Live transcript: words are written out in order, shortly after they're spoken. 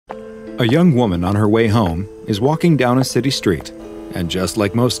A young woman on her way home is walking down a city street, and just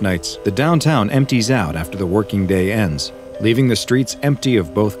like most nights, the downtown empties out after the working day ends, leaving the streets empty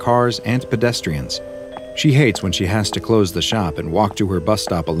of both cars and pedestrians. She hates when she has to close the shop and walk to her bus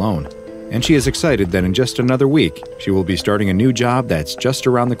stop alone, and she is excited that in just another week, she will be starting a new job that's just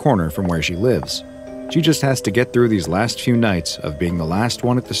around the corner from where she lives. She just has to get through these last few nights of being the last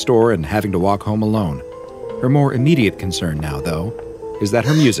one at the store and having to walk home alone. Her more immediate concern now, though, is that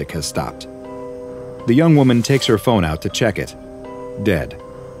her music has stopped. The young woman takes her phone out to check it. Dead.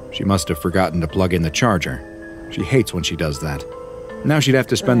 She must have forgotten to plug in the charger. She hates when she does that. Now she'd have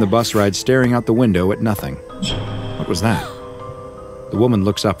to spend the bus ride staring out the window at nothing. What was that? The woman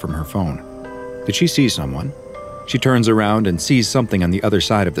looks up from her phone. Did she see someone? She turns around and sees something on the other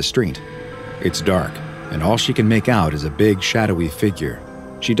side of the street. It's dark, and all she can make out is a big, shadowy figure.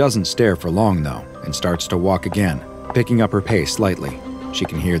 She doesn't stare for long, though, and starts to walk again, picking up her pace slightly. She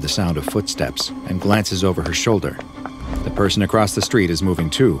can hear the sound of footsteps and glances over her shoulder. The person across the street is moving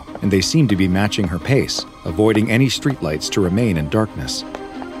too, and they seem to be matching her pace, avoiding any streetlights to remain in darkness.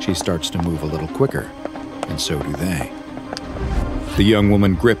 She starts to move a little quicker, and so do they. The young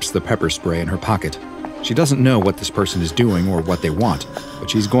woman grips the pepper spray in her pocket. She doesn't know what this person is doing or what they want, but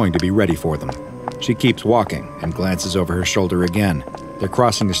she's going to be ready for them. She keeps walking and glances over her shoulder again. They're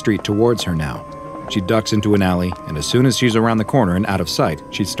crossing the street towards her now. She ducks into an alley, and as soon as she's around the corner and out of sight,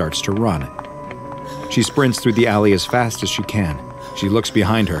 she starts to run. She sprints through the alley as fast as she can. She looks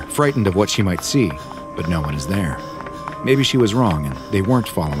behind her, frightened of what she might see, but no one is there. Maybe she was wrong and they weren't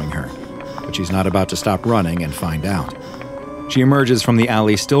following her, but she's not about to stop running and find out. She emerges from the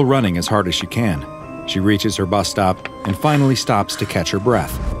alley, still running as hard as she can. She reaches her bus stop and finally stops to catch her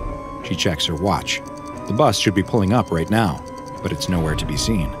breath. She checks her watch. The bus should be pulling up right now, but it's nowhere to be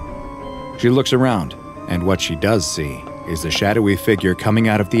seen. She looks around, and what she does see is the shadowy figure coming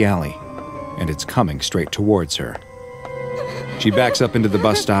out of the alley, and it's coming straight towards her. She backs up into the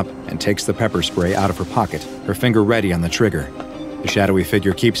bus stop and takes the pepper spray out of her pocket, her finger ready on the trigger. The shadowy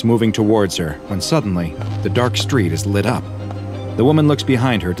figure keeps moving towards her when suddenly, the dark street is lit up. The woman looks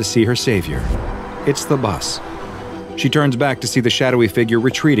behind her to see her savior. It's the bus. She turns back to see the shadowy figure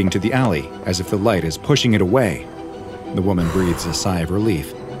retreating to the alley, as if the light is pushing it away. The woman breathes a sigh of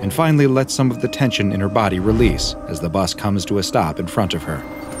relief, and finally lets some of the tension in her body release as the bus comes to a stop in front of her.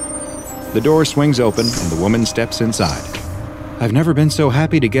 The door swings open and the woman steps inside. "I've never been so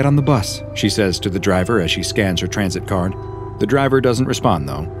happy to get on the bus," she says to the driver as she scans her transit card. The driver doesn't respond,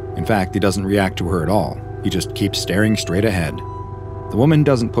 though. In fact, he doesn't react to her at all. He just keeps staring straight ahead. The woman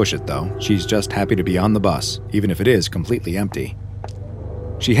doesn't push it, though. She's just happy to be on the bus, even if it is completely empty.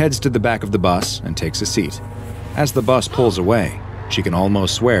 She heads to the back of the bus and takes a seat. As the bus pulls away, she can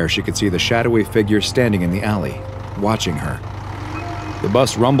almost swear she could see the shadowy figure standing in the alley, watching her. The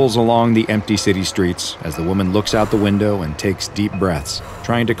bus rumbles along the empty city streets as the woman looks out the window and takes deep breaths,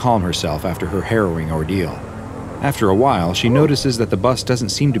 trying to calm herself after her harrowing ordeal. After a while, she notices that the bus doesn't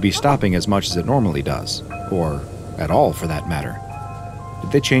seem to be stopping as much as it normally does, or at all for that matter.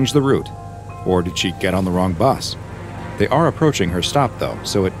 Did they change the route? Or did she get on the wrong bus? They are approaching her stop though,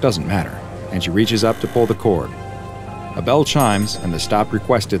 so it doesn't matter, and she reaches up to pull the cord. A bell chimes and the stop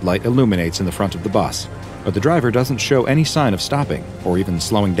requested light illuminates in the front of the bus, but the driver doesn't show any sign of stopping or even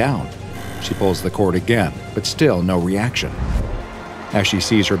slowing down. She pulls the cord again, but still no reaction. As she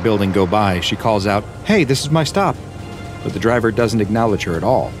sees her building go by, she calls out, "Hey, this is my stop!" But the driver doesn't acknowledge her at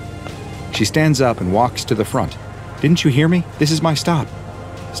all. She stands up and walks to the front. "Didn't you hear me? This is my stop."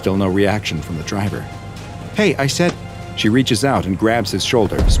 Still no reaction from the driver. "Hey, I said..." She reaches out and grabs his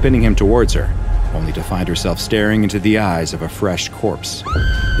shoulder, spinning him towards her, only to find herself staring into the eyes of a fresh corpse.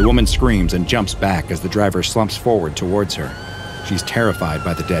 The woman screams and jumps back as the driver slumps forward towards her. She's terrified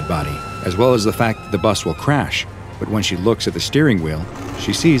by the dead body, as well as the fact that the bus will crash, but when she looks at the steering wheel,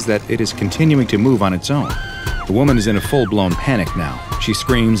 she sees that it is continuing to move on its own. The woman is in a full-blown panic now. She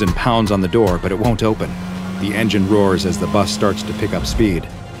screams and pounds on the door, but it won't open. The engine roars as the bus starts to pick up speed.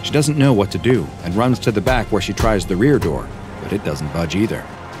 She doesn't know what to do and runs to the back where she tries the rear door, but it doesn't budge either.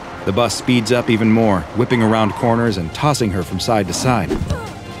 The bus speeds up even more, whipping around corners and tossing her from side to side.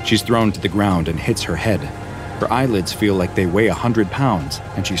 She's thrown to the ground and hits her head. Her eyelids feel like they weigh 100 pounds,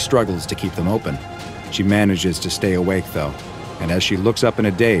 and she struggles to keep them open. She manages to stay awake, though, and as she looks up in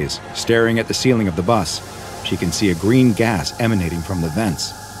a daze, staring at the ceiling of the bus, she can see a green gas emanating from the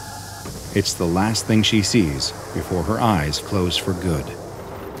vents. It's the last thing she sees before her eyes close for good.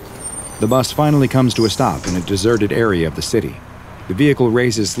 The bus finally comes to a stop in a deserted area of the city. The vehicle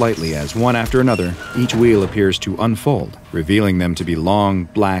raises slightly as, one after another, each wheel appears to unfold, revealing them to be long,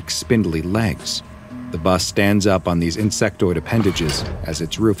 black, spindly legs. The bus stands up on these insectoid appendages as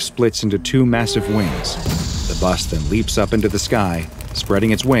its roof splits into two massive wings. The bus then leaps up into the sky,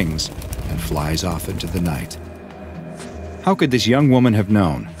 spreading its wings, and flies off into the night. How could this young woman have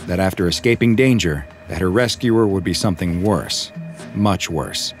known that after escaping danger, that her rescuer would be something worse, much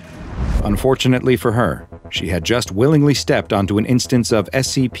worse? Unfortunately for her, she had just willingly stepped onto an instance of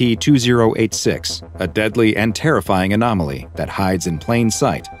SCP-2086, a deadly and terrifying anomaly that hides in plain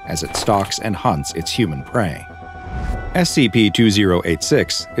sight as it stalks and hunts its human prey.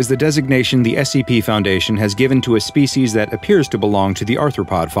 SCP-2086 is the designation the SCP Foundation has given to a species that appears to belong to the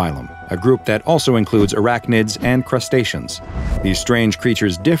arthropod phylum, a group that also includes arachnids and crustaceans. These strange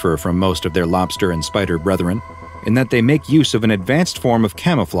creatures differ from most of their lobster and spider brethren in that they make use of an advanced form of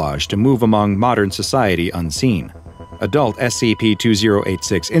camouflage to move among modern society unseen. Adult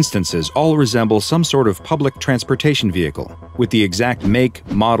SCP-2086 instances all resemble some sort of public transportation vehicle, with the exact make,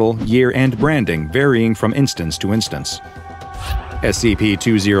 model, year, and branding varying from instance to instance.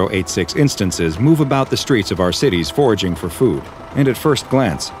 SCP-2086 instances move about the streets of our cities foraging for food, and at first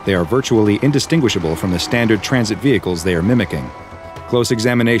glance, they are virtually indistinguishable from the standard transit vehicles they are mimicking. Close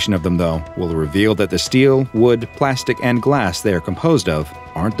examination of them, though, will reveal that the steel, wood, plastic, and glass they are composed of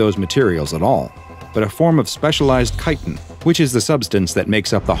aren't those materials at all, but a form of specialized chitin, which is the substance that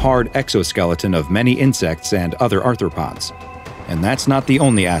makes up the hard exoskeleton of many insects and other arthropods. And that's not the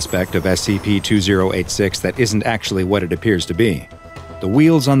only aspect of SCP-2086 that isn't actually what it appears to be. The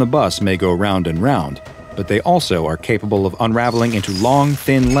wheels on the bus may go round and round, but they also are capable of unraveling into long,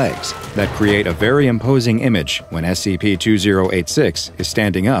 thin legs that create a very imposing image when SCP-2086 is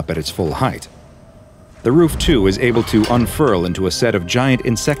standing up at its full height. The roof, too, is able to unfurl into a set of giant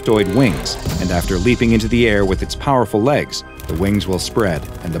insectoid wings, and after leaping into the air with its powerful legs, the wings will spread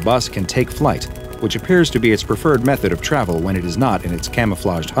and the bus can take flight, which appears to be its preferred method of travel when it is not in its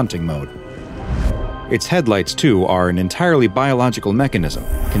camouflaged hunting mode. Its headlights, too, are an entirely biological mechanism,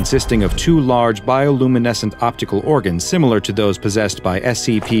 consisting of two large bioluminescent optical organs similar to those possessed by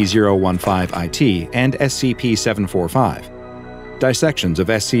SCP-015-IT and SCP-745. Dissections of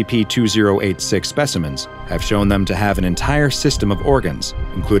SCP-2086 specimens have shown them to have an entire system of organs,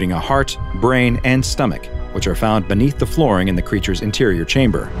 including a heart, brain, and stomach, which are found beneath the flooring in the creature's interior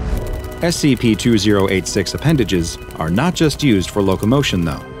chamber. SCP-2086 appendages are not just used for locomotion,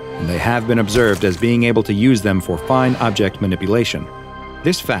 though, and they have been observed as being able to use them for fine object manipulation.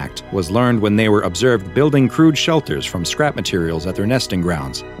 This fact was learned when they were observed building crude shelters from scrap materials at their nesting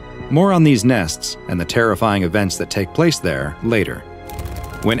grounds. More on these nests and the terrifying events that take place there later.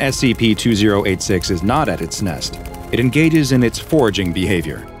 When SCP-2086 is not at its nest, it engages in its foraging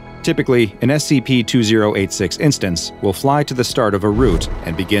behavior. Typically, an SCP-2086 instance will fly to the start of a route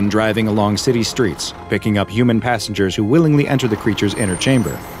and begin driving along city streets, picking up human passengers who willingly enter the creature's inner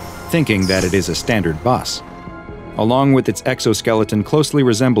chamber, thinking that it is a standard bus. Along with its exoskeleton closely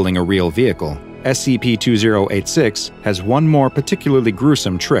resembling a real vehicle, SCP-2086 has one more particularly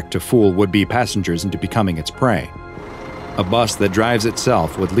gruesome trick to fool would-be passengers into becoming its prey. A bus that drives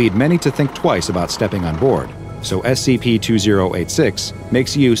itself would lead many to think twice about stepping on board, so SCP-2086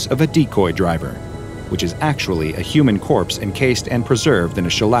 makes use of a decoy driver, which is actually a human corpse encased and preserved in a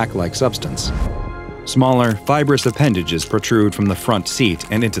shellac-like substance. Smaller, fibrous appendages protrude from the front seat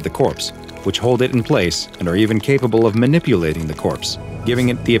and into the corpse, which hold it in place and are even capable of manipulating the corpse, giving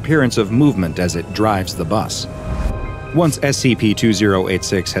it the appearance of movement as it drives the bus. Once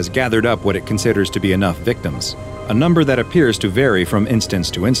SCP-2086 has gathered up what it considers to be enough victims, a number that appears to vary from instance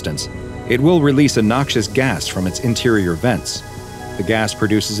to instance, it will release a noxious gas from its interior vents. The gas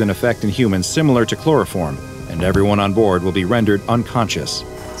produces an effect in humans similar to chloroform, and everyone on board will be rendered unconscious.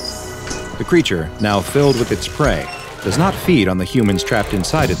 The creature, now filled with its prey, does not feed on the humans trapped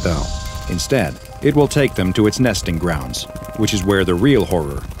inside it, though. Instead, it will take them to its nesting grounds, which is where the real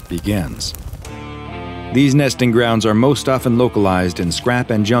horror begins. These nesting grounds are most often localized in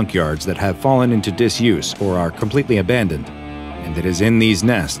scrap and junkyards that have fallen into disuse or are completely abandoned, and it is in these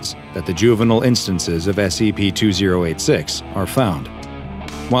nests that the juvenile instances of SCP-2086 are found.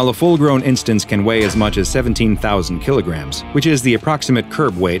 While a full-grown instance can weigh as much as 17,000 kilograms, which is the approximate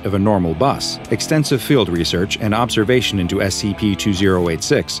curb weight of a normal bus, extensive field research and observation into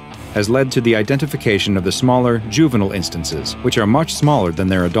SCP-2086 has led to the identification of the smaller, juvenile instances, which are much smaller than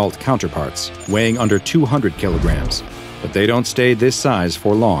their adult counterparts, weighing under 200 kilograms. But they don't stay this size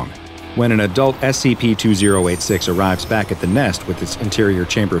for long. When an adult SCP-2086 arrives back at the nest with its interior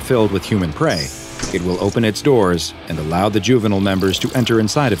chamber filled with human prey, it will open its doors and allow the juvenile members to enter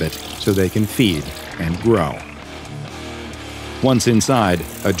inside of it so they can feed and grow. Once inside,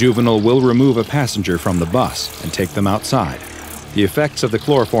 a juvenile will remove a passenger from the bus and take them outside. The effects of the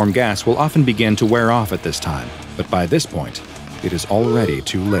chloroform gas will often begin to wear off at this time, but by this point, it is already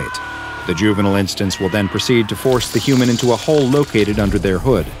too late. The juvenile instance will then proceed to force the human into a hole located under their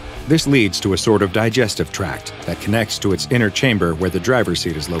hood. This leads to a sort of digestive tract that connects to its inner chamber where the driver's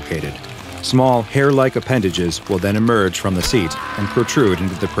seat is located. Small, hair-like appendages will then emerge from the seat and protrude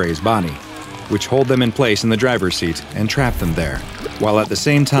into the prey's body, which hold them in place in the driver's seat and trap them there, while at the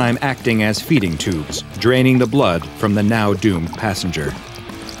same time acting as feeding tubes, draining the blood from the now doomed passenger.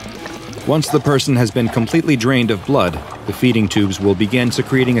 Once the person has been completely drained of blood, the feeding tubes will begin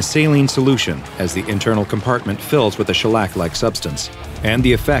secreting a saline solution as the internal compartment fills with a shellac-like substance, and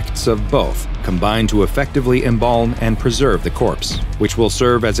the effects of both combine to effectively embalm and preserve the corpse, which will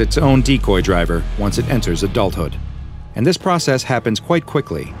serve as its own decoy driver once it enters adulthood. And this process happens quite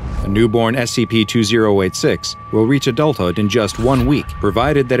quickly. A newborn SCP-2086 will reach adulthood in just 1 week,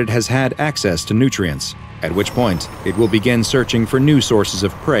 provided that it has had access to nutrients, at which point it will begin searching for new sources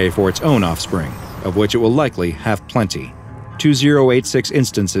of prey for its own offspring, of which it will likely have plenty. 2086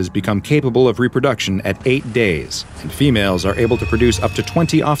 instances become capable of reproduction at 8 days, and females are able to produce up to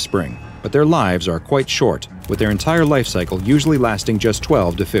 20 offspring, but their lives are quite short, with their entire life cycle usually lasting just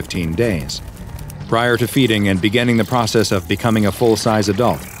 12 to 15 days. Prior to feeding and beginning the process of becoming a full-size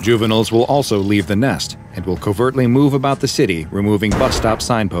adult, juveniles will also leave the nest and will covertly move about the city, removing bus stop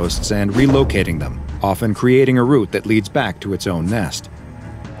signposts and relocating them, often creating a route that leads back to its own nest.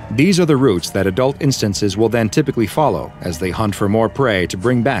 These are the routes that adult instances will then typically follow as they hunt for more prey to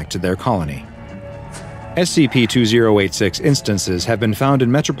bring back to their colony. SCP-2086 instances have been found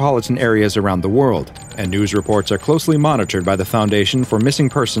in metropolitan areas around the world, and news reports are closely monitored by the Foundation for missing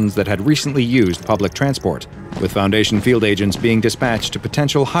persons that had recently used public transport, with Foundation field agents being dispatched to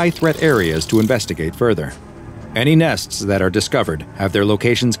potential high-threat areas to investigate further. Any nests that are discovered have their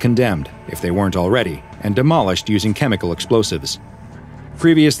locations condemned, if they weren't already, and demolished using chemical explosives.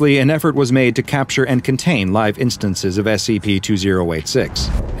 Previously, an effort was made to capture and contain live instances of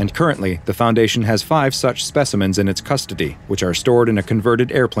SCP-2086, and currently, the Foundation has 5 such specimens in its custody, which are stored in a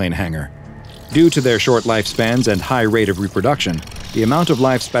converted airplane hangar. Due to their short lifespans and high rate of reproduction, the amount of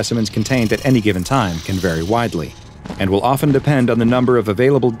live specimens contained at any given time can vary widely, and will often depend on the number of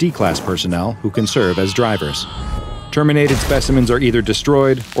available D-Class personnel who can serve as drivers. Terminated specimens are either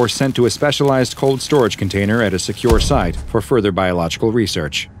destroyed or sent to a specialized cold storage container at a secure site for further biological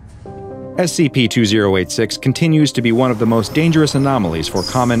research. SCP-2086 continues to be one of the most dangerous anomalies for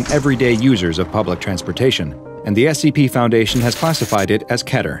common, everyday users of public transportation, and the SCP Foundation has classified it as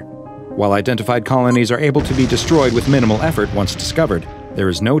Keter. While identified colonies are able to be destroyed with minimal effort once discovered, there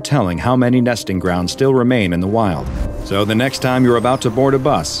is no telling how many nesting grounds still remain in the wild. So the next time you're about to board a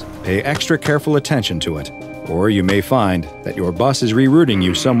bus, pay extra careful attention to it. Or you may find that your bus is rerouting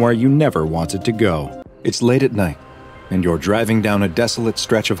you somewhere you never wanted to go. It's late at night, and you're driving down a desolate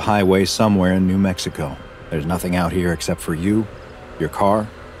stretch of highway somewhere in New Mexico. There's nothing out here except for you, your car,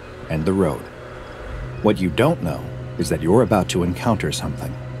 and the road. What you don't know is that you're about to encounter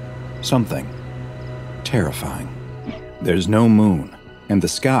something. Something terrifying. There's no moon, and the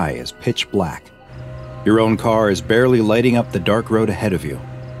sky is pitch black. Your own car is barely lighting up the dark road ahead of you.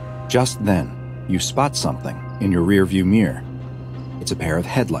 Just then, you spot something in your rearview mirror. It's a pair of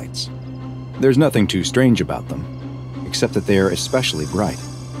headlights. There's nothing too strange about them, except that they are especially bright.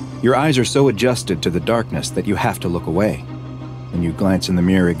 Your eyes are so adjusted to the darkness that you have to look away. When you glance in the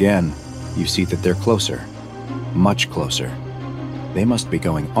mirror again, you see that they're closer, much closer. They must be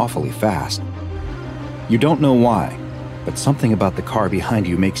going awfully fast. You don't know why, but something about the car behind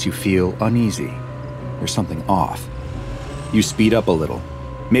you makes you feel uneasy. There's something off. You speed up a little.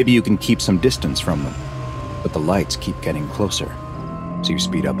 Maybe you can keep some distance from them, but the lights keep getting closer. So you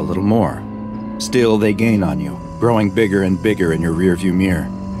speed up a little more. Still, they gain on you, growing bigger and bigger in your rearview mirror.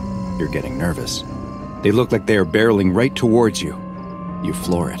 You're getting nervous. They look like they are barreling right towards you. You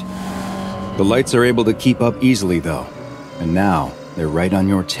floor it. The lights are able to keep up easily, though, and now they're right on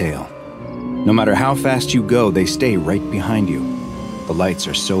your tail. No matter how fast you go, they stay right behind you. The lights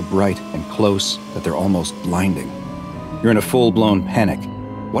are so bright and close that they're almost blinding. You're in a full-blown panic.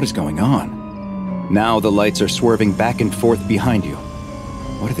 What is going on? Now the lights are swerving back and forth behind you.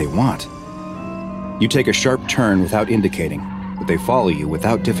 What do they want? You take a sharp turn without indicating, but they follow you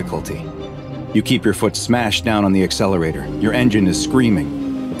without difficulty. You keep your foot smashed down on the accelerator. Your engine is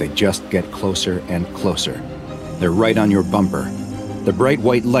screaming, but they just get closer and closer. They're right on your bumper. The bright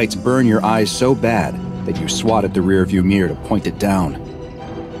white lights burn your eyes so bad that you swat at the rearview mirror to point it down.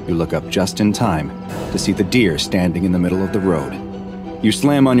 You look up just in time to see the deer standing in the middle of the road. You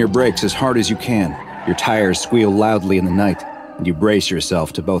slam on your brakes as hard as you can. Your tires squeal loudly in the night, and you brace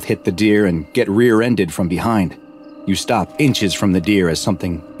yourself to both hit the deer and get rear-ended from behind. You stop inches from the deer as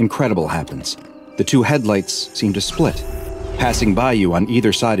something incredible happens. The two headlights seem to split, passing by you on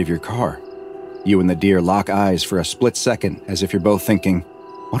either side of your car. You and the deer lock eyes for a split second as if you're both thinking,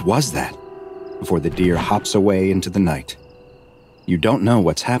 "What was that?" before the deer hops away into the night. You don't know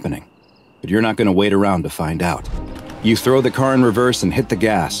what's happening, but you're not going to wait around to find out. You throw the car in reverse and hit the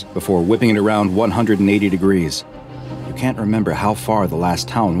gas before whipping it around 180 degrees. You can't remember how far the last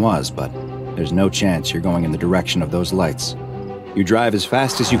town was, but there's no chance you're going in the direction of those lights. You drive as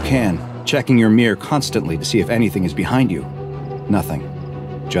fast as you can, checking your mirror constantly to see if anything is behind you. Nothing.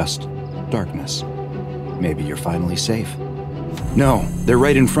 Just darkness. Maybe you're finally safe. No, they're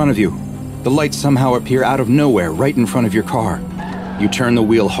right in front of you. The lights somehow appear out of nowhere right in front of your car. You turn the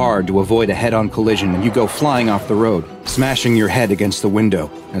wheel hard to avoid a head-on collision and you go flying off the road, smashing your head against the window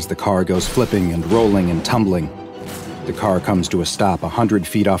as the car goes flipping and rolling and tumbling. The car comes to a stop 100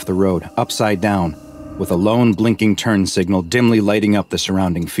 feet off the road, upside down, with a lone blinking turn signal dimly lighting up the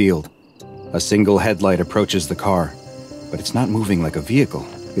surrounding field. A single headlight approaches the car, but it's not moving like a vehicle.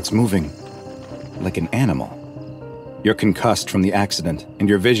 It's moving like an animal. You're concussed from the accident, and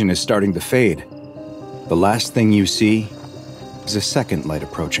your vision is starting to fade. The last thing you see is a second light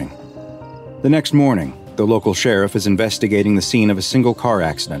approaching. The next morning, the local sheriff is investigating the scene of a single car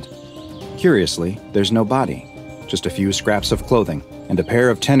accident. Curiously, there's no body, just a few scraps of clothing and a pair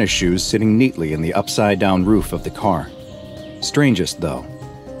of tennis shoes sitting neatly in the upside-down roof of the car. Strangest, though,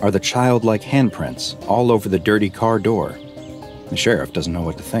 are the childlike handprints all over the dirty car door. The sheriff doesn't know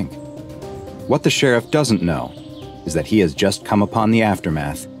what to think. What the sheriff doesn't know is that he has just come upon the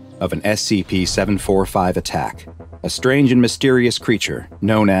aftermath of an SCP-745 attack, a strange and mysterious creature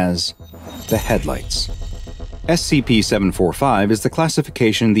known as the Headlights. SCP-745 is the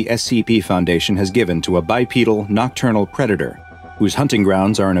classification the SCP Foundation has given to a bipedal, nocturnal predator, whose hunting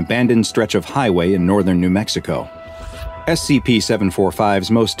grounds are an abandoned stretch of highway in northern New Mexico.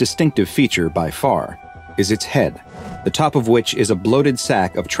 SCP-745's most distinctive feature, by far, is its head, the top of which is a bloated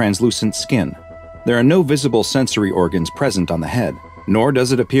sack of translucent skin. There are no visible sensory organs present on the head, nor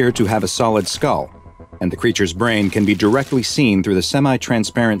does it appear to have a solid skull, and the creature's brain can be directly seen through the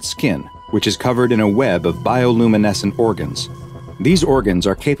semi-transparent skin, which is covered in a web of bioluminescent organs. These organs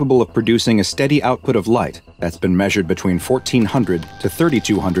are capable of producing a steady output of light that's been measured between 1400 to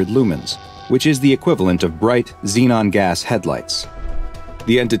 3200 lumens, which is the equivalent of bright xenon gas headlights.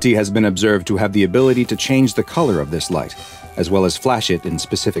 The entity has been observed to have the ability to change the color of this light, as well as flash it in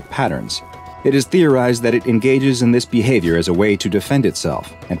specific patterns. It is theorized that it engages in this behavior as a way to defend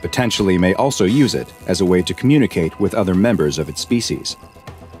itself, and potentially may also use it as a way to communicate with other members of its species.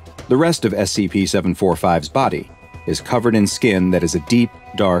 The rest of SCP-745's body is covered in skin that is a deep,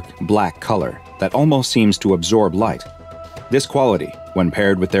 dark, black color that almost seems to absorb light. This quality, when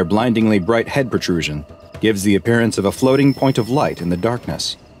paired with their blindingly bright head protrusion, gives the appearance of a floating point of light in the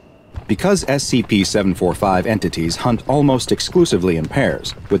darkness. Because SCP-745 entities hunt almost exclusively in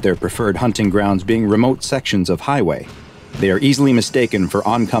pairs, with their preferred hunting grounds being remote sections of highway, they are easily mistaken for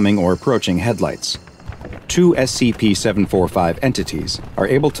oncoming or approaching headlights. Two SCP-745 entities are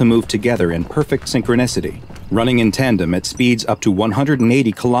able to move together in perfect synchronicity, running in tandem at speeds up to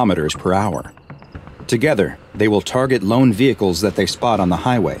 180 kilometers per hour. Together, they will target lone vehicles that they spot on the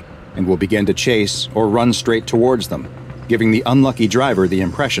highway, and will begin to chase or run straight towards them, giving the unlucky driver the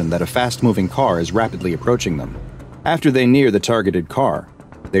impression that a fast-moving car is rapidly approaching them. After they near the targeted car,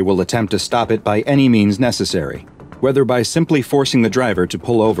 they will attempt to stop it by any means necessary, whether by simply forcing the driver to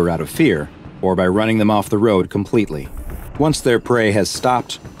pull over out of fear, or by running them off the road completely. Once their prey has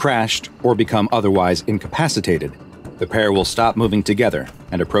stopped, crashed, or become otherwise incapacitated, the pair will stop moving together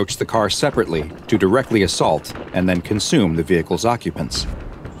and approach the car separately to directly assault and then consume the vehicle's occupants.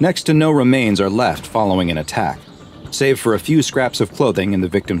 Next to no remains are left following an attack, save for a few scraps of clothing in the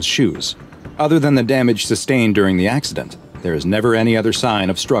victim's shoes. Other than the damage sustained during the accident, there is never any other sign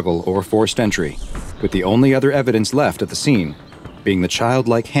of struggle or forced entry, with the only other evidence left at the scene being the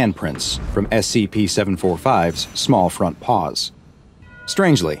childlike handprints from SCP-745's small front paws.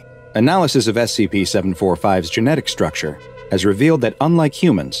 Strangely, analysis of SCP-745's genetic structure has revealed that unlike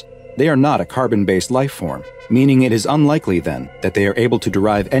humans, they are not a carbon-based life form, meaning it is unlikely then that they are able to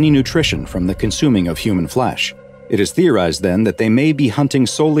derive any nutrition from the consuming of human flesh. It is theorized then that they may be hunting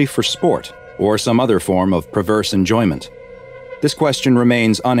solely for sport or some other form of perverse enjoyment. This question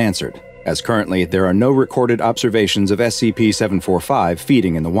remains unanswered, as currently there are no recorded observations of SCP-745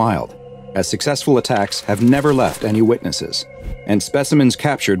 feeding in the wild, as successful attacks have never left any witnesses, and specimens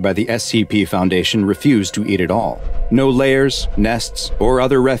captured by the SCP Foundation refuse to eat it all. No lairs, nests, or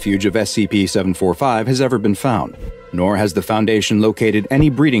other refuge of SCP-745 has ever been found, nor has the Foundation located any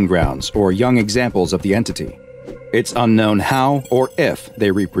breeding grounds or young examples of the entity. It's unknown how or if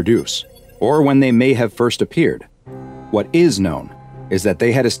they reproduce, or when they may have first appeared. What is known is that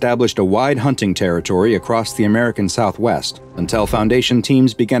they had established a wide hunting territory across the American Southwest until Foundation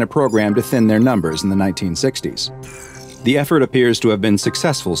teams began a program to thin their numbers in the 1960s. The effort appears to have been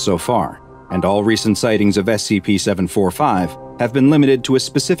successful so far, and all recent sightings of SCP-745 have been limited to a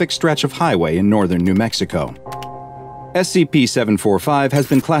specific stretch of highway in northern New Mexico. SCP-745 has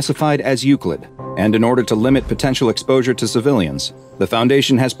been classified as Euclid, and in order to limit potential exposure to civilians, the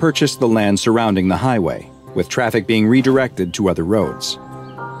Foundation has purchased the land surrounding the highway, with traffic being redirected to other roads.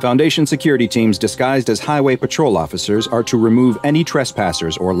 Foundation security teams disguised as highway patrol officers are to remove any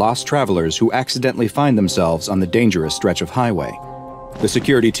trespassers or lost travelers who accidentally find themselves on the dangerous stretch of highway. The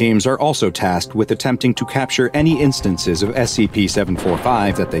security teams are also tasked with attempting to capture any instances of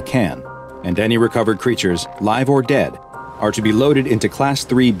SCP-745 that they can, and any recovered creatures, live or dead, are to be loaded into Class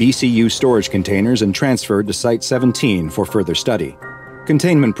 3 BCU storage containers and transferred to Site-17 for further study.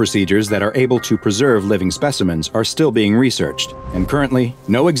 Containment procedures that are able to preserve living specimens are still being researched, and currently,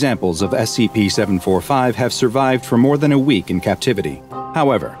 no examples of SCP-745 have survived for more than a week in captivity.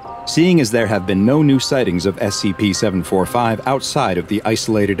 However, seeing as there have been no new sightings of SCP-745 outside of the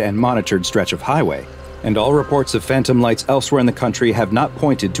isolated and monitored stretch of highway, and all reports of phantom lights elsewhere in the country have not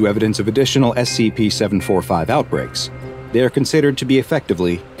pointed to evidence of additional SCP-745 outbreaks, they are considered to be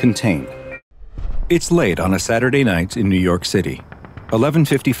effectively contained. It's late on a Saturday night in New York City.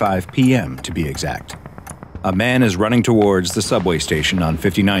 11:55 p.m. to be exact. A man is running towards the subway station on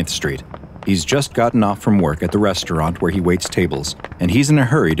 59th Street. He's just gotten off from work at the restaurant where he waits tables, and he's in a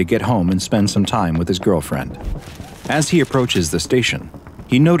hurry to get home and spend some time with his girlfriend. As he approaches the station,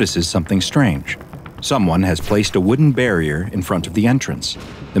 he notices something strange. Someone has placed a wooden barrier in front of the entrance.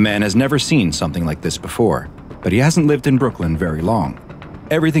 The man has never seen something like this before, but he hasn't lived in Brooklyn very long.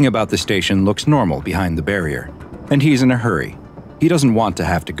 Everything about the station looks normal behind the barrier, and he's in a hurry. He doesn't want to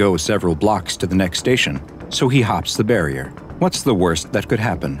have to go several blocks to the next station, so he hops the barrier. What's the worst that could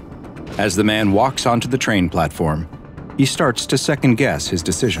happen? As the man walks onto the train platform, he starts to second-guess his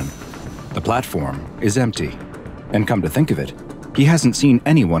decision. The platform is empty, and come to think of it, he hasn't seen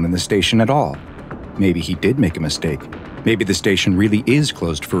anyone in the station at all. Maybe he did make a mistake. Maybe the station really is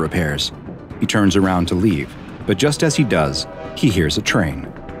closed for repairs. He turns around to leave, but just as he does, he hears a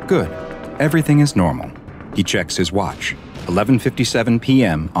train. Good. Everything is normal. He checks his watch. 11:57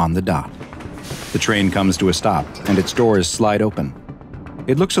 p.m. on the dot. The train comes to a stop, and its doors slide open.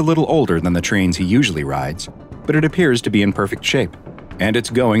 It looks a little older than the trains he usually rides, but it appears to be in perfect shape, and it's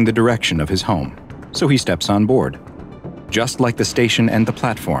going the direction of his home, so he steps on board. Just like the station and the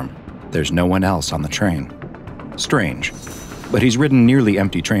platform, there's no one else on the train. Strange, but he's ridden nearly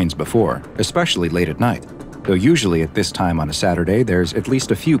empty trains before, especially late at night, though usually at this time on a Saturday there's at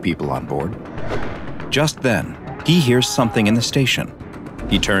least a few people on board. Just then, he hears something in the station.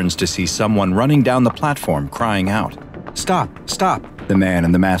 He turns to see someone running down the platform crying out. "Stop! Stop!" the man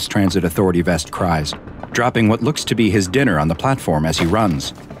in the Mass Transit Authority vest cries, dropping what looks to be his dinner on the platform as he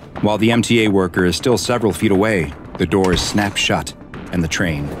runs. While the MTA worker is still several feet away, the doors snap shut, and the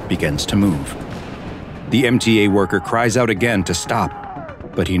train begins to move. The MTA worker cries out again to stop,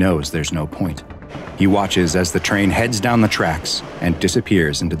 but he knows there's no point. He watches as the train heads down the tracks and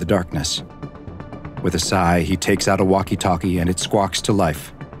disappears into the darkness. With a sigh, he takes out a walkie-talkie and it squawks to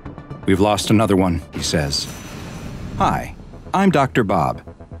life. "We've lost another one," he says. "Hi, I'm Dr. Bob,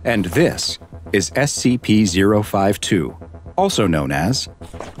 and this is SCP-052, also known as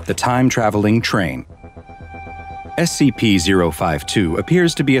the Time-Traveling Train." SCP-052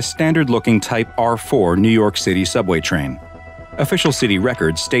 appears to be a standard-looking Type R4 New York City subway train. Official city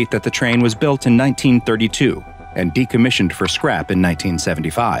records state that the train was built in 1932 and decommissioned for scrap in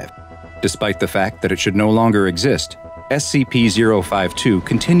 1975. Despite the fact that it should no longer exist, SCP-052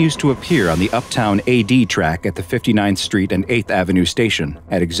 continues to appear on the Uptown AD track at the 59th Street and 8th Avenue station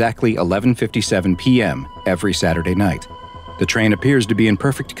at exactly 11:57 p.m. every Saturday night. The train appears to be in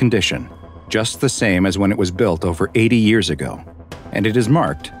perfect condition, just the same as when it was built over 80 years ago, and it is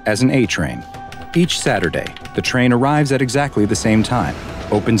marked as an A train. Each Saturday, the train arrives at exactly the same time,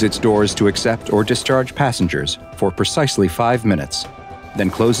 opens its doors to accept or discharge passengers for precisely 5 minutes, then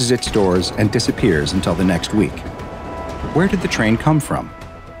closes its doors and disappears until the next week. Where did the train come from?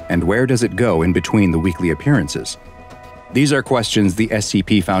 And where does it go in between the weekly appearances? These are questions the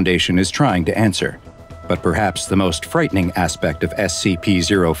SCP Foundation is trying to answer, but perhaps the most frightening aspect of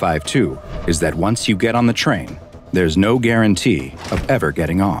SCP-052 is that once you get on the train, there's no guarantee of ever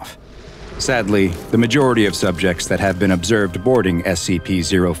getting off. Sadly, the majority of subjects that have been observed boarding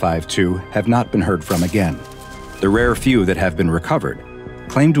SCP-052 have not been heard from again. The rare few that have been recovered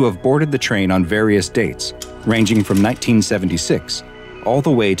claim to have boarded the train on various dates ranging from 1976 all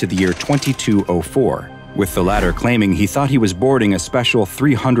the way to the year 2204, with the latter claiming he thought he was boarding a special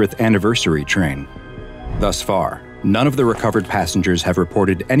 300th anniversary train. Thus far, none of the recovered passengers have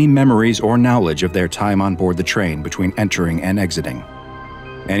reported any memories or knowledge of their time on board the train between entering and exiting.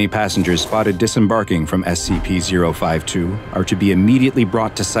 Any passengers spotted disembarking from SCP-052 are to be immediately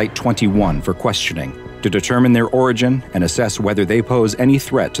brought to Site 21 for questioning to determine their origin and assess whether they pose any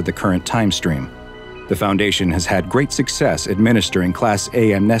threat to the current time stream. The Foundation has had great success administering Class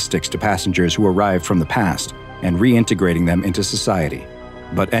A amnestics to passengers who arrived from the past and reintegrating them into society.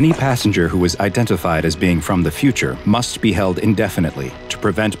 But any passenger who is identified as being from the future must be held indefinitely to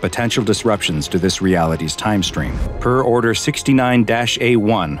prevent potential disruptions to this reality's time stream, per Order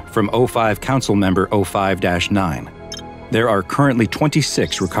 69-A1 from O5 Council Member 05-9. There are currently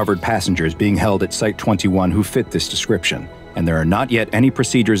 26 recovered passengers being held at Site 21 who fit this description, and there are not yet any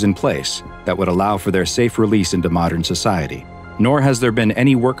procedures in place that would allow for their safe release into modern society, nor has there been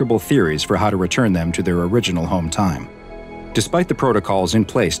any workable theories for how to return them to their original home time. Despite the protocols in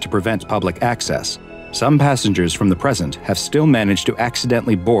place to prevent public access, some passengers from the present have still managed to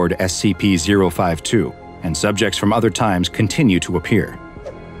accidentally board SCP-052, and subjects from other times continue to appear.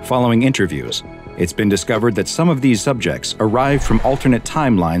 Following interviews, it's been discovered that some of these subjects arrived from alternate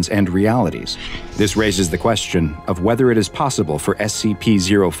timelines and realities. This raises the question of whether it is possible for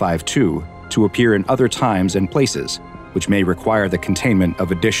SCP-052 to appear in other times and places, which may require the containment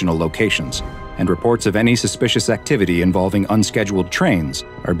of additional locations, and reports of any suspicious activity involving unscheduled trains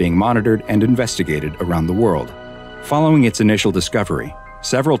are being monitored and investigated around the world. Following its initial discovery,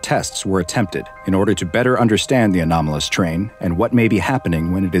 several tests were attempted in order to better understand the anomalous train and what may be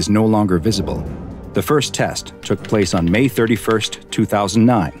happening when it is no longer visible. The first test took place on May 31,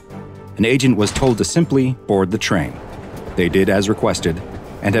 2009. An agent was told to simply board the train. They did as requested,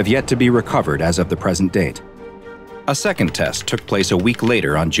 and have yet to be recovered as of the present date. A second test took place a week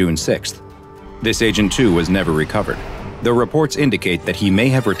later on June 6th. This agent too was never recovered, though reports indicate that he may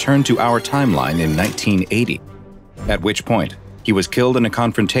have returned to our timeline in 1980, at which point he was killed in a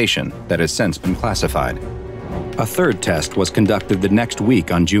confrontation that has since been classified. A third test was conducted the next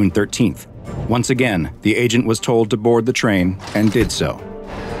week on June 13th. Once again, the agent was told to board the train and did so.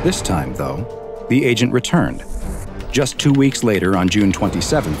 This time, though, the agent returned. Just 2 weeks later, on June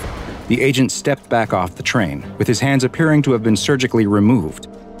 27th, the agent stepped back off the train, with his hands appearing to have been surgically removed.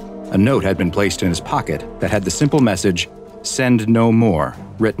 A note had been placed in his pocket that had the simple message, "Send no more,"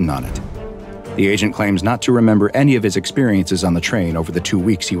 written on it. The agent claims not to remember any of his experiences on the train over the 2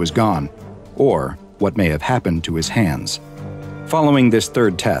 weeks he was gone, or what may have happened to his hands. Following this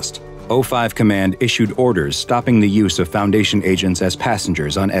third test, O5 Command issued orders stopping the use of Foundation agents as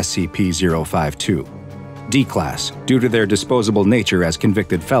passengers on SCP-052. D-Class, due to their disposable nature as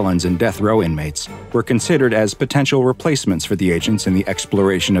convicted felons and death row inmates, were considered as potential replacements for the agents in the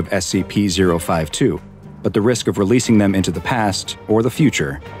exploration of SCP-052, but the risk of releasing them into the past or the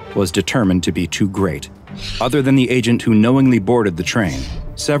future was determined to be too great. Other than the agent who knowingly boarded the train,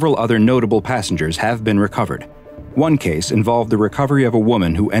 several other notable passengers have been recovered. One case involved the recovery of a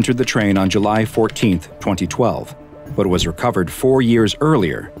woman who entered the train on July 14, 2012, but was recovered 4 years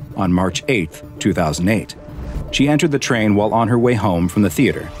earlier, on March 8, 2008. She entered the train while on her way home from the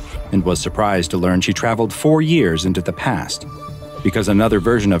theater, and was surprised to learn she traveled 4 years into the past. Because another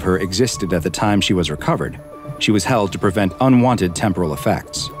version of her existed at the time she was recovered, she was held to prevent unwanted temporal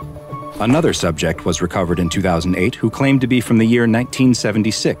effects. Another subject was recovered in 2008 who claimed to be from the year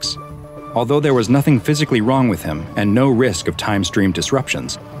 1976. Although there was nothing physically wrong with him and no risk of time stream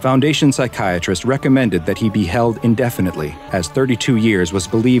disruptions, Foundation psychiatrists recommended that he be held indefinitely, as 32 years was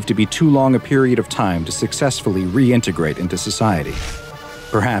believed to be too long a period of time to successfully reintegrate into society.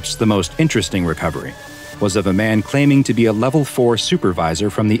 Perhaps the most interesting recovery was of a man claiming to be a Level 4 supervisor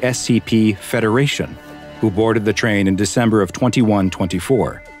from the SCP Federation, who boarded the train in December of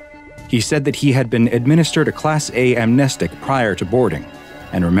 2124. He said that he had been administered a Class A amnestic prior to boarding,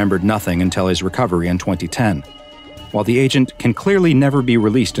 and remembered nothing until his recovery in 2010. While the agent can clearly never be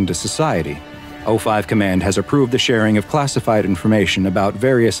released into society, O5 Command has approved the sharing of classified information about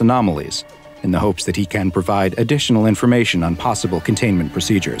various anomalies, in the hopes that he can provide additional information on possible containment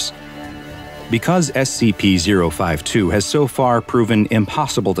procedures. Because SCP-052 has so far proven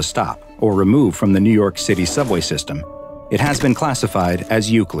impossible to stop or remove from the New York City subway system, it has been classified as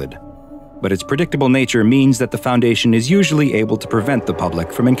Euclid. But its predictable nature means that the Foundation is usually able to prevent the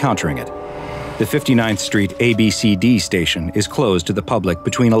public from encountering it. The 59th Street ABCD station is closed to the public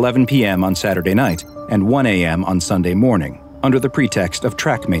between 11 p.m. on Saturday night and 1 a.m. on Sunday morning, under the pretext of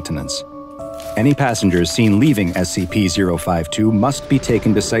track maintenance. Any passengers seen leaving SCP-052 must be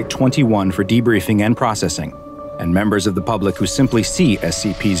taken to Site 21 for debriefing and processing, and members of the public who simply see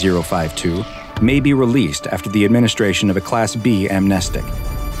SCP-052 may be released after the administration of a Class B amnestic.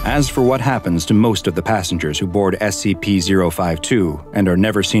 As for what happens to most of the passengers who board SCP-052 and are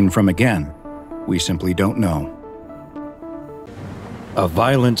never seen from again, we simply don't know. A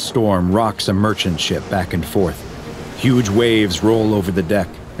violent storm rocks a merchant ship back and forth. Huge waves roll over the deck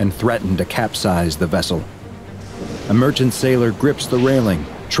and threaten to capsize the vessel. A merchant sailor grips the railing,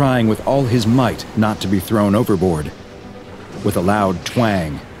 trying with all his might not to be thrown overboard. With a loud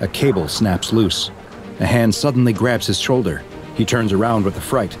twang, a cable snaps loose. A hand suddenly grabs his shoulder. He turns around with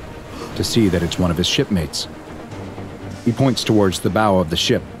affright to see that it's one of his shipmates. He points towards the bow of the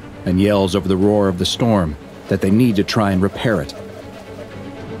ship and yells over the roar of the storm that they need to try and repair it.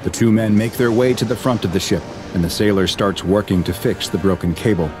 The two men make their way to the front of the ship, and the sailor starts working to fix the broken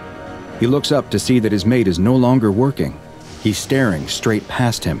cable. He looks up to see that his mate is no longer working. He's staring straight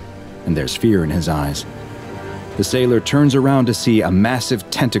past him, and there's fear in his eyes. The sailor turns around to see a massive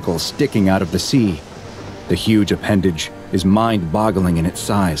tentacle sticking out of the sea. The huge appendage is mind-boggling in its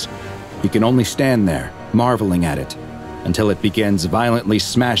size. He can only stand there, marveling at it, until it begins violently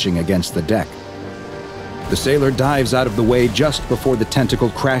smashing against the deck. The sailor dives out of the way just before the tentacle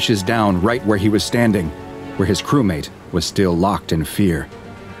crashes down right where he was standing, where his crewmate was still locked in fear.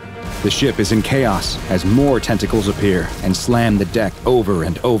 The ship is in chaos as more tentacles appear and slam the deck over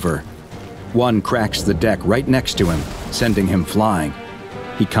and over. One cracks the deck right next to him, sending him flying.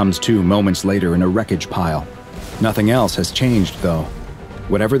 He comes to moments later in a wreckage pile. Nothing else has changed, though.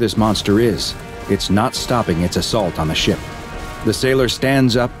 Whatever this monster is, it's not stopping its assault on the ship. The sailor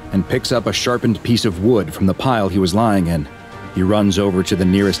stands up and picks up a sharpened piece of wood from the pile he was lying in. He runs over to the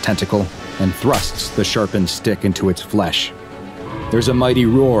nearest tentacle and thrusts the sharpened stick into its flesh. There's a mighty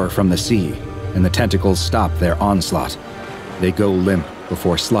roar from the sea, and the tentacles stop their onslaught. They go limp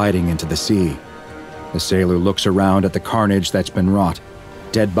before sliding into the sea. The sailor looks around at the carnage that's been wrought.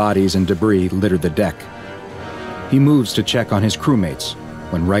 Dead bodies and debris litter the deck. He moves to check on his crewmates,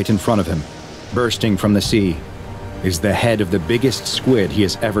 when right in front of him, bursting from the sea, is the head of the biggest squid he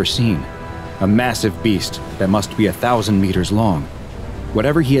has ever seen. A massive beast that must be 1,000 meters long.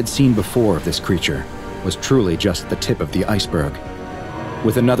 Whatever he had seen before of this creature was truly just the tip of the iceberg.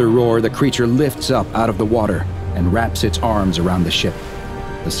 With another roar, the creature lifts up out of the water and wraps its arms around the ship.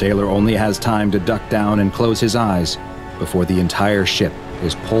 The sailor only has time to duck down and close his eyes before the entire ship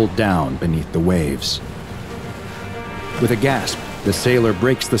is pulled down beneath the waves. With a gasp, the sailor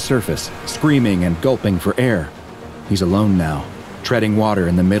breaks the surface, screaming and gulping for air. He's alone now, treading water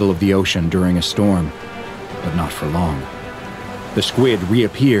in the middle of the ocean during a storm, but not for long. The squid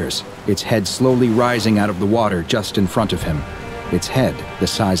reappears, its head slowly rising out of the water just in front of him. Its head, the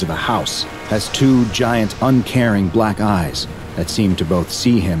size of a house, has two giant, uncaring black eyes that seem to both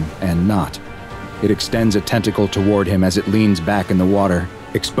see him and not. It extends a tentacle toward him as it leans back in the water,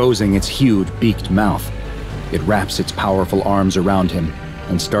 exposing its huge beaked mouth. It wraps its powerful arms around him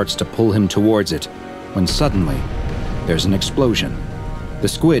and starts to pull him towards it, when suddenly, there's an explosion. The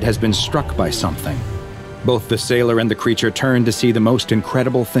squid has been struck by something. Both the sailor and the creature turn to see the most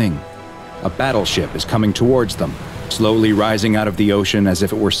incredible thing. A battleship is coming towards them, slowly rising out of the ocean as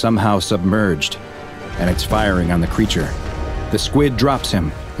if it were somehow submerged, and it's firing on the creature. The squid drops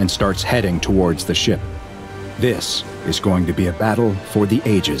him and starts heading towards the ship. This is going to be a battle for the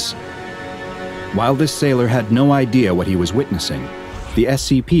ages. While this sailor had no idea what he was witnessing, the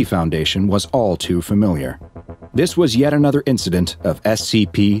SCP Foundation was all too familiar. This was yet another incident of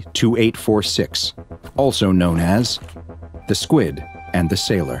SCP-2846, also known as the Squid and the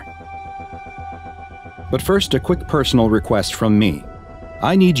Sailor. But first, a quick personal request from me.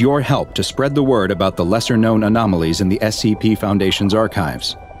 I need your help to spread the word about the lesser-known anomalies in the SCP Foundation's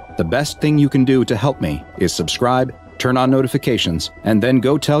archives. The best thing you can do to help me is subscribe, turn on notifications, and then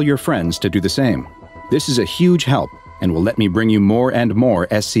go tell your friends to do the same. This is a huge help and will let me bring you more and more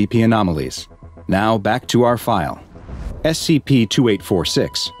SCP anomalies. Now back to our file.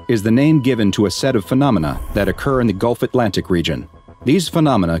 SCP-2846 is the name given to a set of phenomena that occur in the Gulf Atlantic region. These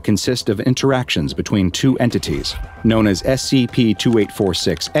phenomena consist of interactions between two entities, known as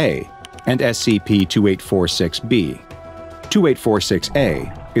SCP-2846-A and SCP-2846-B.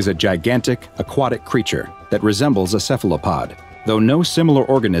 2846-A is a gigantic, aquatic creature that resembles a cephalopod, though no similar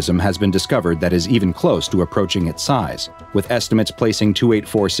organism has been discovered that is even close to approaching its size, with estimates placing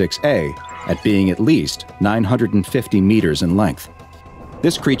 2846-A at being at least 950 meters in length.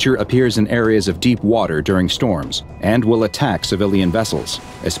 This creature appears in areas of deep water during storms and will attack civilian vessels,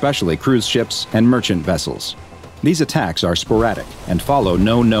 especially cruise ships and merchant vessels. These attacks are sporadic and follow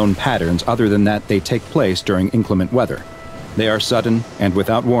no known patterns other than that they take place during inclement weather. They are sudden and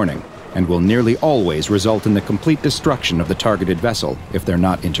without warning, and will nearly always result in the complete destruction of the targeted vessel if they're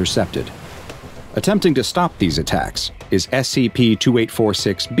not intercepted. Attempting to stop these attacks is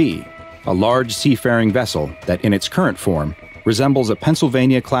SCP-2846-B, a large seafaring vessel that in its current form resembles a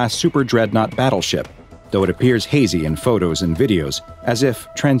Pennsylvania-class super dreadnought battleship, though it appears hazy in photos and videos, as if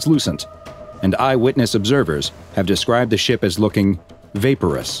translucent, and eyewitness observers have described the ship as looking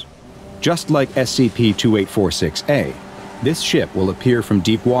vaporous. Just like SCP-2846-A, this ship will appear from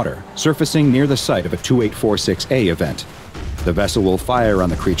deep water, surfacing near the site of a 2846-A event. The vessel will fire on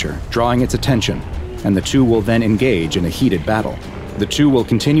the creature, drawing its attention, and the two will then engage in a heated battle. The two will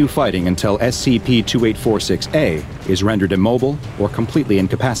continue fighting until SCP-2846-A is rendered immobile or completely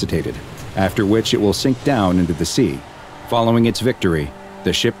incapacitated, after which it will sink down into the sea. Following its victory,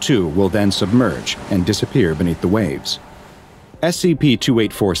 the ship too will then submerge and disappear beneath the waves.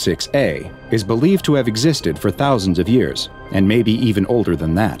 SCP-2846-A is believed to have existed for thousands of years, and maybe even older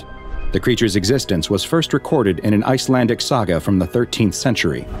than that. The creature's existence was first recorded in an Icelandic saga from the 13th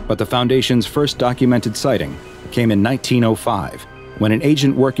century, but the Foundation's first documented sighting came in 1905, when an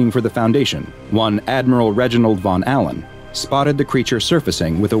agent working for the Foundation, one Admiral Reginald von Allen, spotted the creature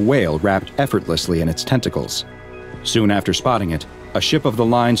surfacing with a whale wrapped effortlessly in its tentacles. Soon after spotting it, a ship of the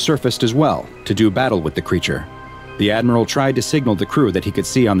line surfaced as well to do battle with the creature. The Admiral tried to signal the crew that he could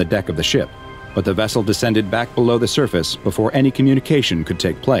see on the deck of the ship, but the vessel descended back below the surface before any communication could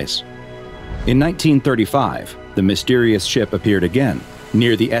take place. In 1935, the mysterious ship appeared again,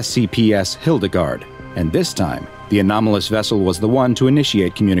 near the SCPs Hildegard, and this time, the anomalous vessel was the one to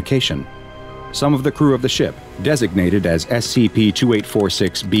initiate communication. Some of the crew of the ship, designated as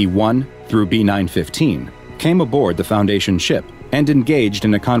SCP-2846-B1 through B915, came aboard the Foundation ship and engaged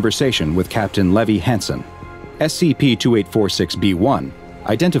in a conversation with Captain Levi Hansen. SCP-2846-B1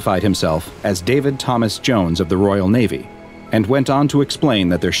 identified himself as David Thomas Jones of the Royal Navy, and went on to explain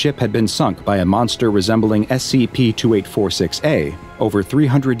that their ship had been sunk by a monster resembling SCP-2846-A over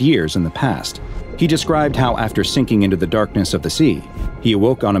 300 years in the past. He described how after sinking into the darkness of the sea, he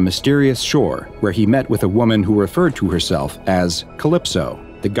awoke on a mysterious shore where he met with a woman who referred to herself as Calypso,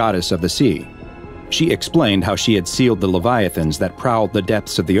 the goddess of the sea. She explained how she had sealed the leviathans that prowled the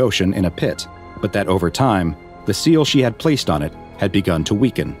depths of the ocean in a pit, but that over time, the seal she had placed on it had begun to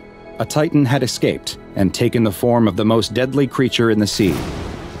weaken. A titan had escaped and taken the form of the most deadly creature in the sea,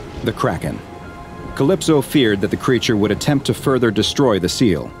 the Kraken. Calypso feared that the creature would attempt to further destroy the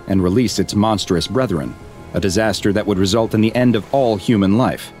seal and release its monstrous brethren, a disaster that would result in the end of all human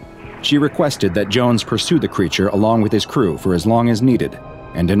life. She requested that Jones pursue the creature along with his crew for as long as needed,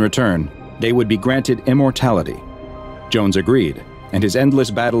 and in return, they would be granted immortality. Jones agreed, and his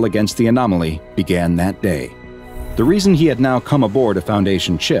endless battle against the anomaly began that day. The reason he had now come aboard a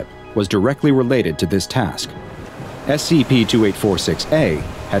Foundation ship was directly related to this task. SCP-2846-A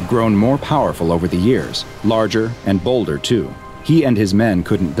had grown more powerful over the years, larger and bolder too. He and his men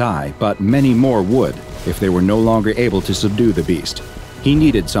couldn't die, but many more would if they were no longer able to subdue the beast. He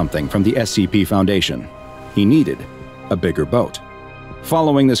needed something from the SCP Foundation. He needed a bigger boat.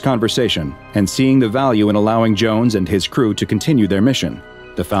 Following this conversation, and seeing the value in allowing Jones and his crew to continue their mission,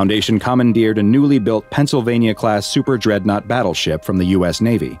 the Foundation commandeered a newly built Pennsylvania-class super dreadnought battleship from the U.S.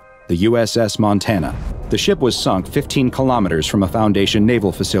 Navy, the USS Montana. The ship was sunk 15 kilometers from a Foundation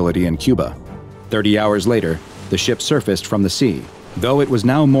naval facility in Cuba. 30 hours later, the ship surfaced from the sea, though it was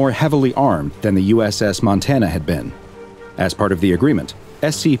now more heavily armed than the USS Montana had been. As part of the agreement,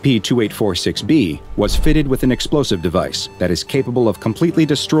 SCP-2846-B was fitted with an explosive device that is capable of completely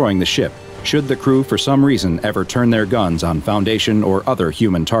destroying the ship should the crew for some reason ever turn their guns on Foundation or other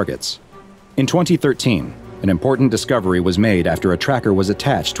human targets. In 2013, an important discovery was made after a tracker was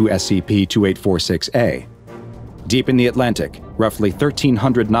attached to SCP-2846-A. Deep in the Atlantic, roughly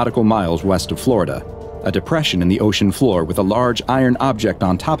 1,300 nautical miles west of Florida, a depression in the ocean floor with a large iron object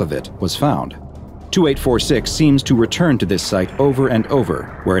on top of it was found. 2846 seems to return to this site over and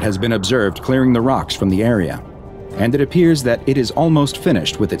over, where it has been observed clearing the rocks from the area. And it appears that it is almost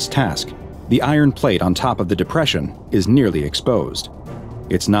finished with its task. The iron plate on top of the depression is nearly exposed.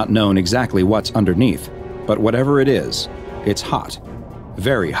 It's not known exactly what's underneath, but whatever it is, it's hot.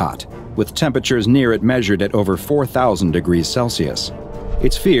 Very hot, with temperatures near it measured at over 4,000 degrees Celsius.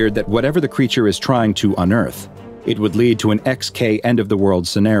 It's feared that whatever the creature is trying to unearth, it would lead to an XK end-of-the-world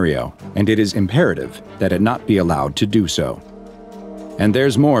scenario, and it is imperative that it not be allowed to do so. And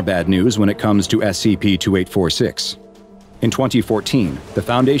there's more bad news when it comes to SCP-2846. In 2014, the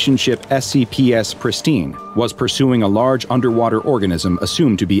Foundation ship SCPs Pristine was pursuing a large underwater organism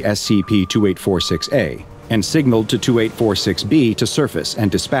assumed to be SCP-2846-A, and signaled to 2846B to surface and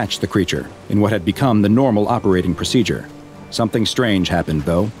dispatch the creature in what had become the normal operating procedure. Something strange happened,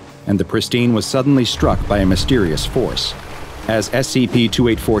 though, and the Pristine was suddenly struck by a mysterious force. As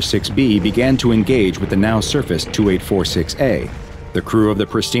SCP-2846B began to engage with the now surfaced 2846A, the crew of the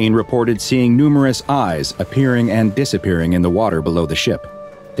Pristine reported seeing numerous eyes appearing and disappearing in the water below the ship.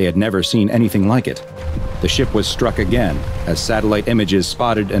 They had never seen anything like it. The ship was struck again as satellite images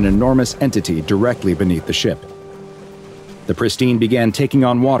spotted an enormous entity directly beneath the ship. The Pristine began taking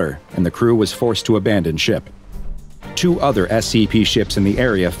on water, and the crew was forced to abandon ship. 2 other SCP ships in the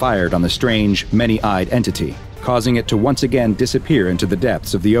area fired on the strange, many-eyed entity, causing it to once again disappear into the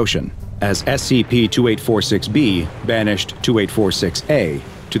depths of the ocean, as SCP-2846B banished 2846A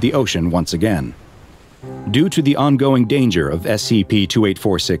to the ocean once again. Due to the ongoing danger of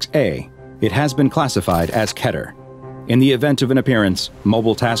SCP-2846A, it has been classified as Keter. In the event of an appearance,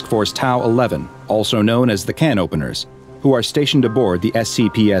 Mobile Task Force Tau 11, also known as the Can Openers, who are stationed aboard the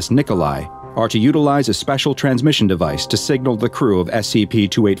SCPs Nikolai, are to utilize a special transmission device to signal the crew of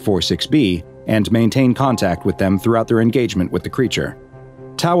SCP-2846B and maintain contact with them throughout their engagement with the creature.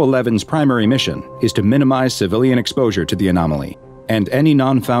 Tau 11's primary mission is to minimize civilian exposure to the anomaly, and any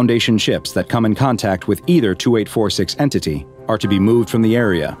non-Foundation ships that come in contact with either 2846 entity are to be moved from the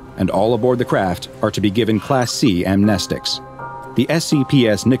area, and all aboard the craft are to be given Class C amnestics. The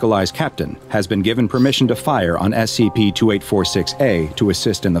SCPs Nikolai's captain has been given permission to fire on SCP-2846A to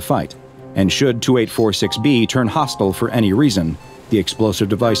assist in the fight, and should 2846B turn hostile for any reason, the explosive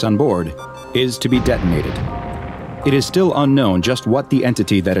device on board is to be detonated. It is still unknown just what the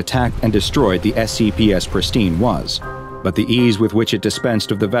entity that attacked and destroyed the SCPs Pristine was, but the ease with which it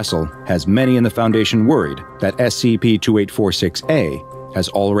dispensed of the vessel has many in the Foundation worried that SCP-2846A has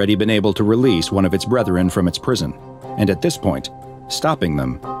already been able to release one of its brethren from its prison, and at this point, stopping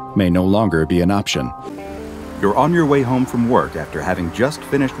them may no longer be an option. You're on your way home from work after having just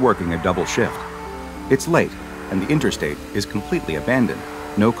finished working a double shift. It's late, and the interstate is completely abandoned.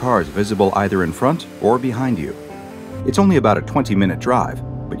 No cars visible either in front or behind you. It's only about a 20-minute drive,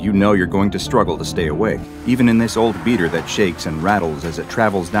 but you know you're going to struggle to stay awake, even in this old beater that shakes and rattles as it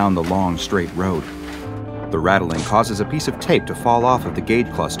travels down the long, straight road. The rattling causes a piece of tape to fall off of the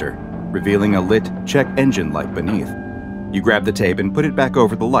gauge cluster, revealing a lit check engine light beneath. You grab the tape and put it back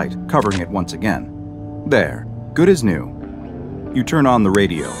over the light, covering it once again. There, good as new. You turn on the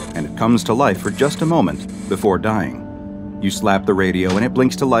radio, and it comes to life for just a moment before dying. You slap the radio and it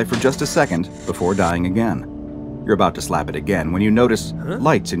blinks to life for just a second before dying again. You're about to slap it again when you notice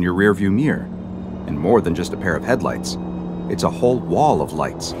lights in your rearview mirror. And more than just a pair of headlights. It's a whole wall of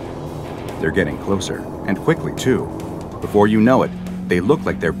lights. They're getting closer, and quickly too. Before you know it, they look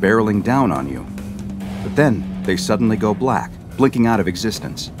like they're barreling down on you. But then, they suddenly go black, blinking out of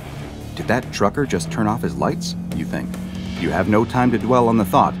existence. Did that trucker just turn off his lights, you think? You have no time to dwell on the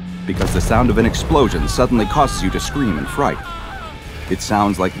thought, because the sound of an explosion suddenly causes you to scream in fright. It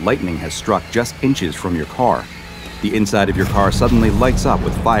sounds like lightning has struck just inches from your car. The inside of your car suddenly lights up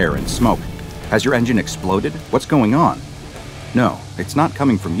with fire and smoke. Has your engine exploded? What's going on? No, it's not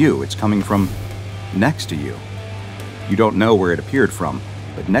coming from you, it's coming from next to you. You don't know where it appeared from,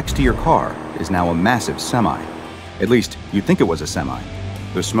 but next to your car is now a massive semi. At least, you think it was a semi.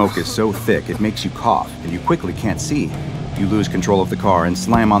 The smoke is so thick it makes you cough, and you quickly can't see. You lose control of the car and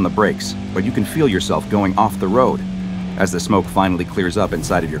slam on the brakes, but you can feel yourself going off the road. As the smoke finally clears up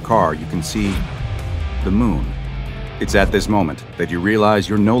inside of your car, you can see the moon. It's at this moment that you realize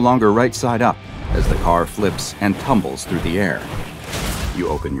you're no longer right side up as the car flips and tumbles through the air. You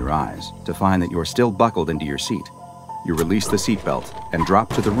open your eyes to find that you're still buckled into your seat. You release the seatbelt and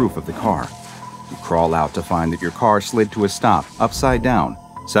drop to the roof of the car. You crawl out to find that your car slid to a stop upside down,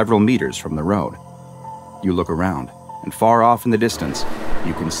 several meters from the road. You look around, and far off in the distance,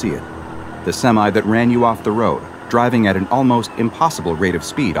 you can see it. The semi that ran you off the road, driving at an almost impossible rate of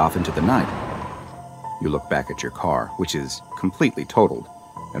speed off into the night. You look back at your car, which is completely totaled,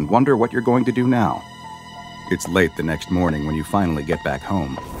 and wonder what you're going to do now. It's late the next morning when you finally get back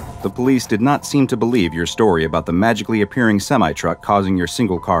home. The police did not seem to believe your story about the magically appearing semi-truck causing your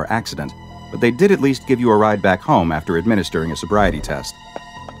single-car accident, but they did at least give you a ride back home after administering a sobriety test.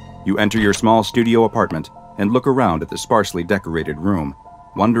 You enter your small studio apartment and look around at the sparsely decorated room,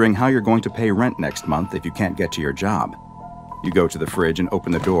 wondering how you're going to pay rent next month if you can't get to your job. You go to the fridge and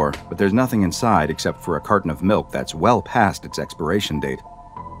open the door, but there's nothing inside except for a carton of milk that's well past its expiration date.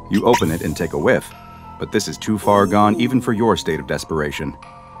 You open it and take a whiff, but this is too far gone even for your state of desperation.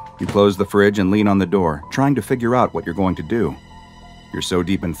 You close the fridge and lean on the door, trying to figure out what you're going to do. You're so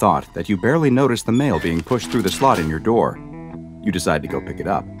deep in thought that you barely notice the mail being pushed through the slot in your door. You decide to go pick it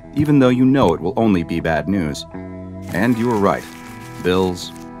up, even though you know it will only be bad news. And you were right.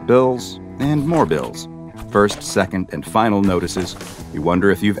 Bills, bills, and more bills. First, second, and final notices. You wonder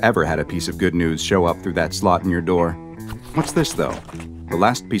if you've ever had a piece of good news show up through that slot in your door. What's this, though? The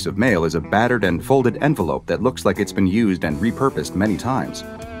last piece of mail is a battered and folded envelope that looks like it's been used and repurposed many times.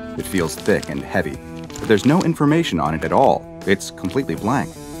 It feels thick and heavy, but there's no information on it at all. It's completely blank.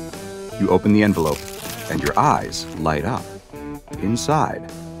 You open the envelope, and your eyes light up.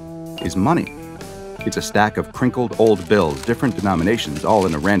 Inside is money. It's a stack of crinkled old bills, different denominations, all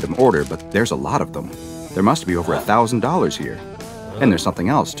in a random order, but there's a lot of them. There must be over $1,000 here. And there's something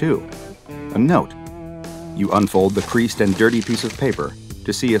else, too. A note. You unfold the creased and dirty piece of paper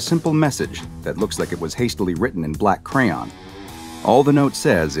to see a simple message that looks like it was hastily written in black crayon. All the note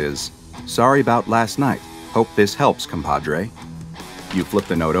says is, "Sorry about last night. Hope this helps, compadre." You flip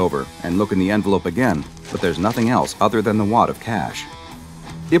the note over and look in the envelope again, but there's nothing else other than the wad of cash.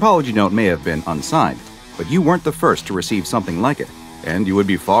 The apology note may have been unsigned, but you weren't the first to receive something like it, and you would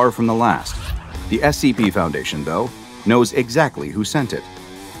be far from the last. The SCP Foundation, though, knows exactly who sent it.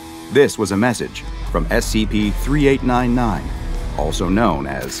 This was a message from SCP-3899, also known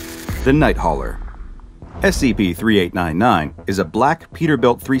as the Night Hauler. SCP-3899 is a black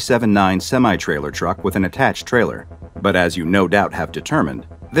Peterbilt 379 semi-trailer truck with an attached trailer, but as you no doubt have determined,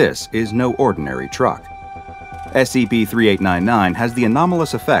 this is no ordinary truck. SCP-3899 has the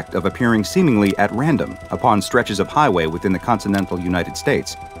anomalous effect of appearing seemingly at random upon stretches of highway within the continental United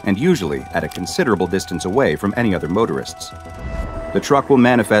States, and usually at a considerable distance away from any other motorists. The truck will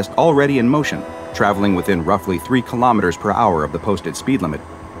manifest already in motion, traveling within roughly 3 kilometers per hour of the posted speed limit,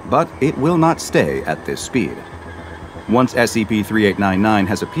 but it will not stay at this speed. Once SCP-3899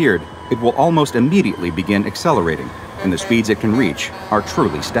 has appeared, it will almost immediately begin accelerating, and the speeds it can reach are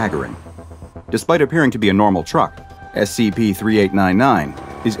truly staggering. Despite appearing to be a normal truck, SCP-3899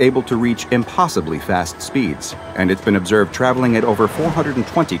 is able to reach impossibly fast speeds, and it's been observed traveling at over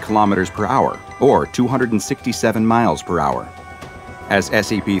 420 kilometers per hour, or 267 miles per hour. As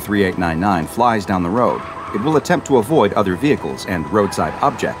SCP-3899 flies down the road, it will attempt to avoid other vehicles and roadside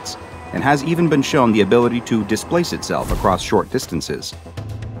objects, and has even been shown the ability to displace itself across short distances,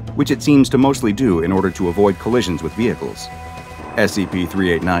 which it seems to mostly do in order to avoid collisions with vehicles.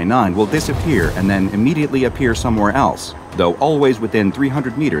 SCP-3899 will disappear and then immediately appear somewhere else, though always within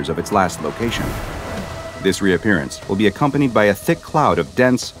 300 meters of its last location. This reappearance will be accompanied by a thick cloud of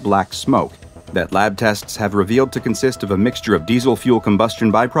dense, black smoke that lab tests have revealed to consist of a mixture of diesel fuel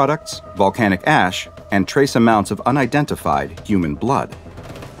combustion byproducts, volcanic ash, and trace amounts of unidentified human blood.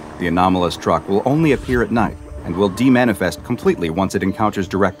 The anomalous truck will only appear at night and will demanifest completely once it encounters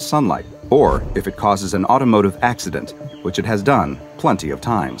direct sunlight, or if it causes an automotive accident, which it has done plenty of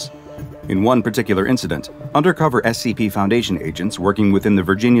times. In one particular incident, undercover SCP Foundation agents working within the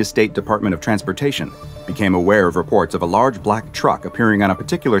Virginia State Department of Transportation became aware of reports of a large black truck appearing on a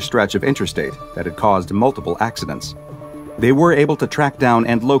particular stretch of interstate that had caused multiple accidents. They were able to track down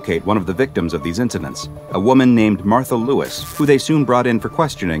and locate one of the victims of these incidents, a woman named Martha Lewis, who they soon brought in for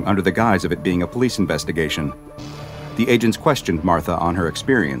questioning under the guise of it being a police investigation. The agents questioned Martha on her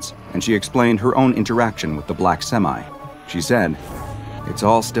experience, and she explained her own interaction with the black semi. She said, "It's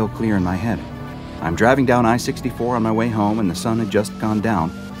all still clear in my head. I'm driving down I-64 on my way home and the sun had just gone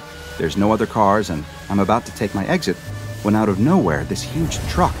down. There's no other cars and I'm about to take my exit when out of nowhere this huge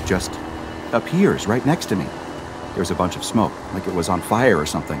truck just appears right next to me. There's a bunch of smoke, like it was on fire or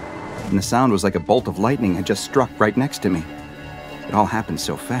something, and the sound was like a bolt of lightning had just struck right next to me. It all happened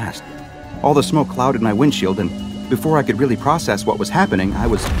so fast. All the smoke clouded my windshield, and before I could really process what was happening, I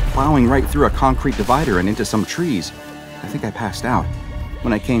was plowing right through a concrete divider and into some trees. I think I passed out.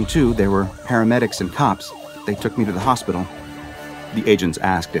 When I came to, there were paramedics and cops. They took me to the hospital." The agents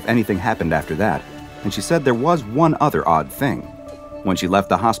asked if anything happened after that, and she said there was one other odd thing. When she left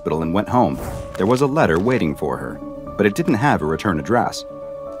the hospital and went home, there was a letter waiting for her, but it didn't have a return address.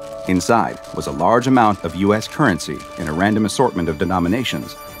 Inside was a large amount of U.S. currency in a random assortment of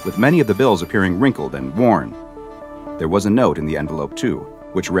denominations, with many of the bills appearing wrinkled and worn. There was a note in the envelope too,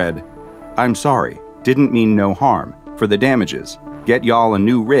 which read, "I'm sorry, didn't mean no harm. For the damages, get y'all a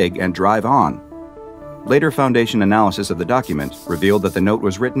new rig and drive on." Later Foundation analysis of the document revealed that the note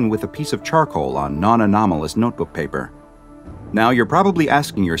was written with a piece of charcoal on non-anomalous notebook paper. Now you're probably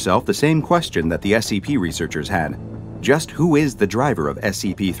asking yourself the same question that the SCP researchers had. Just who is the driver of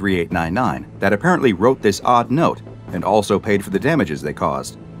SCP-3899 that apparently wrote this odd note and also paid for the damages they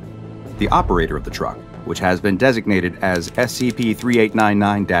caused? The operator of the truck, which has been designated as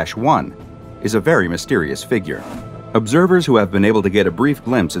SCP-3899-1, is a very mysterious figure. Observers who have been able to get a brief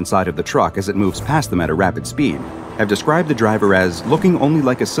glimpse inside of the truck as it moves past them at a rapid speed have described the driver as looking only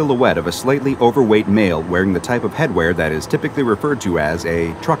like a silhouette of a slightly overweight male wearing the type of headwear that is typically referred to as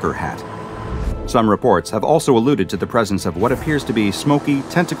a trucker hat. Some reports have also alluded to the presence of what appears to be smoky,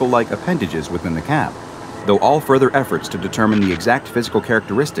 tentacle-like appendages within the cab, though all further efforts to determine the exact physical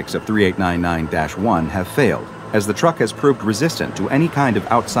characteristics of 3899-1 have failed, as the truck has proved resistant to any kind of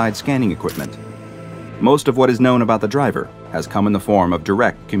outside scanning equipment. Most of what is known about the driver has come in the form of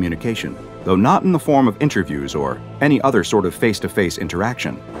direct communication, though not in the form of interviews or any other sort of face-to-face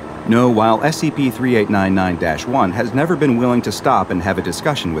interaction. No, while SCP-3899-1 has never been willing to stop and have a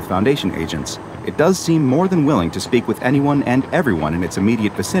discussion with Foundation agents, it does seem more than willing to speak with anyone and everyone in its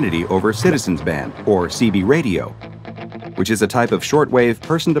immediate vicinity over Citizens Band, or CB radio, which is a type of shortwave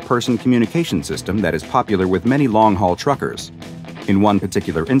person-to-person communication system that is popular with many long-haul truckers. In one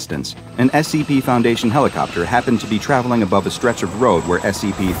particular instance, an SCP Foundation helicopter happened to be traveling above a stretch of road where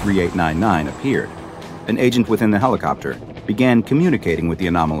SCP-3899 appeared. An agent within the helicopter began communicating with the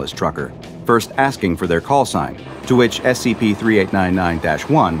anomalous trucker, first asking for their call sign, to which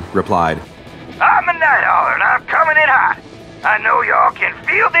SCP-3899-1 replied, "I'm a night hauler and I'm coming in hot. I know y'all can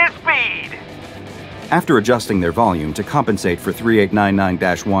feel this speed." After adjusting their volume to compensate for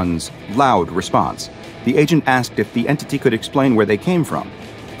 3899-1's loud response, the agent asked if the entity could explain where they came from.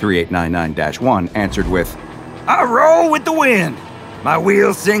 3899-1 answered with, "I roll with the wind. My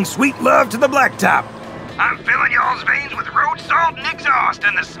wheels sing sweet love to the blacktop. I'm filling y'all's veins with road salt and exhaust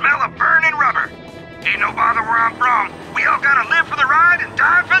and the smell of burning rubber. Ain't no bother where I'm from. We all gotta live for the ride and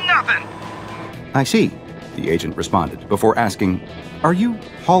die for nothing." "I see," the agent responded, before asking, "Are you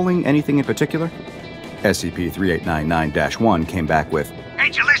hauling anything in particular?" SCP-3899-1 came back with,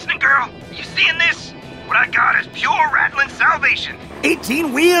 "Ain't you listening, girl? You seeing this? What I got is pure rattling salvation.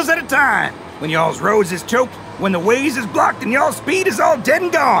 18 wheels at a time. When y'all's roads is choked, when the ways is blocked and y'all's speed is all dead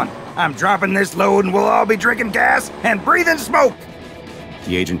and gone, I'm dropping this load and we'll all be drinking gas and breathing smoke."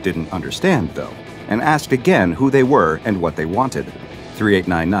 The agent didn't understand, though, and asked again who they were and what they wanted.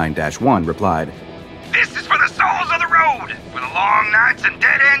 3899-1 replied, "This is for the souls of the road, for the long nights and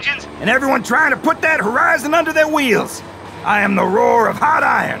dead engines, and everyone trying to put that horizon under their wheels. I am the roar of hot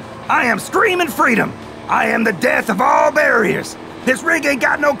iron. I am screaming freedom. I am the death of all barriers. This rig ain't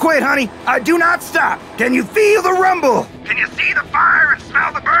got no quit, honey. I do not stop. Can you feel the rumble? Can you see the fire and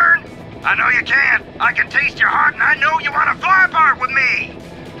smell the burn? I know you can. I can taste your heart, and I know you want to fly apart with me."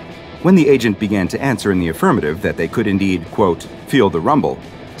 When the agent began to answer in the affirmative that they could indeed, quote, feel the rumble,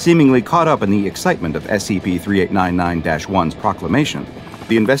 seemingly caught up in the excitement of SCP-3899-1's proclamation,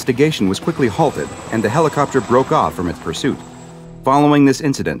 the investigation was quickly halted and the helicopter broke off from its pursuit. Following this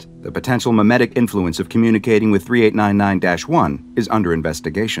incident, the potential mimetic influence of communicating with 3899-1 is under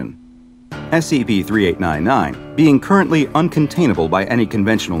investigation. SCP-3899, being currently uncontainable by any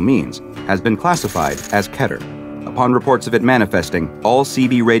conventional means, has been classified as Keter. Upon reports of it manifesting, all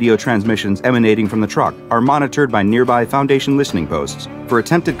CB radio transmissions emanating from the truck are monitored by nearby Foundation listening posts for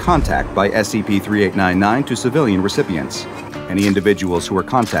attempted contact by SCP-3899 to civilian recipients. Any individuals who are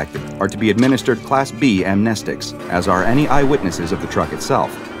contacted are to be administered Class B amnestics, as are any eyewitnesses of the truck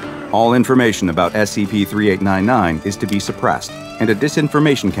itself. All information about SCP-3899 is to be suppressed, and a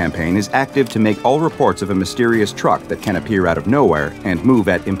disinformation campaign is active to make all reports of a mysterious truck that can appear out of nowhere and move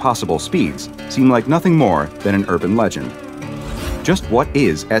at impossible speeds seem like nothing more than an urban legend. Just what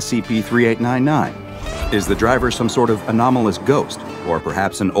is SCP-3899? Is the driver some sort of anomalous ghost, or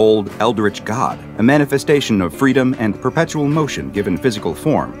perhaps an old, eldritch god, a manifestation of freedom and perpetual motion given physical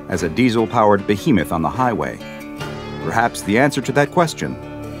form as a diesel-powered behemoth on the highway? Perhaps the answer to that question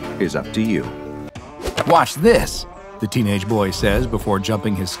is up to you. "Watch this," the teenage boy says before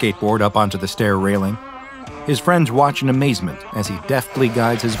jumping his skateboard up onto the stair railing. His friends watch in amazement as he deftly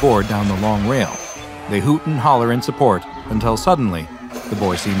guides his board down the long rail. They hoot and holler in support until suddenly, the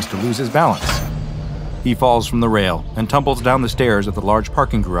boy seems to lose his balance. He falls from the rail and tumbles down the stairs of the large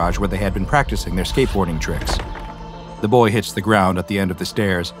parking garage where they had been practicing their skateboarding tricks. The boy hits the ground at the end of the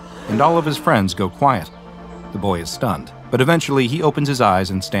stairs, and all of his friends go quiet. The boy is stunned, but eventually he opens his eyes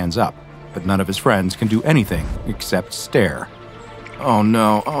and stands up, but none of his friends can do anything except stare. "Oh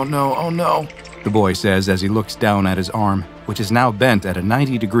no, oh no, oh no," the boy says as he looks down at his arm, which is now bent at a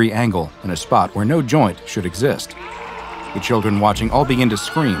 90-degree angle in a spot where no joint should exist. The children watching all begin to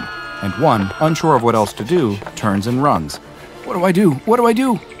scream, and one, unsure of what else to do, turns and runs. "What do I do? What do I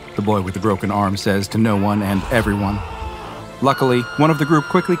do?" the boy with the broken arm says to no one and everyone. Luckily, one of the group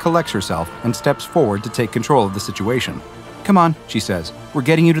quickly collects herself and steps forward to take control of the situation. "Come on," she says, "we're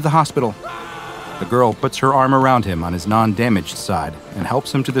getting you to the hospital." The girl puts her arm around him on his non-damaged side and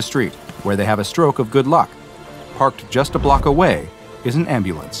helps him to the street, where they have a stroke of good luck. parked just a block away, is an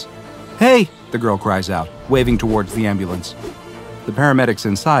ambulance. "Hey!" the girl cries out, waving towards the ambulance. The paramedics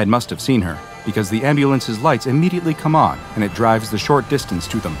inside must have seen her, because the ambulance's lights immediately come on and it drives the short distance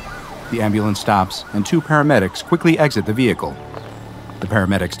to them. The ambulance stops and 2 paramedics quickly exit the vehicle. The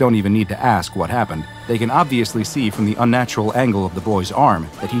paramedics don't even need to ask what happened. They can obviously see from the unnatural angle of the boy's arm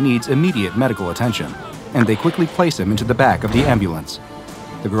that he needs immediate medical attention, and they quickly place him into the back of the ambulance.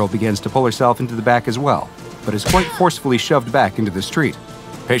 The girl begins to pull herself into the back as well, but is quite forcefully shoved back into the street.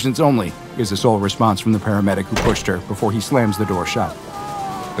 "Patients only," is the sole response from the paramedic who pushed her before he slams the door shut.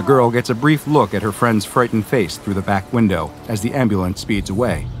 The girl gets a brief look at her friend's frightened face through the back window as the ambulance speeds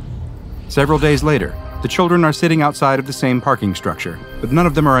away. Several days later, the children are sitting outside of the same parking structure, but none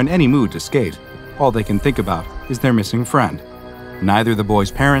of them are in any mood to skate. All they can think about is their missing friend. Neither the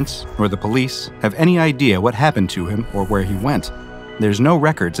boy's parents nor the police have any idea what happened to him or where he went. There's no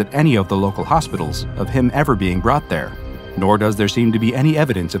records at any of the local hospitals of him ever being brought there, nor does there seem to be any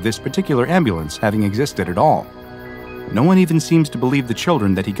evidence of this particular ambulance having existed at all. No one even seems to believe the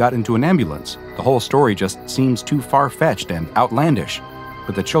children that he got into an ambulance. The whole story just seems too far-fetched and outlandish,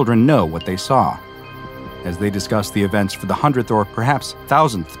 but the children know what they saw. As they discuss the events for the 100th or perhaps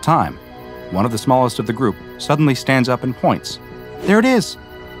 1000th time, one of the smallest of the group suddenly stands up and points. "There it is!"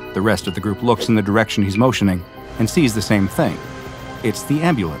 The rest of the group looks in the direction he's motioning and sees the same thing. It's the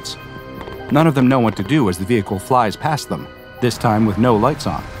ambulance. None of them know what to do as the vehicle flies past them, this time with no lights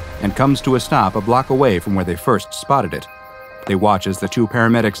on, and comes to a stop a block away from where they first spotted it. They watch as the 2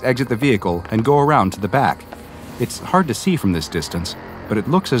 paramedics exit the vehicle and go around to the back. It's hard to see from this distance, but it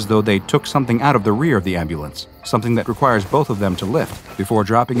looks as though they took something out of the rear of the ambulance, something that requires both of them to lift before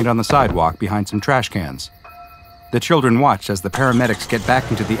dropping it on the sidewalk behind some trash cans. The children watch as the paramedics get back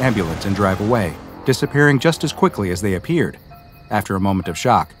into the ambulance and drive away, disappearing just as quickly as they appeared. After a moment of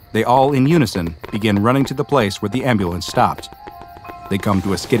shock, they all in unison begin running to the place where the ambulance stopped. They come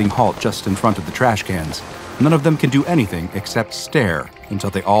to a skidding halt just in front of the trash cans. None of them can do anything except stare until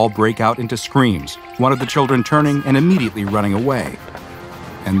they all break out into screams, one of the children turning and immediately running away.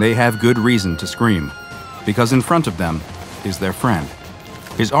 And they have good reason to scream, because in front of them is their friend.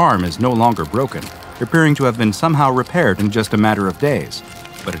 His arm is no longer broken, appearing to have been somehow repaired in just a matter of days,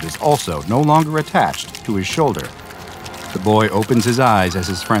 but it is also no longer attached to his shoulder. The boy opens his eyes as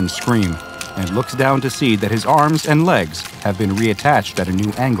his friends scream, and looks down to see that his arms and legs have been reattached at a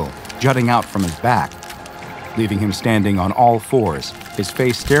new angle, jutting out from his back, leaving him standing on all fours, his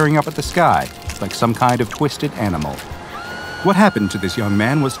face staring up at the sky like some kind of twisted animal. What happened to this young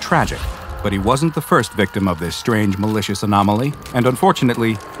man was tragic, but he wasn't the first victim of this strange malicious anomaly, and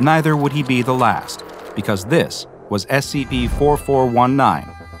unfortunately, neither would he be the last, because this was SCP-4419,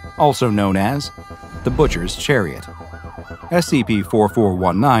 also known as the Butcher's Chariot.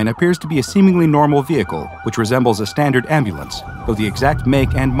 SCP-4419 appears to be a seemingly normal vehicle which resembles a standard ambulance, though the exact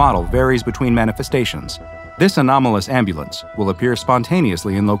make and model varies between manifestations. This anomalous ambulance will appear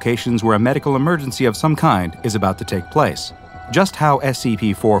spontaneously in locations where a medical emergency of some kind is about to take place. Just how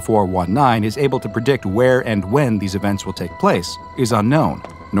SCP-4419 is able to predict where and when these events will take place is unknown,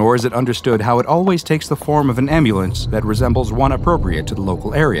 nor is it understood how it always takes the form of an ambulance that resembles one appropriate to the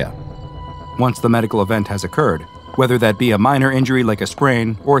local area. Once the medical event has occurred, whether that be a minor injury like a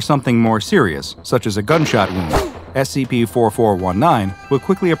sprain or something more serious, such as a gunshot wound, SCP-4419 will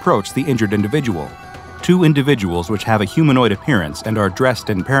quickly approach the injured individual. 2 individuals which have a humanoid appearance and are dressed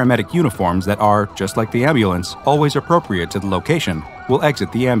in paramedic uniforms that are, just like the ambulance, always appropriate to the location, will exit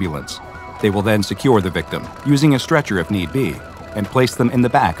the ambulance. They will then secure the victim, using a stretcher if need be, and place them in the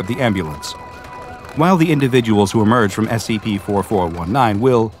back of the ambulance. While the individuals who emerge from SCP-4419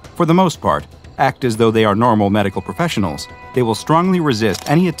 will, for the most part, act as though they are normal medical professionals, they will strongly resist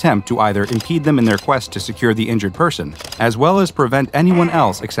any attempt to either impede them in their quest to secure the injured person, as well as prevent anyone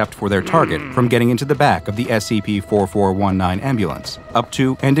else except for their target from getting into the back of the SCP-4419 ambulance, up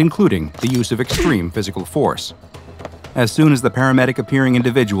to and including the use of extreme physical force. As soon as the paramedic-appearing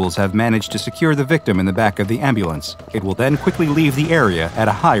individuals have managed to secure the victim in the back of the ambulance, it will then quickly leave the area at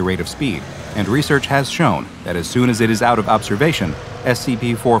a high rate of speed, and research has shown that as soon as it is out of observation,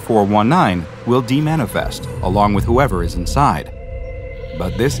 SCP-4419 will demanifest, along with whoever is inside.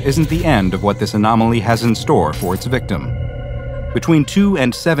 But this isn't the end of what this anomaly has in store for its victim. Between 2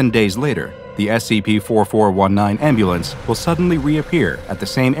 and 7 days later, the SCP-4419 ambulance will suddenly reappear at the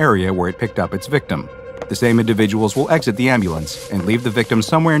same area where it picked up its victim. The same individuals will exit the ambulance and leave the victim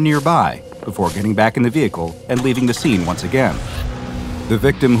somewhere nearby before getting back in the vehicle and leaving the scene once again. The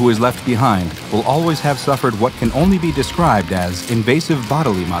victim who is left behind will always have suffered what can only be described as invasive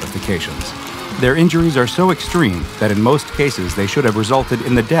bodily modifications. Their injuries are so extreme that in most cases they should have resulted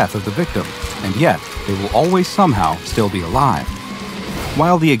in the death of the victim, and yet they will always somehow still be alive.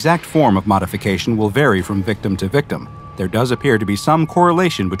 While the exact form of modification will vary from victim to victim, there does appear to be some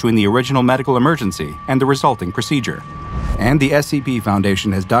correlation between the original medical emergency and the resulting procedure. And the SCP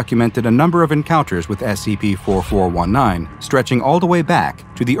Foundation has documented a number of encounters with SCP-4419, stretching all the way back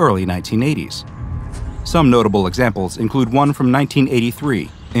to the early 1980s. Some notable examples include one from 1983,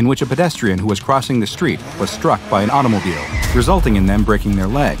 in which a pedestrian who was crossing the street was struck by an automobile, resulting in them breaking their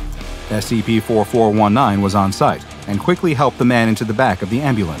leg. SCP-4419 was on site and quickly helped the man into the back of the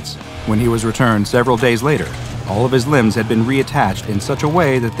ambulance. When he was returned several days later, all of his limbs had been reattached in such a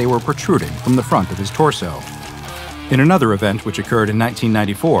way that they were protruding from the front of his torso. In another event which occurred in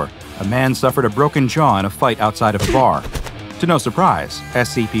 1994, a man suffered a broken jaw in a fight outside of a bar. To no surprise,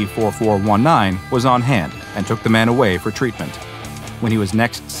 SCP-4419 was on hand and took the man away for treatment. When he was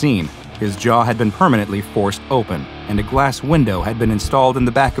next seen, his jaw had been permanently forced open, and a glass window had been installed in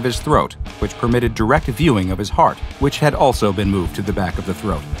the back of his throat, which permitted direct viewing of his heart, which had also been moved to the back of the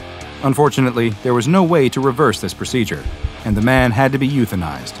throat. Unfortunately, there was no way to reverse this procedure, and the man had to be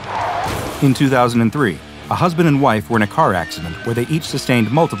euthanized. In 2003, a husband and wife were in a car accident where they each sustained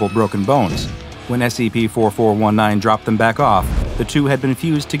multiple broken bones. When SCP-4419 dropped them back off, the two had been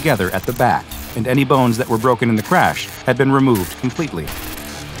fused together at the back, and any bones that were broken in the crash had been removed completely.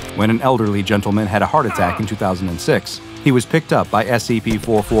 When an elderly gentleman had a heart attack in 2006, he was picked up by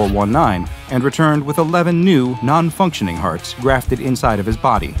SCP-4419 and returned with 11 new, non-functioning hearts grafted inside of his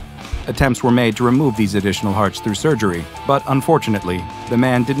body. Attempts were made to remove these additional hearts through surgery, but unfortunately, the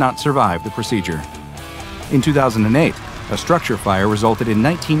man did not survive the procedure. In 2008, a structure fire resulted in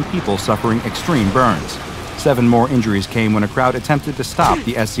 19 people suffering extreme burns. 7 more injuries came when a crowd attempted to stop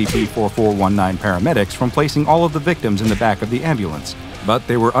the SCP-4419 paramedics from placing all of the victims in the back of the ambulance, but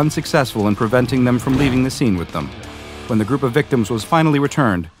they were unsuccessful in preventing them from leaving the scene with them. When the group of victims was finally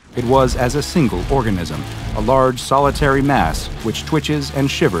returned, it was as a single organism, a large solitary mass which twitches and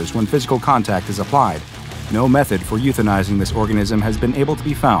shivers when physical contact is applied. No method for euthanizing this organism has been able to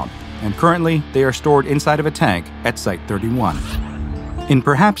be found, and currently they are stored inside of a tank at Site-31. In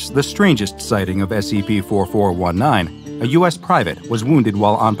perhaps the strangest sighting of SCP-4419, a U.S. private was wounded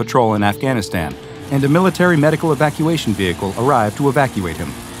while on patrol in Afghanistan, and a military medical evacuation vehicle arrived to evacuate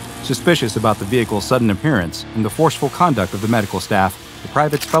him. Suspicious about the vehicle's sudden appearance and the forceful conduct of the medical staff, the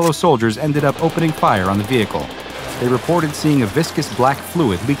private's fellow soldiers ended up opening fire on the vehicle. They reported seeing a viscous black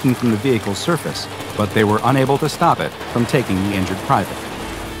fluid leaking from the vehicle's surface, but they were unable to stop it from taking the injured private.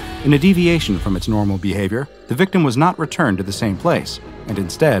 In a deviation from its normal behavior, the victim was not returned to the same place, and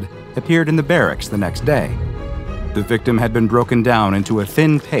instead appeared in the barracks the next day. The victim had been broken down into a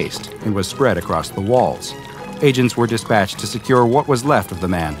thin paste and was spread across the walls. Agents were dispatched to secure what was left of the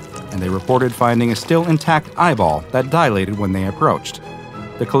man, and they reported finding a still intact eyeball that dilated when they approached.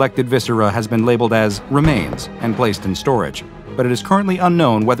 The collected viscera has been labeled as remains and placed in storage, but it is currently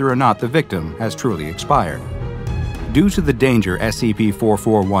unknown whether or not the victim has truly expired. Due to the danger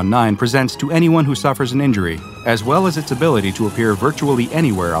SCP-4419 presents to anyone who suffers an injury, as well as its ability to appear virtually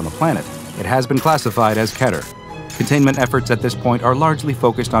anywhere on the planet, it has been classified as Keter. Containment efforts at this point are largely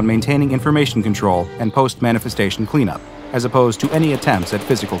focused on maintaining information control and post-manifestation cleanup, as opposed to any attempts at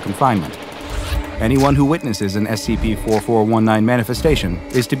physical confinement. Anyone who witnesses an SCP-4419 manifestation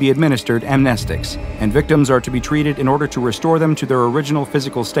is to be administered amnestics, and victims are to be treated in order to restore them to their original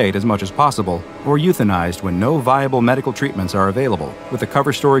physical state as much as possible, or euthanized when no viable medical treatments are available, with a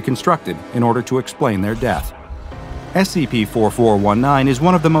cover story constructed in order to explain their death. SCP-4419 is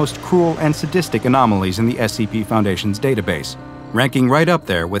one of the most cruel and sadistic anomalies in the SCP Foundation's database, ranking right up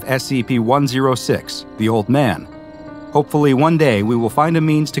there with SCP-106, the Old Man. Hopefully one day we will find a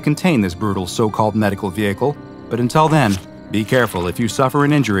means to contain this brutal so-called medical vehicle, but until then, be careful if you suffer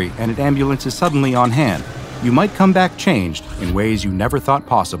an injury and an ambulance is suddenly on hand. You might come back changed in ways you never thought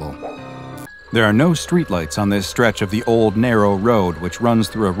possible. There are no streetlights on this stretch of the old, narrow road which runs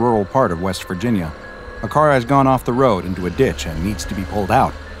through a rural part of West Virginia. A car has gone off the road into a ditch and needs to be pulled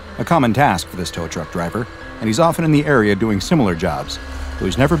out. A common task for this tow truck driver, and he's often in the area doing similar jobs, though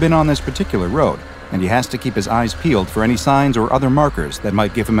he's never been on this particular road, and he has to keep his eyes peeled for any signs or other markers that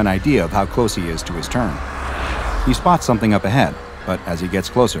might give him an idea of how close he is to his turn. He spots something up ahead, but as he gets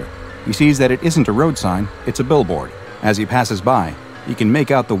closer, he sees that it isn't a road sign, it's a billboard. As he passes by, he can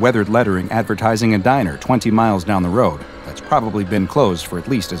make out the weathered lettering advertising a diner 20 miles down the road that's probably been closed for at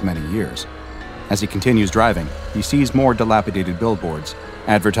least as many years. As he continues driving, he sees more dilapidated billboards,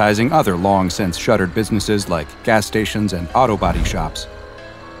 advertising other long-since shuttered businesses like gas stations and auto body shops.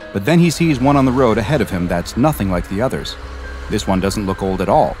 But then he sees one on the road ahead of him that's nothing like the others. This one doesn't look old at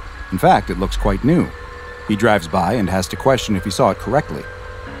all. In fact, it looks quite new. He drives by and has to question if he saw it correctly.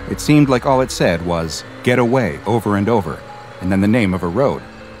 It seemed like all it said was, "Get away," over and over, and then the name of a road.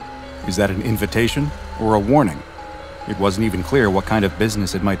 Is that an invitation or a warning? It wasn't even clear what kind of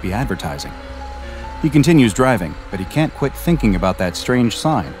business it might be advertising. He continues driving, but he can't quit thinking about that strange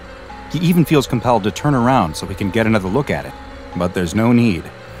sign. He even feels compelled to turn around so he can get another look at it. But there's no need,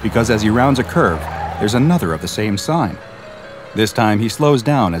 because as he rounds a curve, there's another of the same sign. This time he slows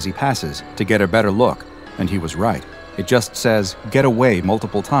down as he passes to get a better look, and he was right. It just says, "Get away"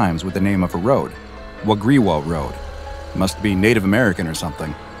 multiple times with the name of a road. Wagriwa Road. Must be Native American or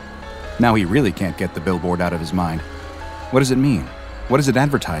something. Now he really can't get the billboard out of his mind. What does it mean? What is it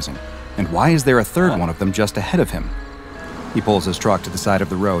advertising? And why is there a third one of them just ahead of him? He pulls his truck to the side of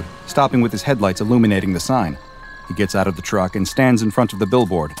the road, stopping with his headlights illuminating the sign. He gets out of the truck and stands in front of the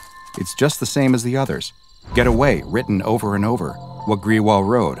billboard. It's just the same as the others. "Get away" written over and over. Wagriwa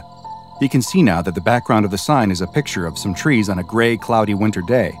Road. He can see now that the background of the sign is a picture of some trees on a gray, cloudy winter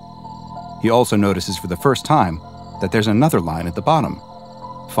day. He also notices for the first time that there's another line at the bottom.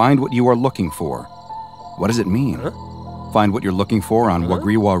 "Find what you are looking for." What does it mean? Find what you're looking for on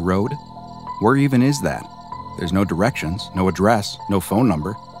Wagriwa Road? Where even is that? There's no directions, no address, no phone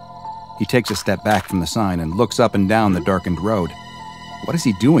number. He takes a step back from the sign and looks up and down the darkened road. What is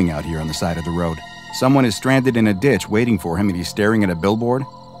he doing out here on the side of the road? Someone is stranded in a ditch waiting for him and he's staring at a billboard?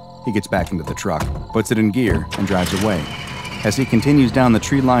 He gets back into the truck, puts it in gear, and drives away. As he continues down the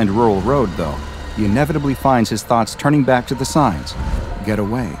tree-lined rural road, though, he inevitably finds his thoughts turning back to the signs. Get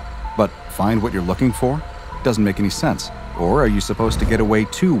away. But find what you're looking for? Doesn't make any sense. Or are you supposed to get away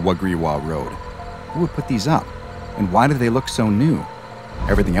to Wagriwa Road? Who would put these up? And why do they look so new?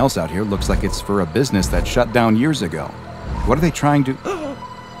 Everything else out here looks like it's for a business that shut down years ago. What are they trying to...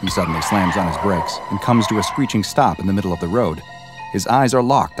 He suddenly slams on his brakes and comes to a screeching stop in the middle of the road. His eyes are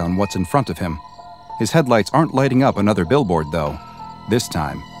locked on what's in front of him. His headlights aren't lighting up another billboard, though. This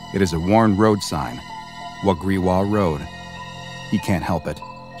time, it is a worn road sign. Wagriwa Road. He can't help it.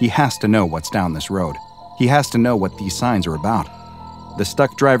 He has to know what's down this road. He has to know what these signs are about. The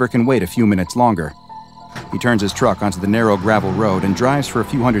stuck driver can wait a few minutes longer. He turns his truck onto the narrow gravel road and drives for a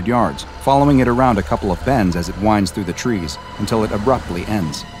few hundred yards, following it around a couple of bends as it winds through the trees until it abruptly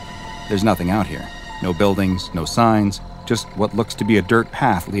ends. There's nothing out here. No buildings, no signs, just what looks to be a dirt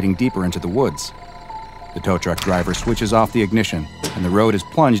path leading deeper into the woods. The tow truck driver switches off the ignition, and the road is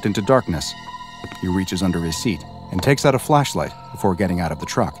plunged into darkness. He reaches under his seat and takes out a flashlight before getting out of the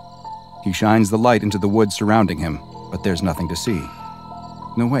truck. He shines the light into the woods surrounding him, but there's nothing to see.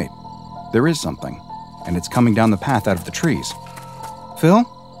 No, wait. There is something, and it's coming down the path out of the trees. "Phil?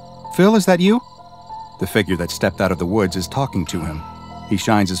 Phil, is that you?" The figure that stepped out of the woods is talking to him. He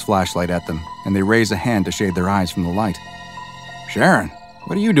shines his flashlight at them, and they raise a hand to shade their eyes from the light. "Sharon,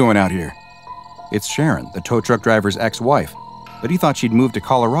 what are you doing out here?" It's Sharon, the tow truck driver's ex-wife, but he thought she'd moved to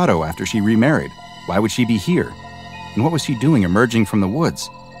Colorado after she remarried. Why would she be here? And what was she doing emerging from the woods?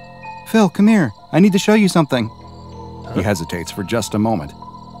 "Phil, come here. I need to show you something." He hesitates for just a moment,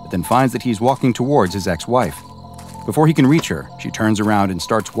 but then finds that he's walking towards his ex-wife. Before he can reach her, she turns around and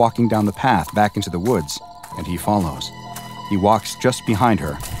starts walking down the path back into the woods, and he follows. He walks just behind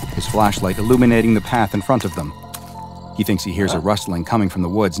her, his flashlight illuminating the path in front of them. He thinks he hears a rustling coming from the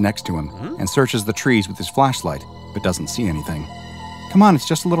woods next to him and searches the trees with his flashlight, but doesn't see anything. "Come on, it's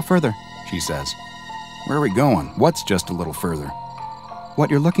just a little further," she says. "Where are we going? What's just a little further?" "What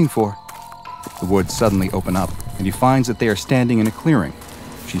you're looking for." The woods suddenly open up, and he finds that they are standing in a clearing.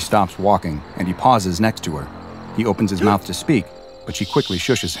 She stops walking, and he pauses next to her. He opens his mouth to speak, but she quickly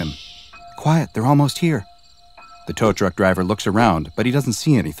shushes him. "Quiet, they're almost here." The tow truck driver looks around, but he doesn't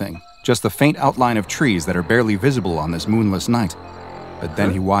see anything, just the faint outline of trees that are barely visible on this moonless night. But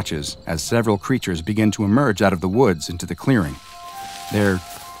then he watches as several creatures begin to emerge out of the woods into the clearing. They're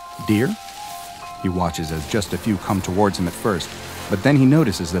deer? He watches as just a few come towards him at first, but then he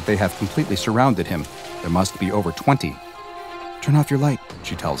notices that they have completely surrounded him. There must be over 20. "Turn off your light,"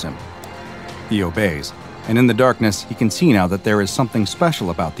 she tells him. He obeys, and in the darkness he can see now that there is something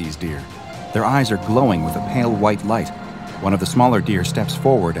special about these deer. Their eyes are glowing with a pale white light. One of the smaller deer steps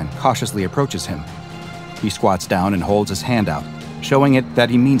forward and cautiously approaches him. He squats down and holds his hand out, showing it that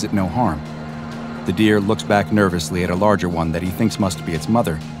he means it no harm. The deer looks back nervously at a larger one that he thinks must be its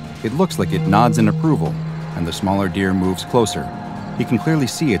mother. It looks like it nods in approval, and the smaller deer moves closer. He can clearly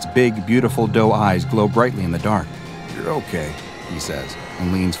see its big, beautiful doe eyes glow brightly in the dark. "You're okay," he says,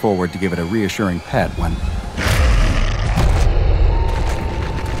 and leans forward to give it a reassuring pet when...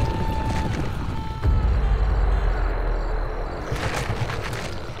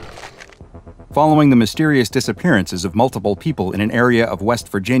 Following the mysterious disappearances of multiple people in an area of West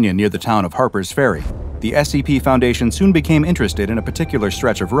Virginia near the town of Harper's Ferry, the SCP Foundation soon became interested in a particular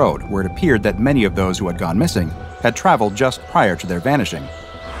stretch of road where it appeared that many of those who had gone missing had traveled just prior to their vanishing.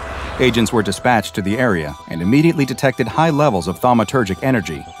 Agents were dispatched to the area and immediately detected high levels of thaumaturgic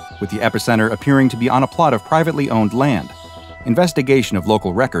energy, with the epicenter appearing to be on a plot of privately owned land. Investigation of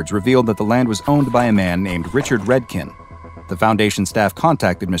local records revealed that the land was owned by a man named Richard Redkin. The Foundation staff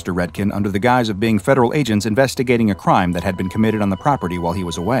contacted Mr. Redkin under the guise of being federal agents investigating a crime that had been committed on the property while he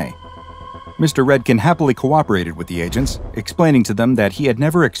was away. Mr. Redkin happily cooperated with the agents, explaining to them that he had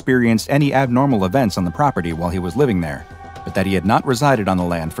never experienced any abnormal events on the property while he was living there, but that he had not resided on the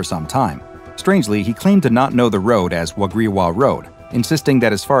land for some time. Strangely, he claimed to not know the road as Wagriwa Road, insisting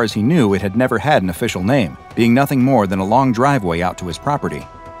that as far as he knew it had never had an official name, being nothing more than a long driveway out to his property.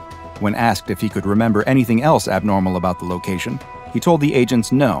 When asked if he could remember anything else abnormal about the location, he told the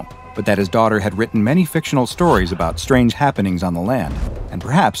agents no, but that his daughter had written many fictional stories about strange happenings on the land, and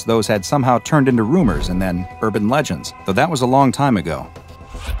perhaps those had somehow turned into rumors and then urban legends, though that was a long time ago.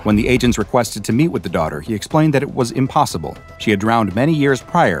 When the agents requested to meet with the daughter, he explained that it was impossible. She had drowned many years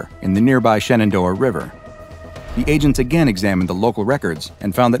prior in the nearby Shenandoah River. The agents again examined the local records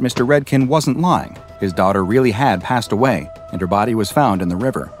and found that Mr. Redkin wasn't lying. His daughter really had passed away, and her body was found in the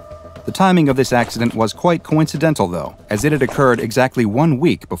river. The timing of this accident was quite coincidental, though, as it had occurred exactly 1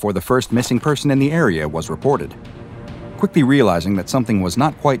 week before the first missing person in the area was reported. Quickly realizing that something was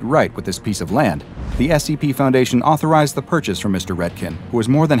not quite right with this piece of land, the SCP Foundation authorized the purchase from Mr. Redkin, who was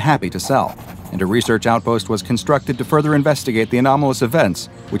more than happy to sell, and a research outpost was constructed to further investigate the anomalous events,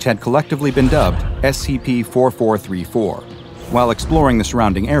 which had collectively been dubbed SCP-4434. While exploring the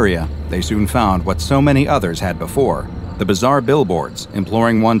surrounding area, they soon found what so many others had before: the bizarre billboards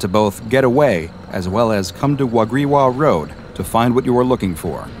imploring one to both get away as well as come to Wagriwa Road to find what you are looking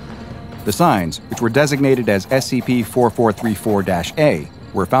for. The signs, which were designated as SCP-4434-A,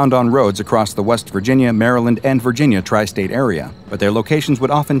 were found on roads across the West Virginia, Maryland, and Virginia tri-state area, but their locations would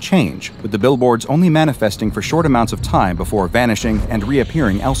often change, with the billboards only manifesting for short amounts of time before vanishing and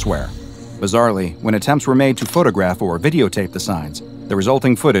reappearing elsewhere. Bizarrely, when attempts were made to photograph or videotape the signs, the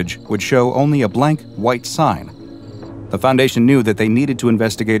resulting footage would show only a blank white sign. The Foundation knew that they needed to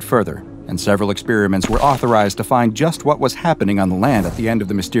investigate further, and several experiments were authorized to find just what was happening on the land at the end of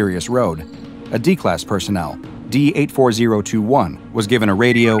the mysterious road. A D-Class personnel, D-84021, was given a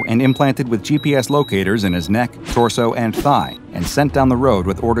radio and implanted with GPS locators in his neck, torso, and thigh, and sent down the road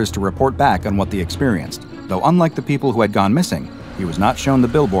with orders to report back on what they experienced, though unlike the people who had gone missing, he was not shown the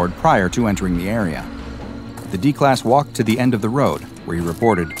billboard prior to entering the area. The D-Class walked to the end of the road, where he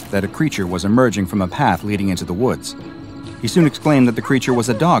reported that a creature was emerging from a path leading into the woods. He soon exclaimed that the creature was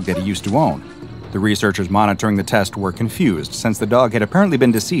a dog that he used to own. The researchers monitoring the test were confused, since the dog had apparently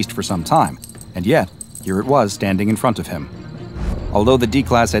been deceased for some time, and yet, here it was standing in front of him. Although the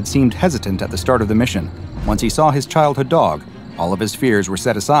D-Class had seemed hesitant at the start of the mission, once he saw his childhood dog, all of his fears were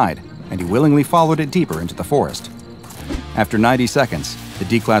set aside, and he willingly followed it deeper into the forest. After 90 seconds, the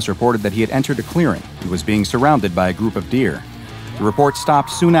D-Class reported that he had entered a clearing and was being surrounded by a group of deer. The report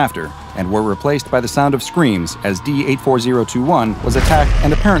stopped soon after, and were replaced by the sound of screams as D-84021 was attacked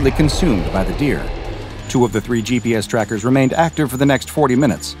and apparently consumed by the deer. 2 of the 3 GPS trackers remained active for the next 40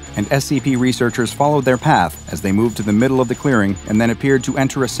 minutes, and SCP researchers followed their path as they moved to the middle of the clearing and then appeared to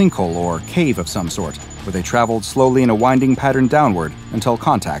enter a sinkhole or cave of some sort, where they traveled slowly in a winding pattern downward until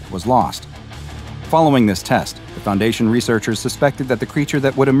contact was lost. Following this test, the Foundation researchers suspected that the creature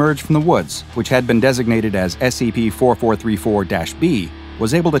that would emerge from the woods, which had been designated as SCP-4434-B,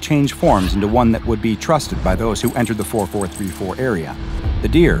 was able to change forms into one that would be trusted by those who entered the 4434 area. The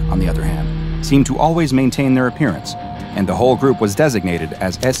deer, on the other hand, seemed to always maintain their appearance, and the whole group was designated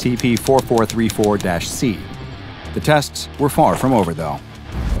as SCP-4434-C. The tests were far from over, though.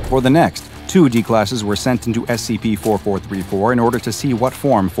 For the next, 2 D-Classes were sent into SCP-4434 in order to see what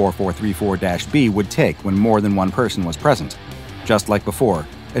form 4434-B would take when more than one person was present. Just like before,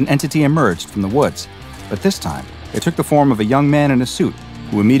 an entity emerged from the woods, but this time, it took the form of a young man in a suit,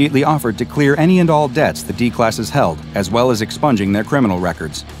 who immediately offered to clear any and all debts the D-Classes held, as well as expunging their criminal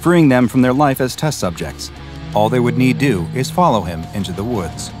records, freeing them from their life as test subjects. All they would need do is follow him into the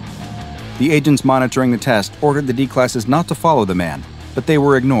woods. The agents monitoring the test ordered the D-Classes not to follow the man, but they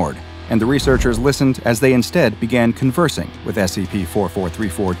were ignored, and the researchers listened as they instead began conversing with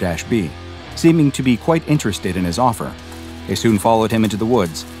SCP-4434-B, seeming to be quite interested in his offer. They soon followed him into the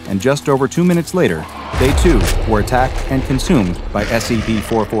woods, and just over 2 minutes later, they too were attacked and consumed by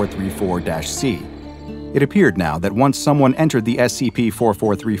SCP-4434-C. It appeared now that once someone entered the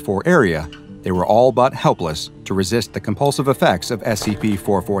SCP-4434 area, They were all but helpless to resist the compulsive effects of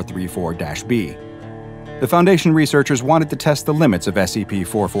SCP-4434-B. The Foundation researchers wanted to test the limits of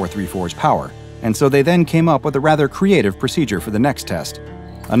SCP-4434's power, and so they then came up with a rather creative procedure for the next test.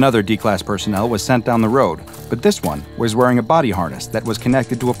 Another D-Class personnel was sent down the road, but this one was wearing a body harness that was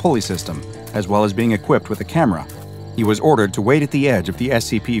connected to a pulley system, as well as being equipped with a camera. He was ordered to wait at the edge of the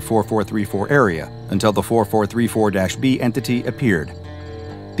SCP-4434 area until the 4434-B entity appeared.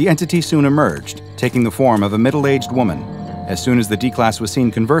 The entity soon emerged, taking the form of a middle-aged woman. As soon as the D-Class was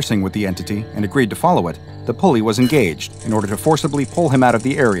seen conversing with the entity and agreed to follow it, the pulley was engaged in order to forcibly pull him out of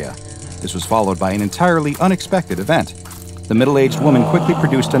the area. This was followed by an entirely unexpected event. The middle-aged woman quickly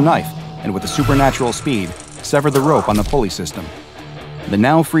produced a knife and, with a supernatural speed, severed the rope on the pulley system. The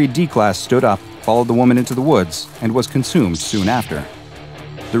now freed D-Class stood up, followed the woman into the woods, and was consumed soon after.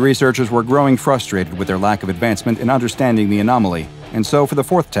 The researchers were growing frustrated with their lack of advancement in understanding the anomaly, and so for the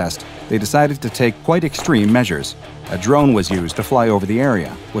fourth test, they decided to take quite extreme measures. A drone was used to fly over the area,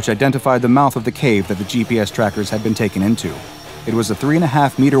 which identified the mouth of the cave that the GPS trackers had been taken into. It was a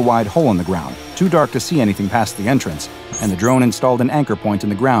 3.5-meter wide hole in the ground, too dark to see anything past the entrance, and the drone installed an anchor point in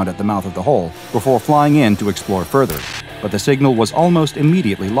the ground at the mouth of the hole before flying in to explore further. But the signal was almost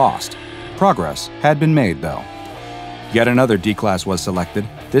immediately lost. Progress had been made, though. Yet another D-Class was selected,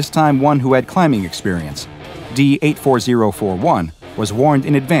 this time one who had climbing experience. D-84041 was warned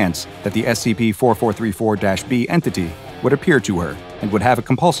in advance that the SCP-4434-B entity would appear to her and would have a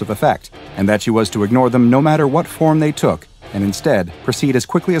compulsive effect, and that she was to ignore them no matter what form they took, and instead proceed as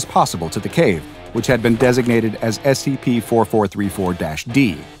quickly as possible to the cave, which had been designated as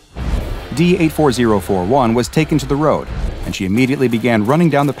SCP-4434-D. D-84041 was taken to the road, and she immediately began running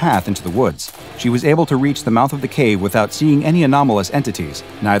down the path into the woods. She was able to reach the mouth of the cave without seeing any anomalous entities,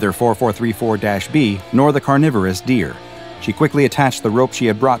 neither 4434-B nor the carnivorous deer. She quickly attached the rope she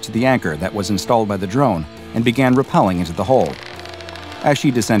had brought to the anchor that was installed by the drone and began rappelling into the hole. As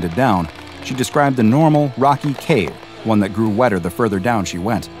she descended down, she described the normal, rocky cave, one that grew wetter the further down she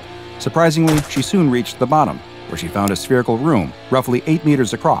went. Surprisingly, she soon reached the bottom, where she found a spherical room, roughly 8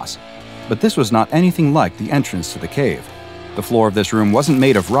 meters across. But this was not anything like the entrance to the cave. The floor of this room wasn't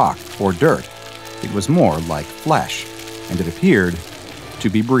made of rock or dirt. It was more like flesh, and it appeared to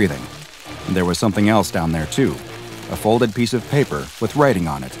be breathing. And there was something else down there too, a folded piece of paper with writing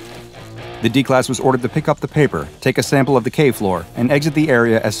on it. The D-Class was ordered to pick up the paper, take a sample of the cave floor, and exit the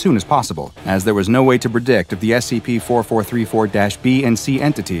area as soon as possible, as there was no way to predict if the SCP-4434-B and C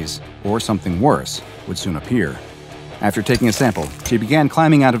entities, or something worse, would soon appear. After taking a sample, she began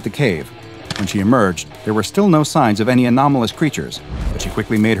climbing out of the cave. When she emerged, there were still no signs of any anomalous creatures, but she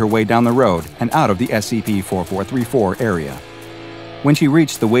quickly made her way down the road and out of the SCP-4434 area. When she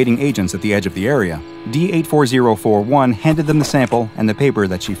reached the waiting agents at the edge of the area, D-84041 handed them the sample and the paper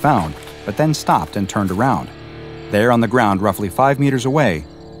that she found, but then stopped and turned around. There on the ground, roughly 5 meters away,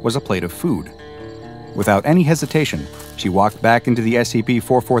 was a plate of food. Without any hesitation, she walked back into the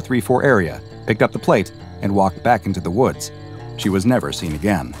SCP-4434 area, picked up the plate, and walked back into the woods. She was never seen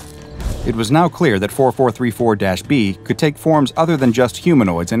again. It was now clear that 4434-B could take forms other than just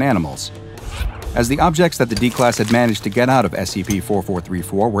humanoids and animals. As the objects that the D-Class had managed to get out of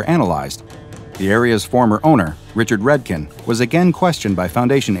SCP-4434 were analyzed, the area's former owner, Richard Redkin, was again questioned by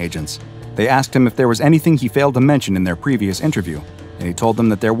Foundation agents. They asked him if there was anything he failed to mention in their previous interview, and he told them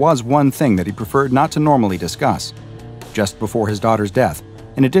that there was one thing that he preferred not to normally discuss. Just before his daughter's death,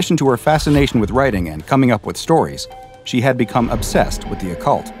 in addition to her fascination with writing and coming up with stories, she had become obsessed with the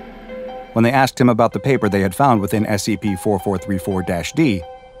occult. When they asked him about the paper they had found within SCP-4434-D,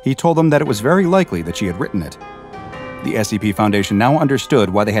 he told them that it was very likely that she had written it. The SCP Foundation now understood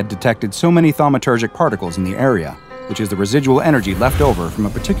why they had detected so many thaumaturgic particles in the area, which is the residual energy left over from a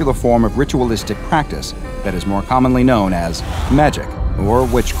particular form of ritualistic practice that is more commonly known as magic or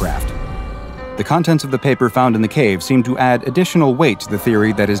witchcraft. The contents of the paper found in the cave seemed to add additional weight to the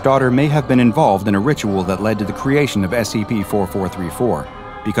theory that his daughter may have been involved in a ritual that led to the creation of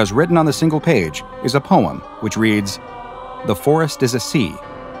SCP-4434, because written on the single page is a poem which reads, "The forest is a sea,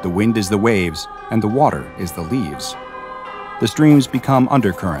 the wind is the waves, and the water is the leaves. The streams become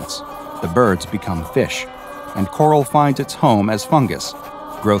undercurrents, the birds become fish, and coral finds its home as fungus,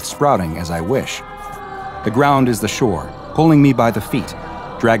 growth sprouting as I wish. The ground is the shore, pulling me by the feet,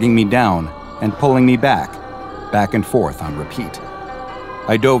 dragging me down and pulling me back and forth on repeat.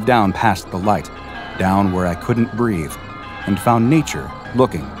 I dove down past the light, down where I couldn't breathe, and found nature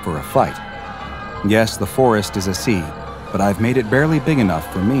looking for a fight. Yes, the forest is a sea, but I've made it barely big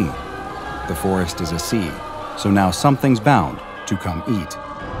enough for me. The forest is a sea, so now something's bound to come eat."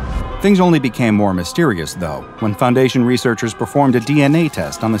 Things only became more mysterious, though, when Foundation researchers performed a DNA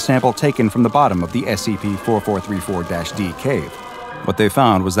test on the sample taken from the bottom of the SCP-4434-D cave. What they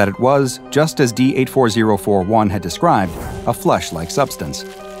found was that it was, just as D84041 had described, a flesh-like substance,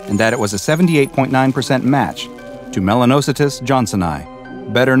 and that it was a 78.9% match to Melanocytus johnsoni,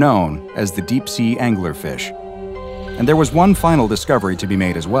 better known as the deep-sea anglerfish. And there was one final discovery to be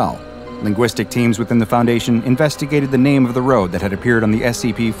made as well. Linguistic teams within the Foundation investigated the name of the road that had appeared on the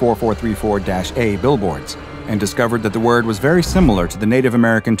SCP-4434-A billboards, and discovered that the word was very similar to the Native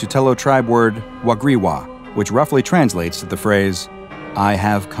American Tutelo tribe word Wagriwa, which roughly translates to the phrase, "I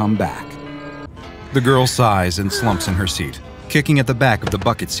have come back." The girl sighs and slumps in her seat, kicking at the back of the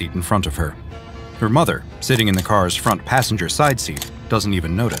bucket seat in front of her. Her mother, sitting in the car's front passenger side seat, doesn't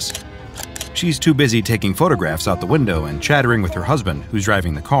even notice. She's too busy taking photographs out the window and chattering with her husband, who's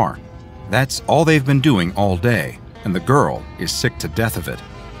driving the car. That's all they've been doing all day, and the girl is sick to death of it.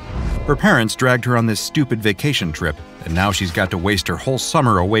 Her parents dragged her on this stupid vacation trip, and now she's got to waste her whole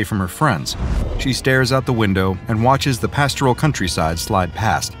summer away from her friends. She stares out the window and watches the pastoral countryside slide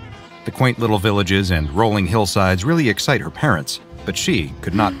past. The quaint little villages and rolling hillsides really excite her parents, but she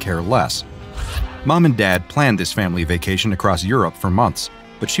could not care less. Mom and Dad planned this family vacation across Europe for months,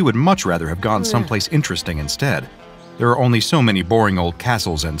 but she would much rather have gone someplace interesting instead. There are only so many boring old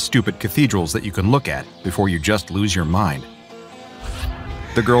castles and stupid cathedrals that you can look at before you just lose your mind.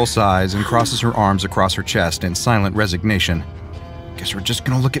 The girl sighs and crosses her arms across her chest in silent resignation. "Guess we're just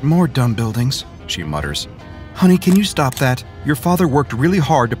gonna look at more dumb buildings," she mutters. "Honey, can you stop that? Your father worked really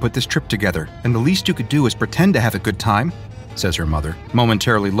hard to put this trip together, and the least you could do is pretend to have a good time," says her mother,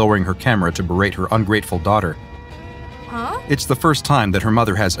 momentarily lowering her camera to berate her ungrateful daughter. Huh? It's the first time that her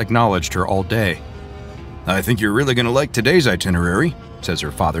mother has acknowledged her all day. "I think you're really gonna like today's itinerary," says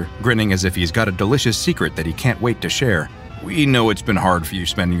her father, grinning as if he's got a delicious secret that he can't wait to share. "We know it's been hard for you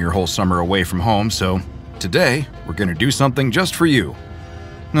spending your whole summer away from home, so today we're gonna do something just for you."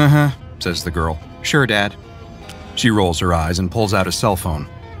 "Uh-huh," says the girl. "Sure, Dad." She rolls her eyes and pulls out a cell phone.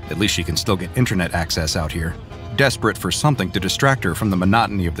 At least she can still get internet access out here. Desperate for something to distract her from the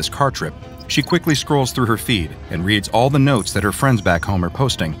monotony of this car trip, she quickly scrolls through her feed and reads all the notes that her friends back home are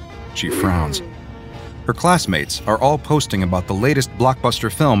posting. She frowns. Her classmates are all posting about the latest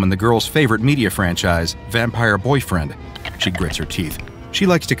blockbuster film in the girl's favorite media franchise, Vampire Boyfriend. She grits her teeth. She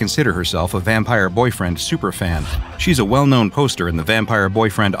likes to consider herself a Vampire Boyfriend superfan. She's a well-known poster in the Vampire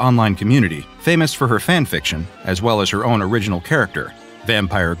Boyfriend online community, famous for her fanfiction, as well as her own original character,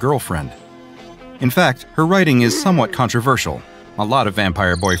 Vampire Girlfriend. In fact, her writing is somewhat controversial. A lot of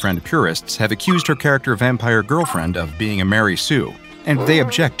Vampire Boyfriend purists have accused her character Vampire Girlfriend of being a Mary Sue, and they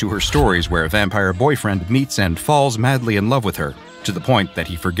object to her stories where a Vampire Boyfriend meets and falls madly in love with her, to the point that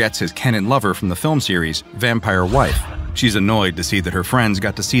he forgets his canon lover from the film series, Vampire Wife. She's annoyed to see that her friends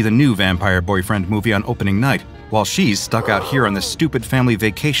got to see the new Vampire Boyfriend movie on opening night, while she's stuck out here on this stupid family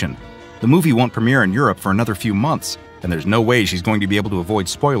vacation. The movie won't premiere in Europe for another few months, and there's no way she's going to be able to avoid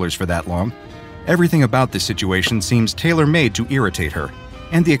spoilers for that long. Everything about this situation seems tailor-made to irritate her,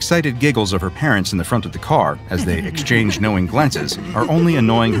 and the excited giggles of her parents in the front of the car as they exchange knowing glances are only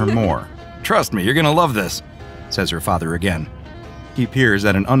annoying her more. "Trust me, you're gonna love this," says her father again. He peers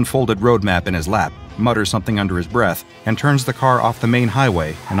at an unfolded roadmap in his lap, mutters something under his breath, and turns the car off the main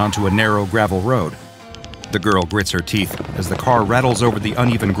highway and onto a narrow gravel road. The girl grits her teeth as the car rattles over the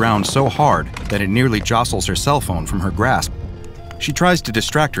uneven ground so hard that it nearly jostles her cell phone from her grasp. She tries to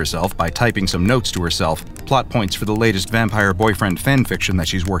distract herself by typing some notes to herself, plot points for the latest Vampire Boyfriend fanfiction that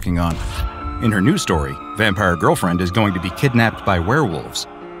she's working on. In her new story, Vampire Girlfriend is going to be kidnapped by werewolves,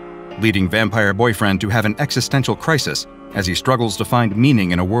 leading Vampire Boyfriend to have an existential crisis as he struggles to find meaning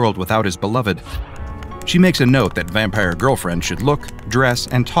in a world without his beloved. She makes a note that Vampire Girlfriend should look, dress,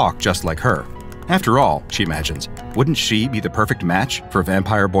 and talk just like her. After all, she imagines, wouldn't she be the perfect match for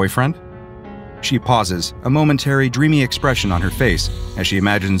Vampire Boyfriend? She pauses, a momentary dreamy expression on her face, as she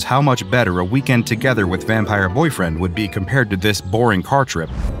imagines how much better a weekend together with Vampire Boyfriend would be compared to this boring car trip.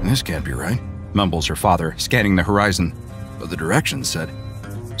 "This can't be right," mumbles her father, scanning the horizon. "But the directions said..."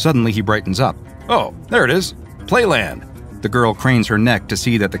 Suddenly he brightens up. "Oh, there it is! Playland!" The girl cranes her neck to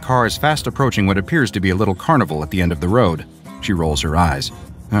see that the car is fast approaching what appears to be a little carnival at the end of the road. She rolls her eyes.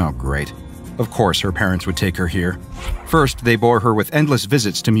 Oh, great. Of course her parents would take her here. First, they bore her with endless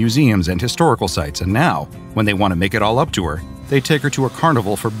visits to museums and historical sites, and now, when they want to make it all up to her, they take her to a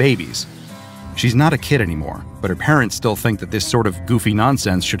carnival for babies. She's not a kid anymore, but her parents still think that this sort of goofy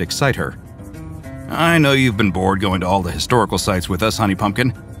nonsense should excite her. "I know you've been bored going to all the historical sites with us, Honey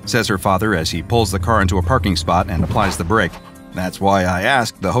Pumpkin," says her father as he pulls the car into a parking spot and applies the brake. "That's why I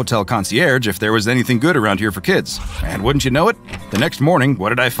asked the hotel concierge if there was anything good around here for kids. And wouldn't you know it, The next morning, what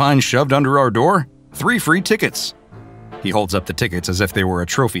did I find shoved under our door? 3 free tickets. He holds up the tickets as if they were a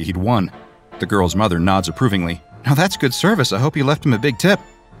trophy he'd won. The girl's mother nods approvingly. Now that's good service. I hope you left him a big tip.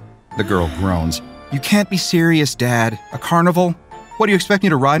 The girl groans. You can't be serious, Dad. A carnival? What, do you expect me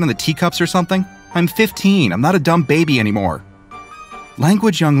to ride on the teacups or something? I'm 15. I'm not a dumb baby anymore.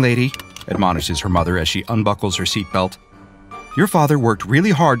 Language, young lady, admonishes her mother as she unbuckles her seatbelt. Your father worked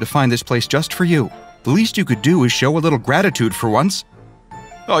really hard to find this place just for you. The least you could do is show a little gratitude for once.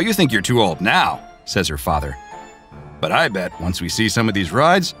 Oh, you think you're too old now, says her father. But I bet once we see some of these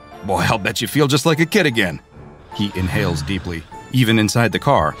rides, boy, I'll bet you feel just like a kid again. He inhales deeply. Even inside the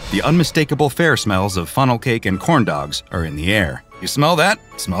car, the unmistakable fair smells of funnel cake and corn dogs are in the air. You smell that?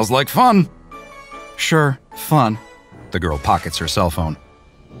 It smells like fun. Sure, fun. The girl pockets her cell phone.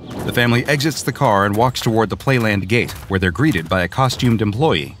 The family exits the car and walks toward the Playland gate, where they're greeted by a costumed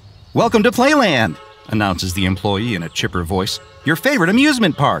employee. Welcome to Playland, announces the employee in a chipper voice. Your favorite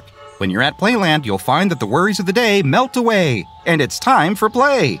amusement park. When you're at Playland, you'll find that the worries of the day melt away, and it's time for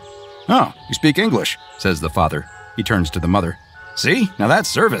play. Oh, you speak English, says the father. He turns to the mother. See, now that's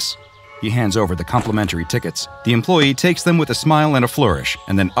service. He hands over the complimentary tickets. The employee takes them with a smile and a flourish,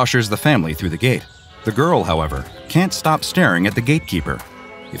 and then ushers the family through the gate. The girl, however, can't stop staring at the gatekeeper.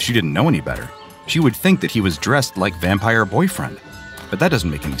 If she didn't know any better, she would think that he was dressed like Vampire Boyfriend. But that doesn't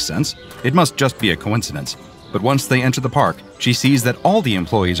make any sense. It must just be a coincidence. But once they enter the park, she sees that all the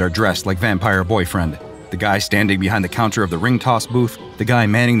employees are dressed like Vampire Boyfriend. The guy standing behind the counter of the ring toss booth, the guy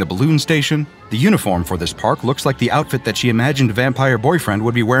manning the balloon station. The uniform for this park looks like the outfit that she imagined Vampire Boyfriend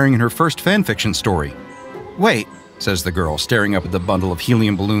would be wearing in her first fanfiction story. Wait, says the girl, staring up at the bundle of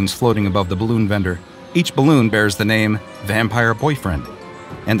helium balloons floating above the balloon vendor. Each balloon bears the name Vampire Boyfriend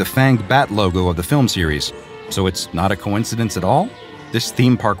and the fanged bat logo of the film series. So it's not a coincidence at all? This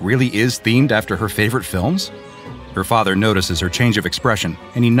theme park really is themed after her favorite films? Her father notices her change of expression,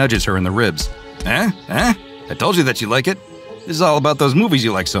 and he nudges her in the ribs. Eh? I told you that you like it. This is all about those movies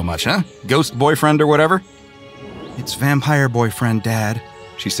you like so much, huh? Ghost Boyfriend or whatever? It's Vampire Boyfriend, Dad,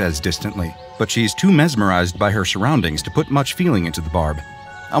 she says distantly, but she's too mesmerized by her surroundings to put much feeling into the barb.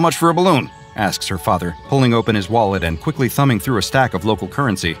 How much for a balloon? Asks her father, pulling open his wallet and quickly thumbing through a stack of local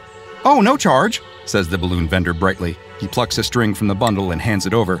currency. Oh, no charge, says the balloon vendor brightly. He plucks a string from the bundle and hands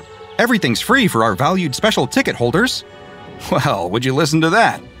it over. Everything's free for our valued special ticket holders. Well, would you listen to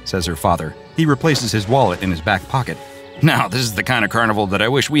that? Says her father. He replaces his wallet in his back pocket. Now, this is the kind of carnival that I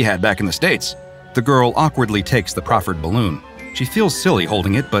wish we had back in the States. The girl awkwardly takes the proffered balloon. She feels silly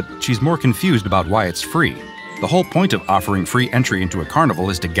holding it, but she's more confused about why it's free. The whole point of offering free entry into a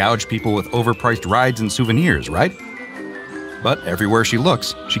carnival is to gouge people with overpriced rides and souvenirs, right? But everywhere she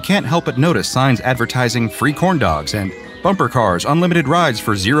looks, she can't help but notice signs advertising free corn dogs and bumper cars, unlimited rides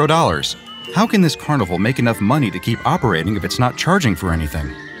for $0. How can this carnival make enough money to keep operating if it's not charging for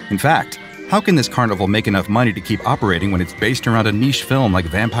anything? In fact, how can this carnival make enough money to keep operating when it's based around a niche film like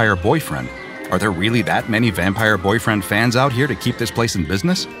Vampire Boyfriend? Are there really that many Vampire Boyfriend fans out here to keep this place in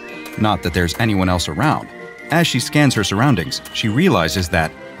business? Not that there's anyone else around. As she scans her surroundings, she realizes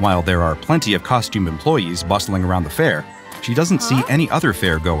that, while there are plenty of costumed employees bustling around the fair, she doesn't see any other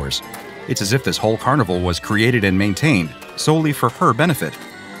fair goers. It's as if this whole carnival was created and maintained solely for her benefit.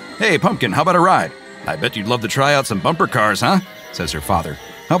 Hey, Pumpkin, how about a ride? I bet you'd love to try out some bumper cars, huh? Says her father.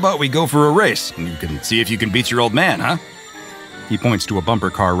 How about we go for a race, and you can see if you can beat your old man, huh? He points to a bumper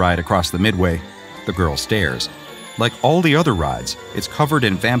car ride across the midway. The girl stares. Like all the other rides, it's covered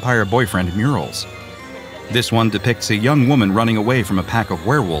in Vampire Boyfriend murals. This one depicts a young woman running away from a pack of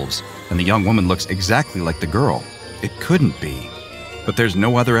werewolves, and the young woman looks exactly like the girl. It couldn't be. But there's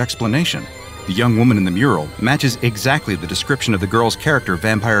no other explanation. The young woman in the mural matches exactly the description of the girl's character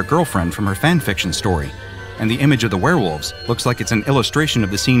Vampire Girlfriend from her fanfiction story, and the image of the werewolves looks like it's an illustration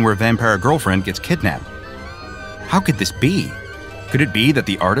of the scene where Vampire Girlfriend gets kidnapped. How could this be? Could it be that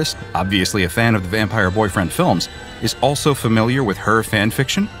the artist, obviously a fan of the Vampire Boyfriend films, is also familiar with her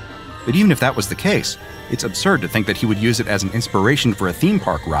fanfiction? But even if that was the case, it's absurd to think that he would use it as an inspiration for a theme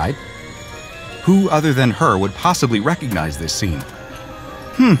park ride. Who other than her would possibly recognize this scene?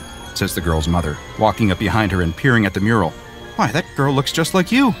 Says the girl's mother, walking up behind her and peering at the mural. Why, that girl looks just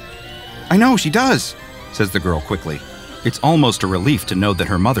like you. I know, she does, says the girl quickly. It's almost a relief to know that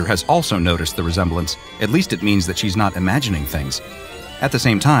her mother has also noticed the resemblance. At least it means that she's not imagining things. At the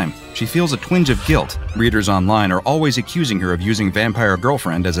same time, she feels a twinge of guilt. Readers online are always accusing her of using Vampire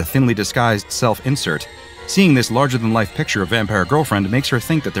Girlfriend as a thinly disguised self-insert. Seeing this larger-than-life picture of Vampire Girlfriend makes her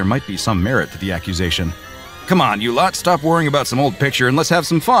think that there might be some merit to the accusation. Come on, you lot, stop worrying about some old picture and let's have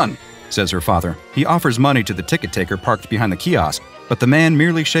some fun, says her father. He offers money to the ticket taker parked behind the kiosk, but the man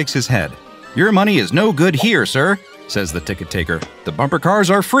merely shakes his head. Your money is no good here, sir, says the ticket taker. "The bumper cars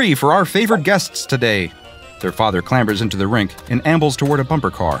are free for our favored guests today." Their father clambers into the rink and ambles toward a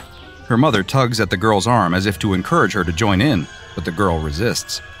bumper car. Her mother tugs at the girl's arm as if to encourage her to join in, but the girl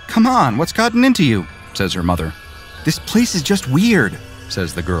resists. "Come on, what's gotten into you?" says her mother. "This place is just weird,"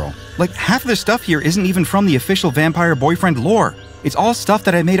 says the girl. "Like, half of the stuff here isn't even from the official vampire boyfriend lore. It's all stuff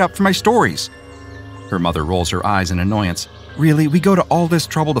that I made up for my stories." Her mother rolls her eyes in annoyance. "Really? We go to all this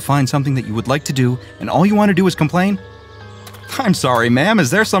trouble to find something that you would like to do, and all you want to do is complain?" "I'm sorry, ma'am.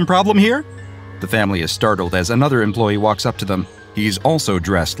 Is there some problem here?" The family is startled as another employee walks up to them. He's also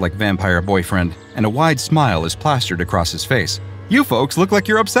dressed like vampire boyfriend, and a wide smile is plastered across his face. "You folks look like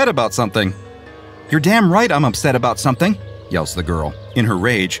you're upset about something." "You're damn right I'm upset about something," yells the girl. In her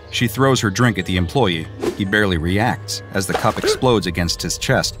rage, she throws her drink at the employee. He barely reacts as the cup explodes against his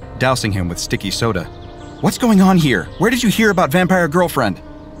chest, dousing him with sticky soda. "What's going on here? Where did you hear about Vampire Girlfriend?"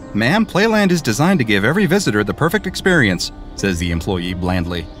 "Ma'am, Playland is designed to give every visitor the perfect experience," says the employee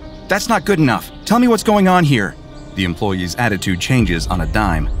blandly. "That's not good enough. Tell me what's going on here." The employee's attitude changes on a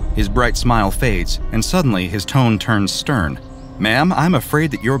dime. His bright smile fades, and suddenly his tone turns stern. "Ma'am, I'm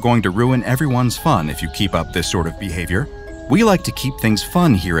afraid that you're going to ruin everyone's fun if you keep up this sort of behavior. We like to keep things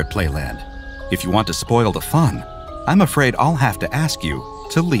fun here at Playland. If you want to spoil the fun, I'm afraid I'll have to ask you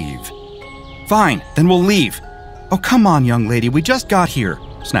to leave." "Fine, then we'll leave." "Oh, come on, young lady, we just got here,"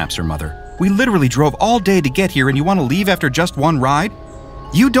 snaps her mother. "We literally drove all day to get here and you want to leave after just one ride?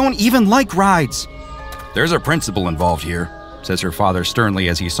 You don't even like rides." "There's a principal involved here," says her father sternly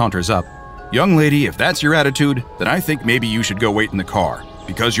as he saunters up. "Young lady, if that's your attitude, then I think maybe you should go wait in the car,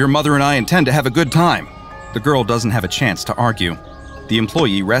 because your mother and I intend to have a good time." The girl doesn't have a chance to argue. The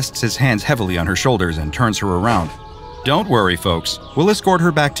employee rests his hands heavily on her shoulders and turns her around. "Don't worry, folks. We'll escort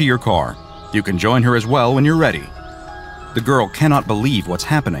her back to your car. You can join her as well when you're ready." The girl cannot believe what's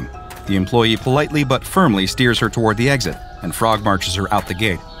happening. The employee politely but firmly steers her toward the exit, and Frog marches her out the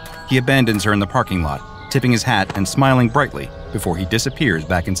gate. He abandons her in the parking lot, tipping his hat and smiling brightly before he disappears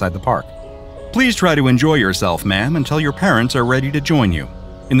back inside the park. "Please try to enjoy yourself, ma'am, until your parents are ready to join you.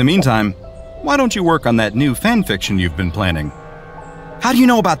 In the meantime, why don't you work on that new fanfiction you've been planning?" "How do you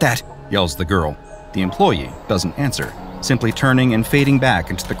know about that?" yells the girl. The employee doesn't answer, simply turning and fading back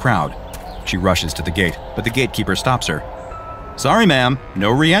into the crowd. She rushes to the gate, but the gatekeeper stops her. "Sorry, ma'am,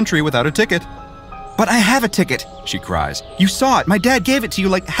 no re-entry without a ticket." "But I have a ticket," she cries. "You saw it. My dad gave it to you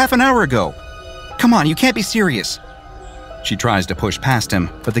like half an hour ago. Come on, you can't be serious." She tries to push past him,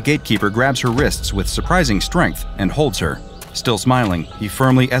 but the gatekeeper grabs her wrists with surprising strength and holds her. Still smiling, he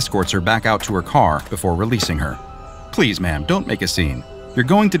firmly escorts her back out to her car before releasing her. "Please, ma'am, don't make a scene. You're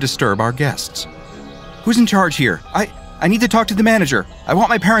going to disturb our guests." "Who's in charge here? I need to talk to the manager. I want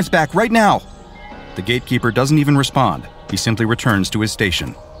my parents back right now." The gatekeeper doesn't even respond. He simply returns to his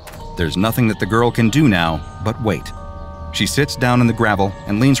station. There's nothing that the girl can do now but wait. She sits down in the gravel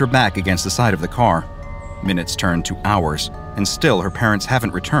and leans her back against the side of the car. Minutes turn to hours, and still her parents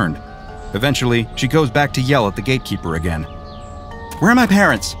haven't returned. Eventually, she goes back to yell at the gatekeeper again. "Where are my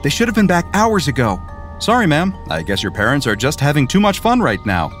parents? They should have been back hours ago." "Sorry, ma'am. I guess your parents are just having too much fun right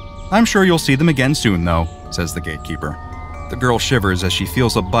now. I'm sure you'll see them again soon, though," says the gatekeeper. The girl shivers as she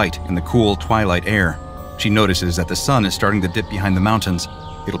feels a bite in the cool twilight air. She notices that the sun is starting to dip behind the mountains.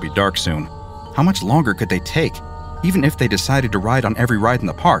 It'll be dark soon. How much longer could they take? Even if they decided to ride on every ride in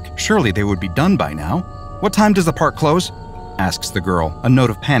the park, surely they would be done by now. "What time does the park close?" asks the girl, a note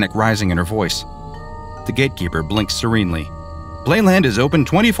of panic rising in her voice. The gatekeeper blinks serenely. "Playland is open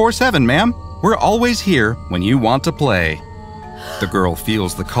 24/7, ma'am. We're always here when you want to play." The girl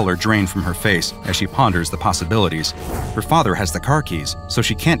feels the color drain from her face as she ponders the possibilities. Her father has the car keys, so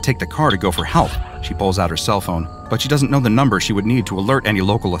she can't take the car to go for help. She pulls out her cell phone, but she doesn't know the number she would need to alert any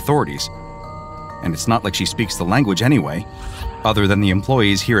local authorities. And it's not like she speaks the language anyway. Other than the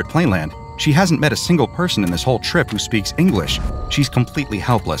employees here at Playland, she hasn't met a single person in this whole trip who speaks English. She's completely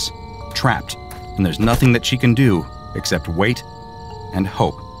helpless, trapped, and there's nothing that she can do except wait and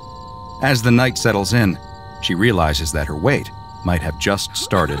hope. As the night settles in, she realizes that her wait might have just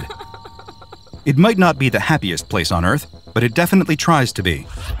started. It might not be the happiest place on Earth, but it definitely tries to be.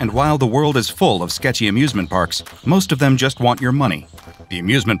 And while the world is full of sketchy amusement parks, most of them just want your money. The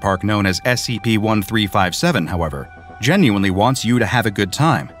amusement park known as SCP-1357, however, genuinely wants you to have a good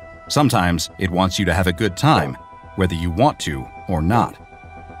time. Sometimes it wants you to have a good time, whether you want to or not.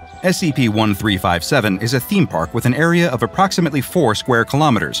 SCP-1357 is a theme park with an area of approximately 4 square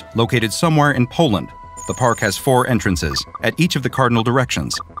kilometers, located somewhere in Poland. The park has 4 entrances, at each of the cardinal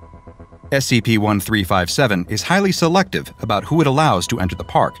directions. SCP-1357 is highly selective about who it allows to enter the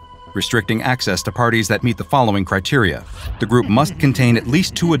park. restricting access to parties that meet the following criteria. The group must contain at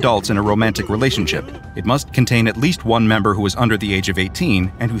least 2 adults in a romantic relationship. It must contain at least 1 member who is under the age of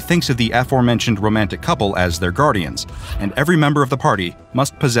 18 and who thinks of the aforementioned romantic couple as their guardians. And every member of the party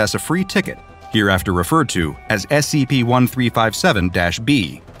must possess a free ticket, hereafter referred to as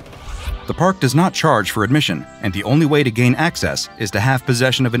SCP-1357-B. The park does not charge for admission, and the only way to gain access is to have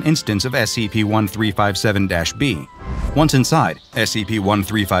possession of an instance of SCP-1357-B. Once inside,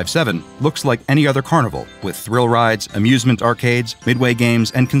 SCP-1357 looks like any other carnival, with thrill rides, amusement arcades, midway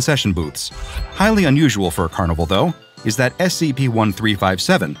games, and concession booths. Highly unusual for a carnival, though, is that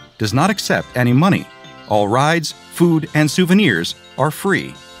SCP-1357 does not accept any money. All rides, food, and souvenirs are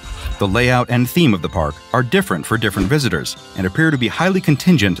free. The layout and theme of the park are different for different visitors and appear to be highly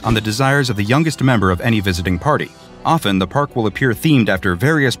contingent on the desires of the youngest member of any visiting party. Often, the park will appear themed after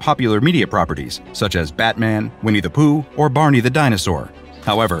various popular media properties, such as Batman, Winnie the Pooh, or Barney the Dinosaur.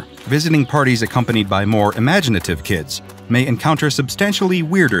 However, visiting parties accompanied by more imaginative kids may encounter substantially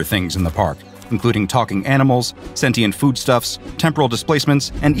weirder things in the park, including talking animals, sentient foodstuffs, temporal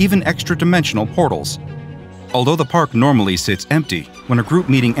displacements, and even extra-dimensional portals. Although the park normally sits empty, when a group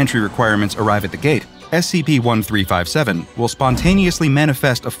meeting entry requirements arrive at the gate, SCP-1357 will spontaneously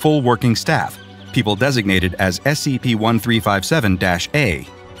manifest a full working staff, people designated as SCP-1357-A.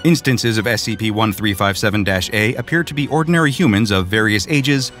 Instances of SCP-1357-A appear to be ordinary humans of various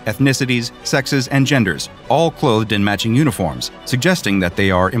ages, ethnicities, sexes, and genders, all clothed in matching uniforms, suggesting that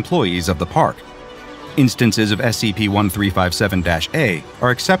they are employees of the park. Instances of SCP-1357-A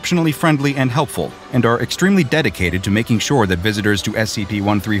are exceptionally friendly and helpful, and are extremely dedicated to making sure that visitors to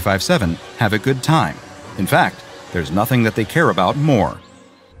SCP-1357 have a good time. In fact, there's nothing that they care about more.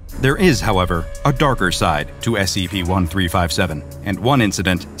 There is, however, a darker side to SCP-1357, and one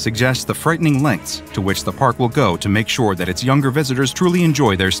incident suggests the frightening lengths to which the park will go to make sure that its younger visitors truly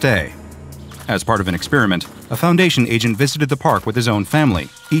enjoy their stay. As part of an experiment, a Foundation agent visited the park with his own family,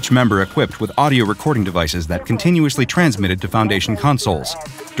 each member equipped with audio recording devices that continuously transmitted to Foundation consoles.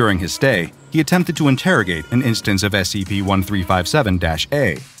 During his stay, he attempted to interrogate an instance of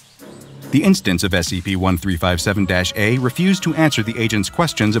SCP-1357-A. The instance of SCP-1357-A refused to answer the agent's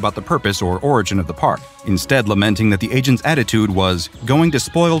questions about the purpose or origin of the park, instead lamenting that the agent's attitude was going to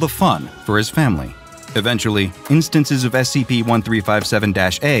spoil the fun for his family. Eventually, instances of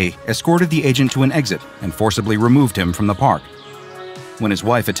SCP-1357-A escorted the agent to an exit and forcibly removed him from the park. When his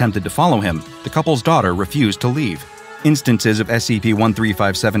wife attempted to follow him, the couple's daughter refused to leave. Instances of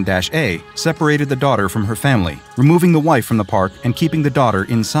SCP-1357-A separated the daughter from her family, removing the wife from the park and keeping the daughter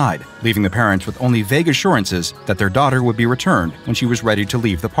inside, leaving the parents with only vague assurances that their daughter would be returned when she was ready to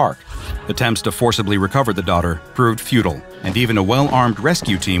leave the park. Attempts to forcibly recover the daughter proved futile, and even a well-armed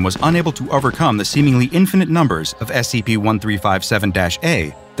rescue team was unable to overcome the seemingly infinite numbers of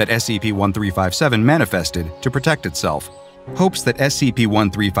SCP-1357-A that SCP-1357 manifested to protect itself. Hopes that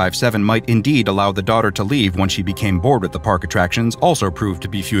SCP-1357 might indeed allow the daughter to leave when she became bored with the park attractions also proved to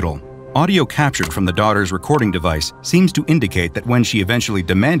be futile. Audio captured from the daughter's recording device seems to indicate that when she eventually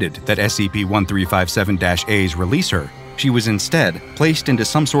demanded that SCP-1357-A's release her, she was instead placed into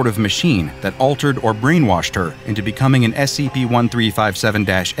some sort of machine that altered or brainwashed her into becoming an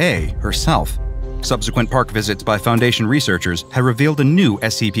SCP-1357-A herself. Subsequent park visits by Foundation researchers have revealed a new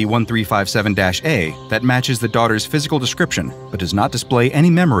SCP-1357-A that matches the daughter's physical description but does not display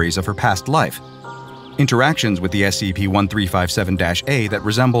any memories of her past life. Interactions with the SCP-1357-A that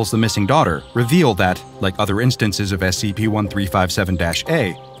resembles the missing daughter reveal that, like other instances of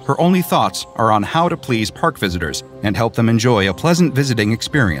SCP-1357-A, her only thoughts are on how to please park visitors and help them enjoy a pleasant visiting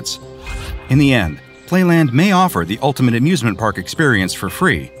experience. In the end, Playland may offer the ultimate amusement park experience for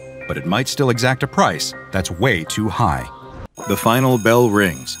free, but it might still exact a price that's way too high. The final bell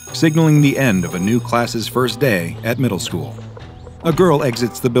rings, signaling the end of a new class's first day at middle school. A girl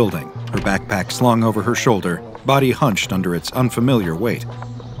exits the building, her backpack slung over her shoulder, body hunched under its unfamiliar weight.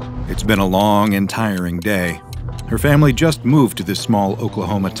 It's been a long and tiring day. Her family just moved to this small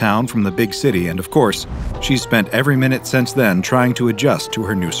Oklahoma town from the big city, and of course, she's spent every minute since then trying to adjust to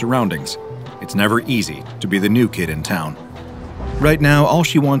her new surroundings. It's never easy to be the new kid in town. Right now, all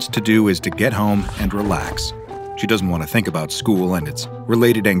she wants to do is to get home and relax. She doesn't want to think about school and its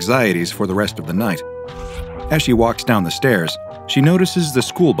related anxieties for the rest of the night. As she walks down the stairs, she notices the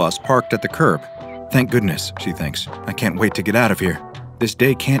school bus parked at the curb. Thank goodness, she thinks. I can't wait to get out of here. This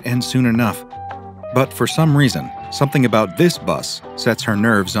day can't end soon enough. But for some reason, something about this bus sets her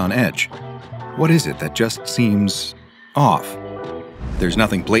nerves on edge. What is it that just seems off? There's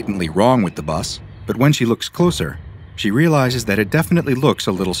nothing blatantly wrong with the bus, but when she looks closer, she realizes that it definitely looks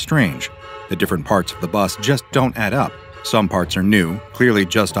a little strange. The different parts of the bus just don't add up. Some parts are new, clearly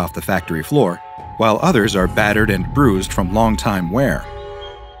just off the factory floor, while others are battered and bruised from long-time wear.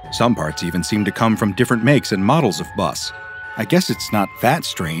 Some parts even seem to come from different makes and models of bus. I guess it's not that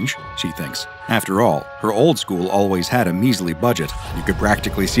strange, she thinks. After all, her old school always had a measly budget. You could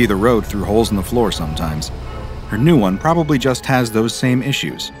practically see the road through holes in the floor sometimes. Her new one probably just has those same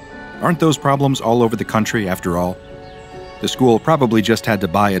issues. Aren't those problems all over the country after all? The school probably just had to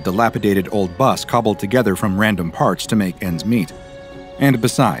buy a dilapidated old bus cobbled together from random parts to make ends meet. And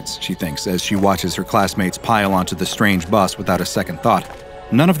besides, she thinks as she watches her classmates pile onto the strange bus without a second thought,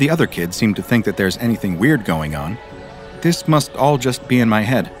 none of the other kids seem to think that there's anything weird going on. This must all just be in my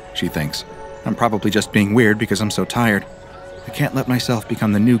head, she thinks. I'm probably just being weird because I'm so tired. I can't let myself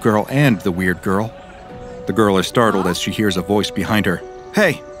become the new girl and the weird girl. The girl is startled as she hears a voice behind her.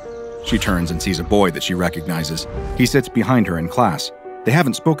 Hey! She turns and sees a boy that she recognizes. He sits behind her in class. They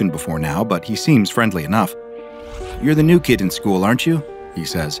haven't spoken before now, but he seems friendly enough. You're the new kid in school, aren't you? He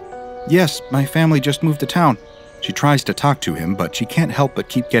says. Yes, my family just moved to town. She tries to talk to him, but she can't help but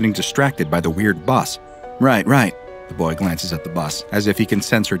keep getting distracted by the weird bus. Right. The boy glances at the bus, as if he can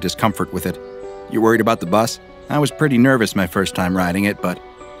sense her discomfort with it. You worried about the bus? I was pretty nervous my first time riding it, but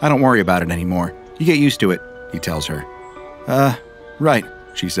I don't worry about it anymore. You get used to it, he tells her. Right,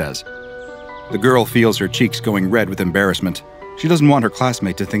 she says. The girl feels her cheeks going red with embarrassment. She doesn't want her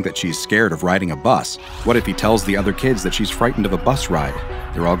classmate to think that she's scared of riding a bus. What if he tells the other kids that she's frightened of a bus ride?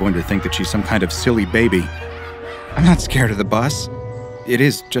 They're all going to think that she's some kind of silly baby. I'm not scared of the bus. It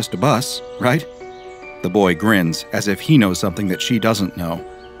is just a bus, right? The boy grins, as if he knows something that she doesn't know.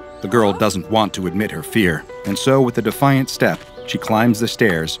 The girl doesn't want to admit her fear, and so with a defiant step, she climbs the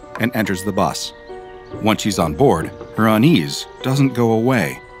stairs and enters the bus. Once she's on board, her unease doesn't go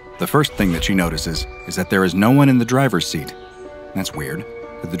away. The first thing that she notices is that there is no one in the driver's seat. That's weird.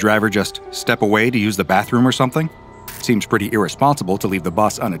 Did the driver just step away to use the bathroom or something? It seems pretty irresponsible to leave the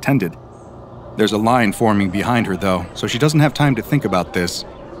bus unattended. There's a line forming behind her, though, so she doesn't have time to think about this.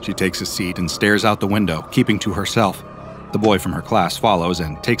 She takes a seat and stares out the window, keeping to herself. The boy from her class follows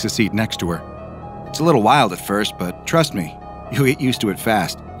and takes a seat next to her. It's a little wild at first, but trust me, you'll get used to it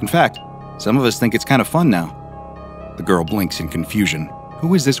fast. In fact, some of us think it's kind of fun now. The girl blinks in confusion.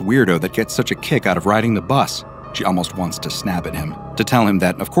 Who is this weirdo that gets such a kick out of riding the bus? She almost wants to snap at him, to tell him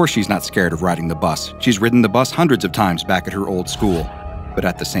that of course she's not scared of riding the bus. She's ridden the bus hundreds of times back at her old school. But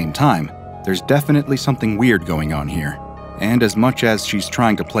at the same time, there's definitely something weird going on here. And as much as she's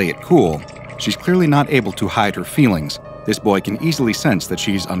trying to play it cool, she's clearly not able to hide her feelings. This boy can easily sense that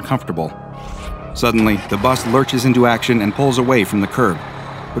she's uncomfortable. Suddenly, the bus lurches into action and pulls away from the curb.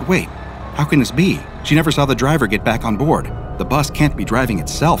 But wait, how can this be? She never saw the driver get back on board. The bus can't be driving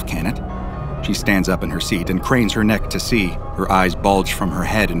itself, can it? She stands up in her seat and cranes her neck to see. Her eyes bulge from her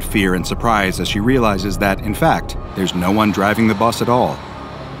head in fear and surprise as she realizes that, in fact, there's no one driving the bus at all.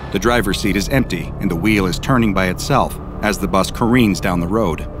 The driver's seat is empty and the wheel is turning by itself as the bus careens down the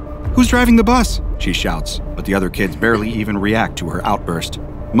road. Who's driving the bus? She shouts, but the other kids barely even react to her outburst.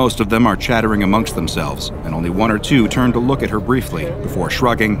 Most of them are chattering amongst themselves, and only one or two turn to look at her briefly before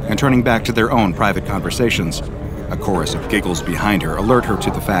shrugging and turning back to their own private conversations. A chorus of giggles behind her alert her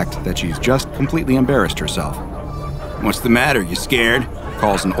to the fact that she's just completely embarrassed herself. What's the matter, you scared?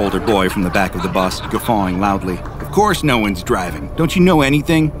 Calls an older boy from the back of the bus, guffawing loudly. Of course no one's driving. Don't you know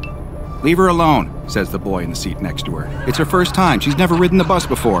anything? Leave her alone, says the boy in the seat next to her. It's her first time. She's never ridden the bus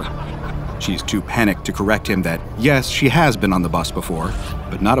before. She's too panicked to correct him that, yes, she has been on the bus before,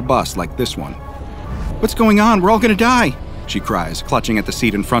 but not a bus like this one. What's going on? We're all gonna die, she cries, clutching at the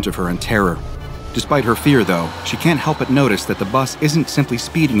seat in front of her in terror. Despite her fear, though, she can't help but notice that the bus isn't simply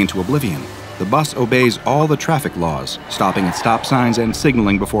speeding into oblivion. The bus obeys all the traffic laws, stopping at stop signs and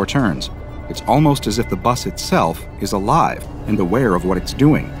signaling before turns. It's almost as if the bus itself is alive and aware of what it's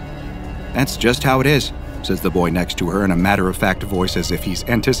doing. That's just how it is, says the boy next to her in a matter-of-fact voice as if he's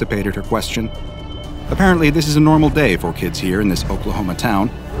anticipated her question. Apparently, this is a normal day for kids here in this Oklahoma town.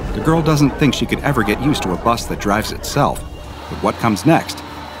 The girl doesn't think she could ever get used to a bus that drives itself. But what comes next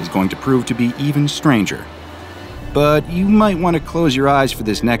is going to prove to be even stranger. But you might want to close your eyes for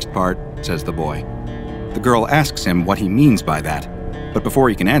this next part, says the boy. The girl asks him what he means by that. But before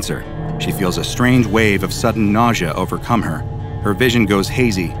he can answer, she feels a strange wave of sudden nausea overcome her. Her vision goes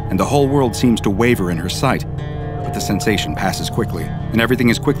hazy, and the whole world seems to waver in her sight. But the sensation passes quickly, and everything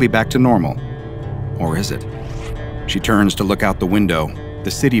is quickly back to normal. Or is it? She turns to look out the window. The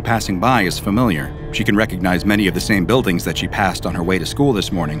city passing by is familiar. She can recognize many of the same buildings that she passed on her way to school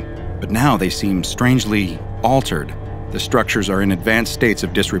this morning. But now they seem strangely altered. The structures are in advanced states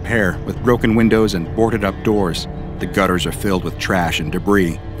of disrepair, with broken windows and boarded-up doors. The gutters are filled with trash and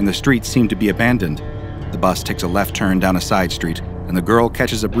debris, and the streets seem to be abandoned. The bus takes a left turn down a side street, and the girl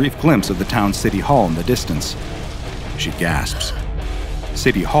catches a brief glimpse of the town's city hall in the distance. She gasps.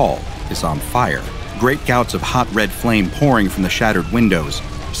 City Hall is on fire. Great gouts of hot red flame pouring from the shattered windows.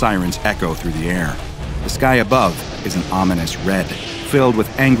 Sirens echo through the air. The sky above is an ominous red, filled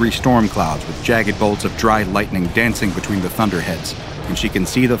with angry storm clouds with jagged bolts of dry lightning dancing between the thunderheads, and she can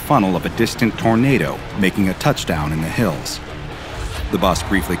see the funnel of a distant tornado making a touchdown in the hills. The bus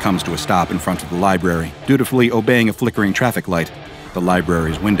briefly comes to a stop in front of the library, dutifully obeying a flickering traffic light. The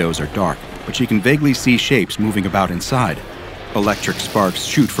library's windows are dark, but she can vaguely see shapes moving about inside. Electric sparks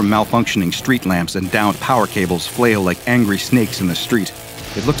shoot from malfunctioning street lamps, and downed power cables flail like angry snakes in the street.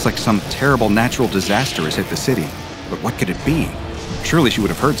 It looks like some terrible natural disaster has hit the city. But what could it be? Surely she would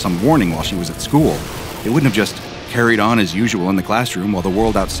have heard some warning while she was at school. It wouldn't have just carried on as usual in the classroom while the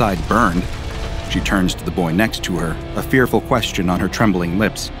world outside burned. She turns to the boy next to her, a fearful question on her trembling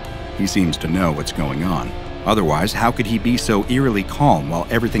lips. He seems to know what's going on. Otherwise, how could he be so eerily calm while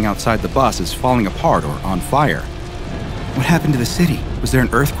everything outside the bus is falling apart or on fire? What happened to the city? Was there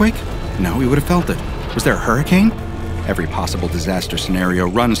an earthquake? No, he would have felt it. Was there a hurricane? Every possible disaster scenario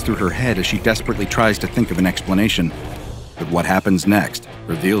runs through her head as she desperately tries to think of an explanation. But what happens next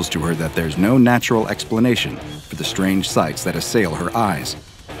reveals to her that there's no natural explanation for the strange sights that assail her eyes.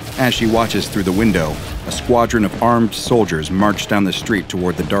 As she watches through the window, a squadron of armed soldiers march down the street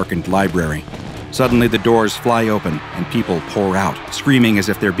toward the darkened library. Suddenly, the doors fly open and people pour out, screaming as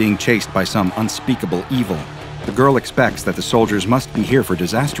if they're being chased by some unspeakable evil. The girl expects that the soldiers must be here for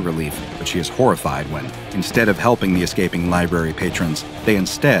disaster relief, but she is horrified when, instead of helping the escaping library patrons, they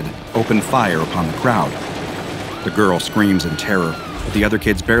instead open fire upon the crowd. The girl screams in terror, but the other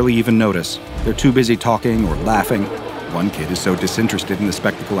kids barely even notice. They're too busy talking or laughing. One kid is so disinterested in the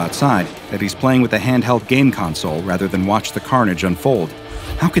spectacle outside that he's playing with a handheld game console rather than watch the carnage unfold.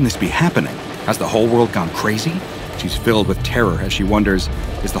 How can this be happening? Has the whole world gone crazy? She's filled with terror as she wonders,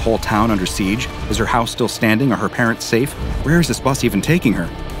 is the whole town under siege? Is her house still standing? Are her parents safe? Where is this bus even taking her?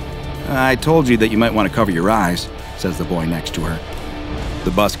 I told you that you might want to cover your eyes, says the boy next to her.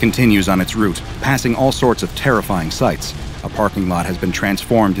 The bus continues on its route, passing all sorts of terrifying sights. A parking lot has been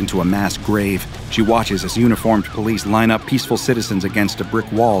transformed into a mass grave. She watches as uniformed police line up peaceful citizens against a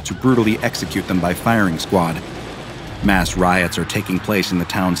brick wall to brutally execute them by firing squad. Mass riots are taking place in the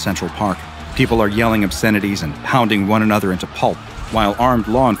town's central park. People are yelling obscenities and pounding one another into pulp, while armed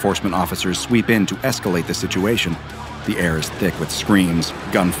law enforcement officers sweep in to escalate the situation. The air is thick with screams,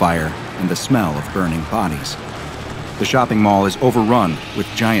 gunfire, and the smell of burning bodies. The shopping mall is overrun with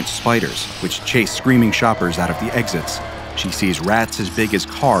giant spiders, which chase screaming shoppers out of the exits. She sees rats as big as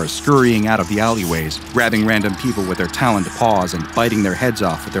cars scurrying out of the alleyways, grabbing random people with their taloned paws and biting their heads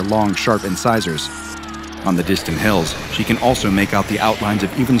off with their long, sharp incisors. On the distant hills, she can also make out the outlines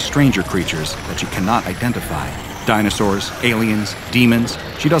of even stranger creatures that she cannot identify. Dinosaurs, aliens, demons.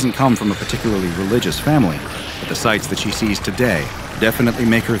 She doesn't come from a particularly religious family, but the sights that she sees today definitely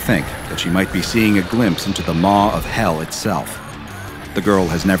make her think that she might be seeing a glimpse into the maw of hell itself. The girl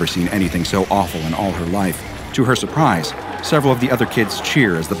has never seen anything so awful in all her life. To her surprise, several of the other kids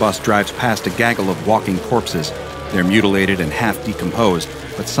cheer as the bus drives past a gaggle of walking corpses. They're mutilated and half decomposed,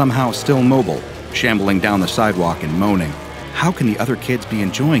 but somehow still mobile, shambling down the sidewalk and moaning. How can the other kids be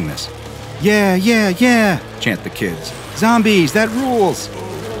enjoying this? Yeah, chant the kids. Zombies, that rules!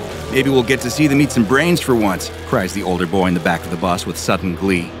 Maybe we'll get to see them eat some brains for once, cries the older boy in the back of the bus with sudden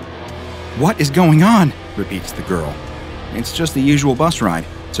glee. What is going on? Repeats the girl. It's just the usual bus ride,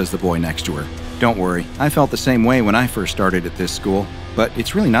 says the boy next to her. Don't worry, I felt the same way when I first started at this school, but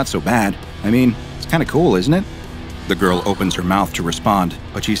it's really not so bad. I mean, it's kind of cool, isn't it? The girl opens her mouth to respond,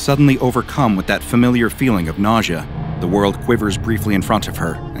 but she's suddenly overcome with that familiar feeling of nausea. The world quivers briefly in front of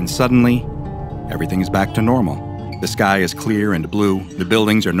her, and suddenly, everything is back to normal. The sky is clear and blue, the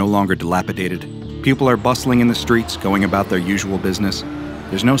buildings are no longer dilapidated. People are bustling in the streets, going about their usual business.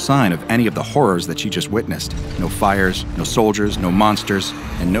 There's no sign of any of the horrors that she just witnessed. No fires, no soldiers, no monsters,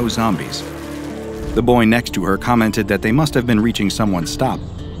 and no zombies. The boy next to her commented that they must have been reaching someone's stop.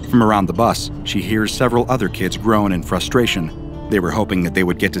 From around the bus, she hears several other kids groan in frustration. They were hoping that they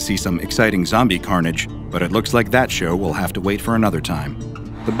would get to see some exciting zombie carnage, but it looks like that show will have to wait for another time.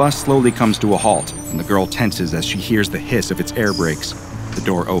 The bus slowly comes to a halt, and the girl tenses as she hears the hiss of its air brakes. The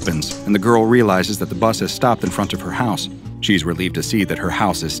door opens, and the girl realizes that the bus has stopped in front of her house. She's relieved to see that her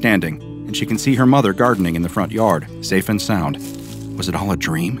house is standing, and she can see her mother gardening in the front yard, safe and sound. Was it all a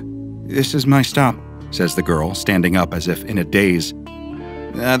dream? This is my stop, says the girl, standing up as if in a daze.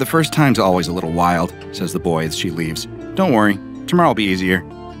 The first time's always a little wild, says the boy as she leaves. Don't worry, tomorrow will be easier.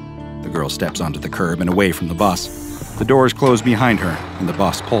 The girl steps onto the curb and away from the bus. The doors close behind her, and the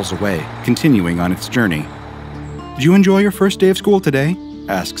bus pulls away, continuing on its journey. "Did you enjoy your first day of school today?"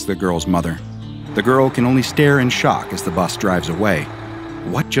 asks the girl's mother. The girl can only stare in shock as the bus drives away.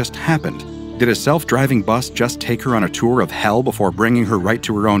 What just happened? Did a self-driving bus just take her on a tour of hell before bringing her right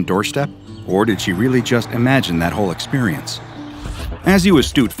to her own doorstep? Or did she really just imagine that whole experience? As you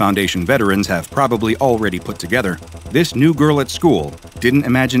astute Foundation veterans have probably already put together, this new girl at school didn't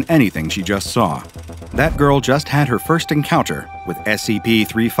imagine anything she just saw. That girl just had her first encounter with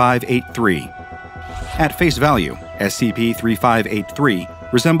SCP-3583. At face value, SCP-3583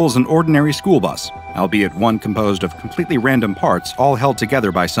 resembles an ordinary school bus, albeit one composed of completely random parts all held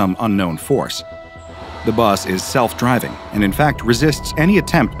together by some unknown force. The bus is self-driving and in fact resists any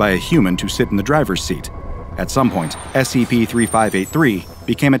attempt by a human to sit in the driver's seat. At some point, SCP-3583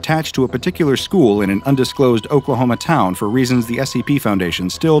 became attached to a particular school in an undisclosed Oklahoma town for reasons the SCP Foundation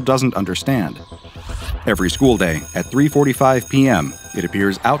still doesn't understand. Every school day, at 3:45 p.m., it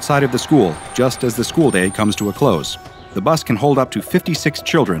appears outside of the school just as the school day comes to a close. The bus can hold up to 56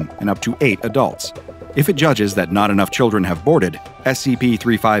 children and up to 8 adults. If it judges that not enough children have boarded,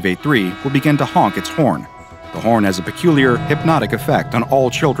 SCP-3583 will begin to honk its horn. The horn has a peculiar hypnotic effect on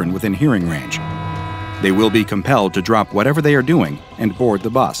all children within hearing range. They will be compelled to drop whatever they are doing and board the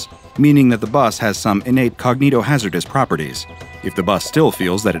bus, meaning that the bus has some innate cognitohazardous properties. If the bus still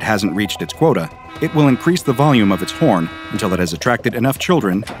feels that it hasn't reached its quota, it will increase the volume of its horn until it has attracted enough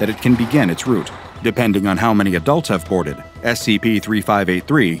children that it can begin its route. Depending on how many adults have boarded,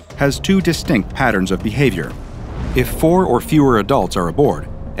 SCP-3583 has 2 distinct patterns of behavior. If 4 or fewer adults are aboard,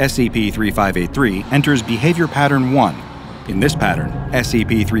 SCP-3583 enters behavior pattern 1. In this pattern,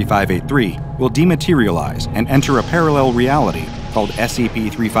 SCP-3583 will dematerialize and enter a parallel reality called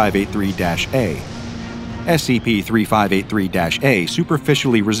SCP-3583-A. SCP-3583-A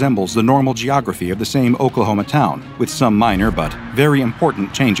superficially resembles the normal geography of the same Oklahoma town, with some minor but very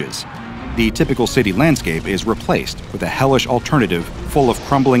important changes. The typical city landscape is replaced with a hellish alternative full of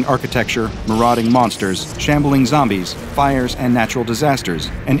crumbling architecture, marauding monsters, shambling zombies, fires and natural disasters,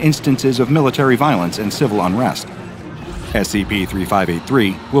 and instances of military violence and civil unrest.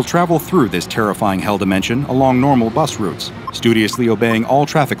 SCP-3583 will travel through this terrifying hell dimension along normal bus routes, studiously obeying all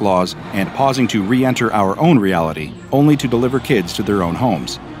traffic laws and pausing to re-enter our own reality, only to deliver kids to their own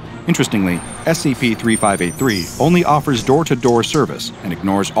homes. Interestingly, SCP-3583 only offers door-to-door service and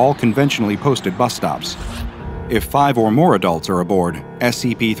ignores all conventionally posted bus stops. If 5 or more adults are aboard,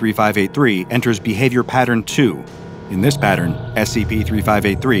 SCP-3583 enters behavior pattern 2. In this pattern,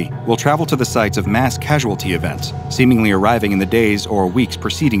 SCP-3583 will travel to the sites of mass casualty events, seemingly arriving in the days or weeks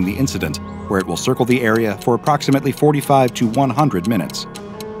preceding the incident, where it will circle the area for approximately 45 to 100 minutes.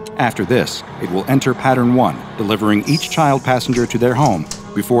 After this, it will enter pattern 1, delivering each child passenger to their home,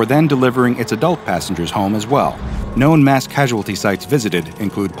 before then delivering its adult passengers home as well. Known mass casualty sites visited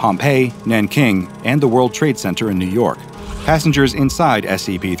include Pompeii, Nanking, and the World Trade Center in New York. Passengers inside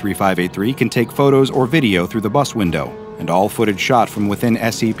SCP-3583 can take photos or video through the bus window, and all footage shot from within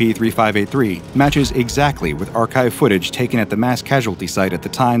SCP-3583 matches exactly with archive footage taken at the mass casualty site at the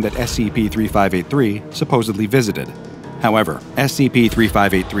time that SCP-3583 supposedly visited. However,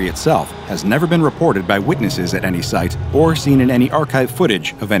 SCP-3583 itself has never been reported by witnesses at any site or seen in any archive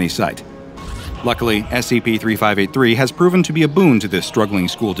footage of any site. Luckily, SCP-3583 has proven to be a boon to this struggling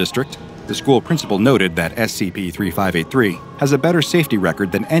school district. The school principal noted that SCP-3583 has a better safety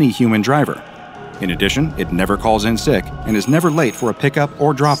record than any human driver. In addition, it never calls in sick and is never late for a pickup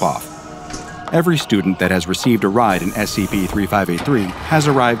or drop-off. Every student that has received a ride in SCP-3583 has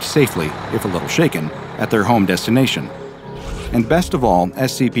arrived safely, if a little shaken, at their home destination. And best of all,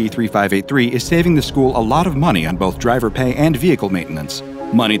 SCP-3583 is saving the school a lot of money on both driver pay and vehicle maintenance,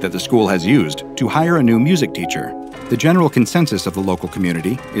 money that the school has used to hire a new music teacher. The general consensus of the local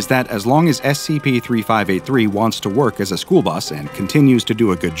community is that as long as SCP-3583 wants to work as a school bus and continues to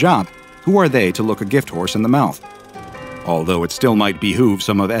do a good job, who are they to look a gift horse in the mouth? Although it still might behoove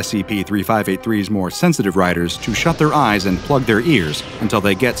some of SCP-3583's more sensitive riders to shut their eyes and plug their ears until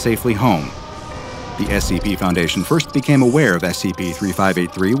they get safely home. The SCP Foundation first became aware of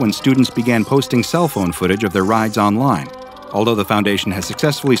SCP-3583 when students began posting cell phone footage of their rides online. Although the Foundation has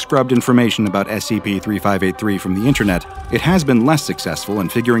successfully scrubbed information about SCP-3583 from the internet, it has been less successful in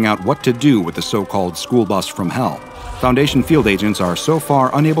figuring out what to do with the so-called school bus from hell. Foundation field agents are so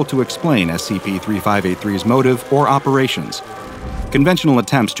far unable to explain SCP-3583's motive or operations. Conventional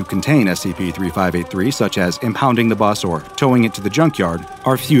attempts to contain SCP-3583, such as impounding the bus or towing it to the junkyard,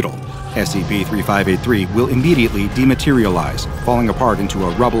 are futile. SCP-3583 will immediately dematerialize, falling apart into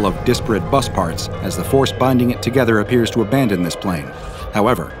a rubble of disparate bus parts as the force binding it together appears to abandon this plane.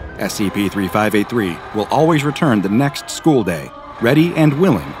 However, SCP-3583 will always return the next school day, ready and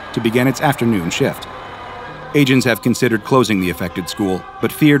willing to begin its afternoon shift. Agents have considered closing the affected school,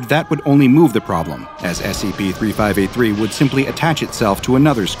 but feared that would only move the problem, as SCP-3583 would simply attach itself to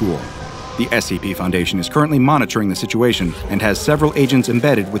another school. The SCP Foundation is currently monitoring the situation and has several agents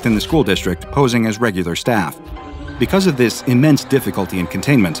embedded within the school district posing as regular staff. Because of this immense difficulty in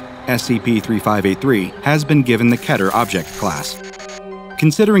containment, SCP-3583 has been given the Keter Object Class.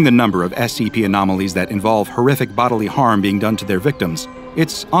 Considering the number of SCP anomalies that involve horrific bodily harm being done to their victims,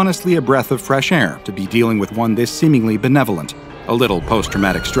 it's honestly a breath of fresh air to be dealing with one this seemingly benevolent. A little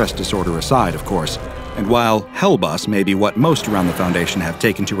post-traumatic stress disorder aside, of course. And while Hell Bus may be what most around the Foundation have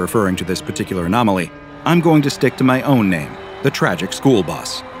taken to referring to this particular anomaly, I'm going to stick to my own name, the Tragic School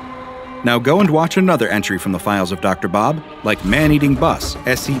Bus. Now go and watch another entry from the files of DrBob, like Man-Eating Bus,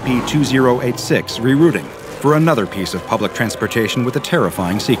 SCP-2086 Rerouting, for another piece of public transportation with a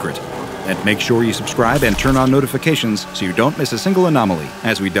terrifying secret. And make sure you subscribe and turn on notifications so you don't miss a single anomaly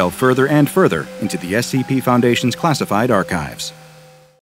as we delve further and further into the SCP Foundation's classified archives.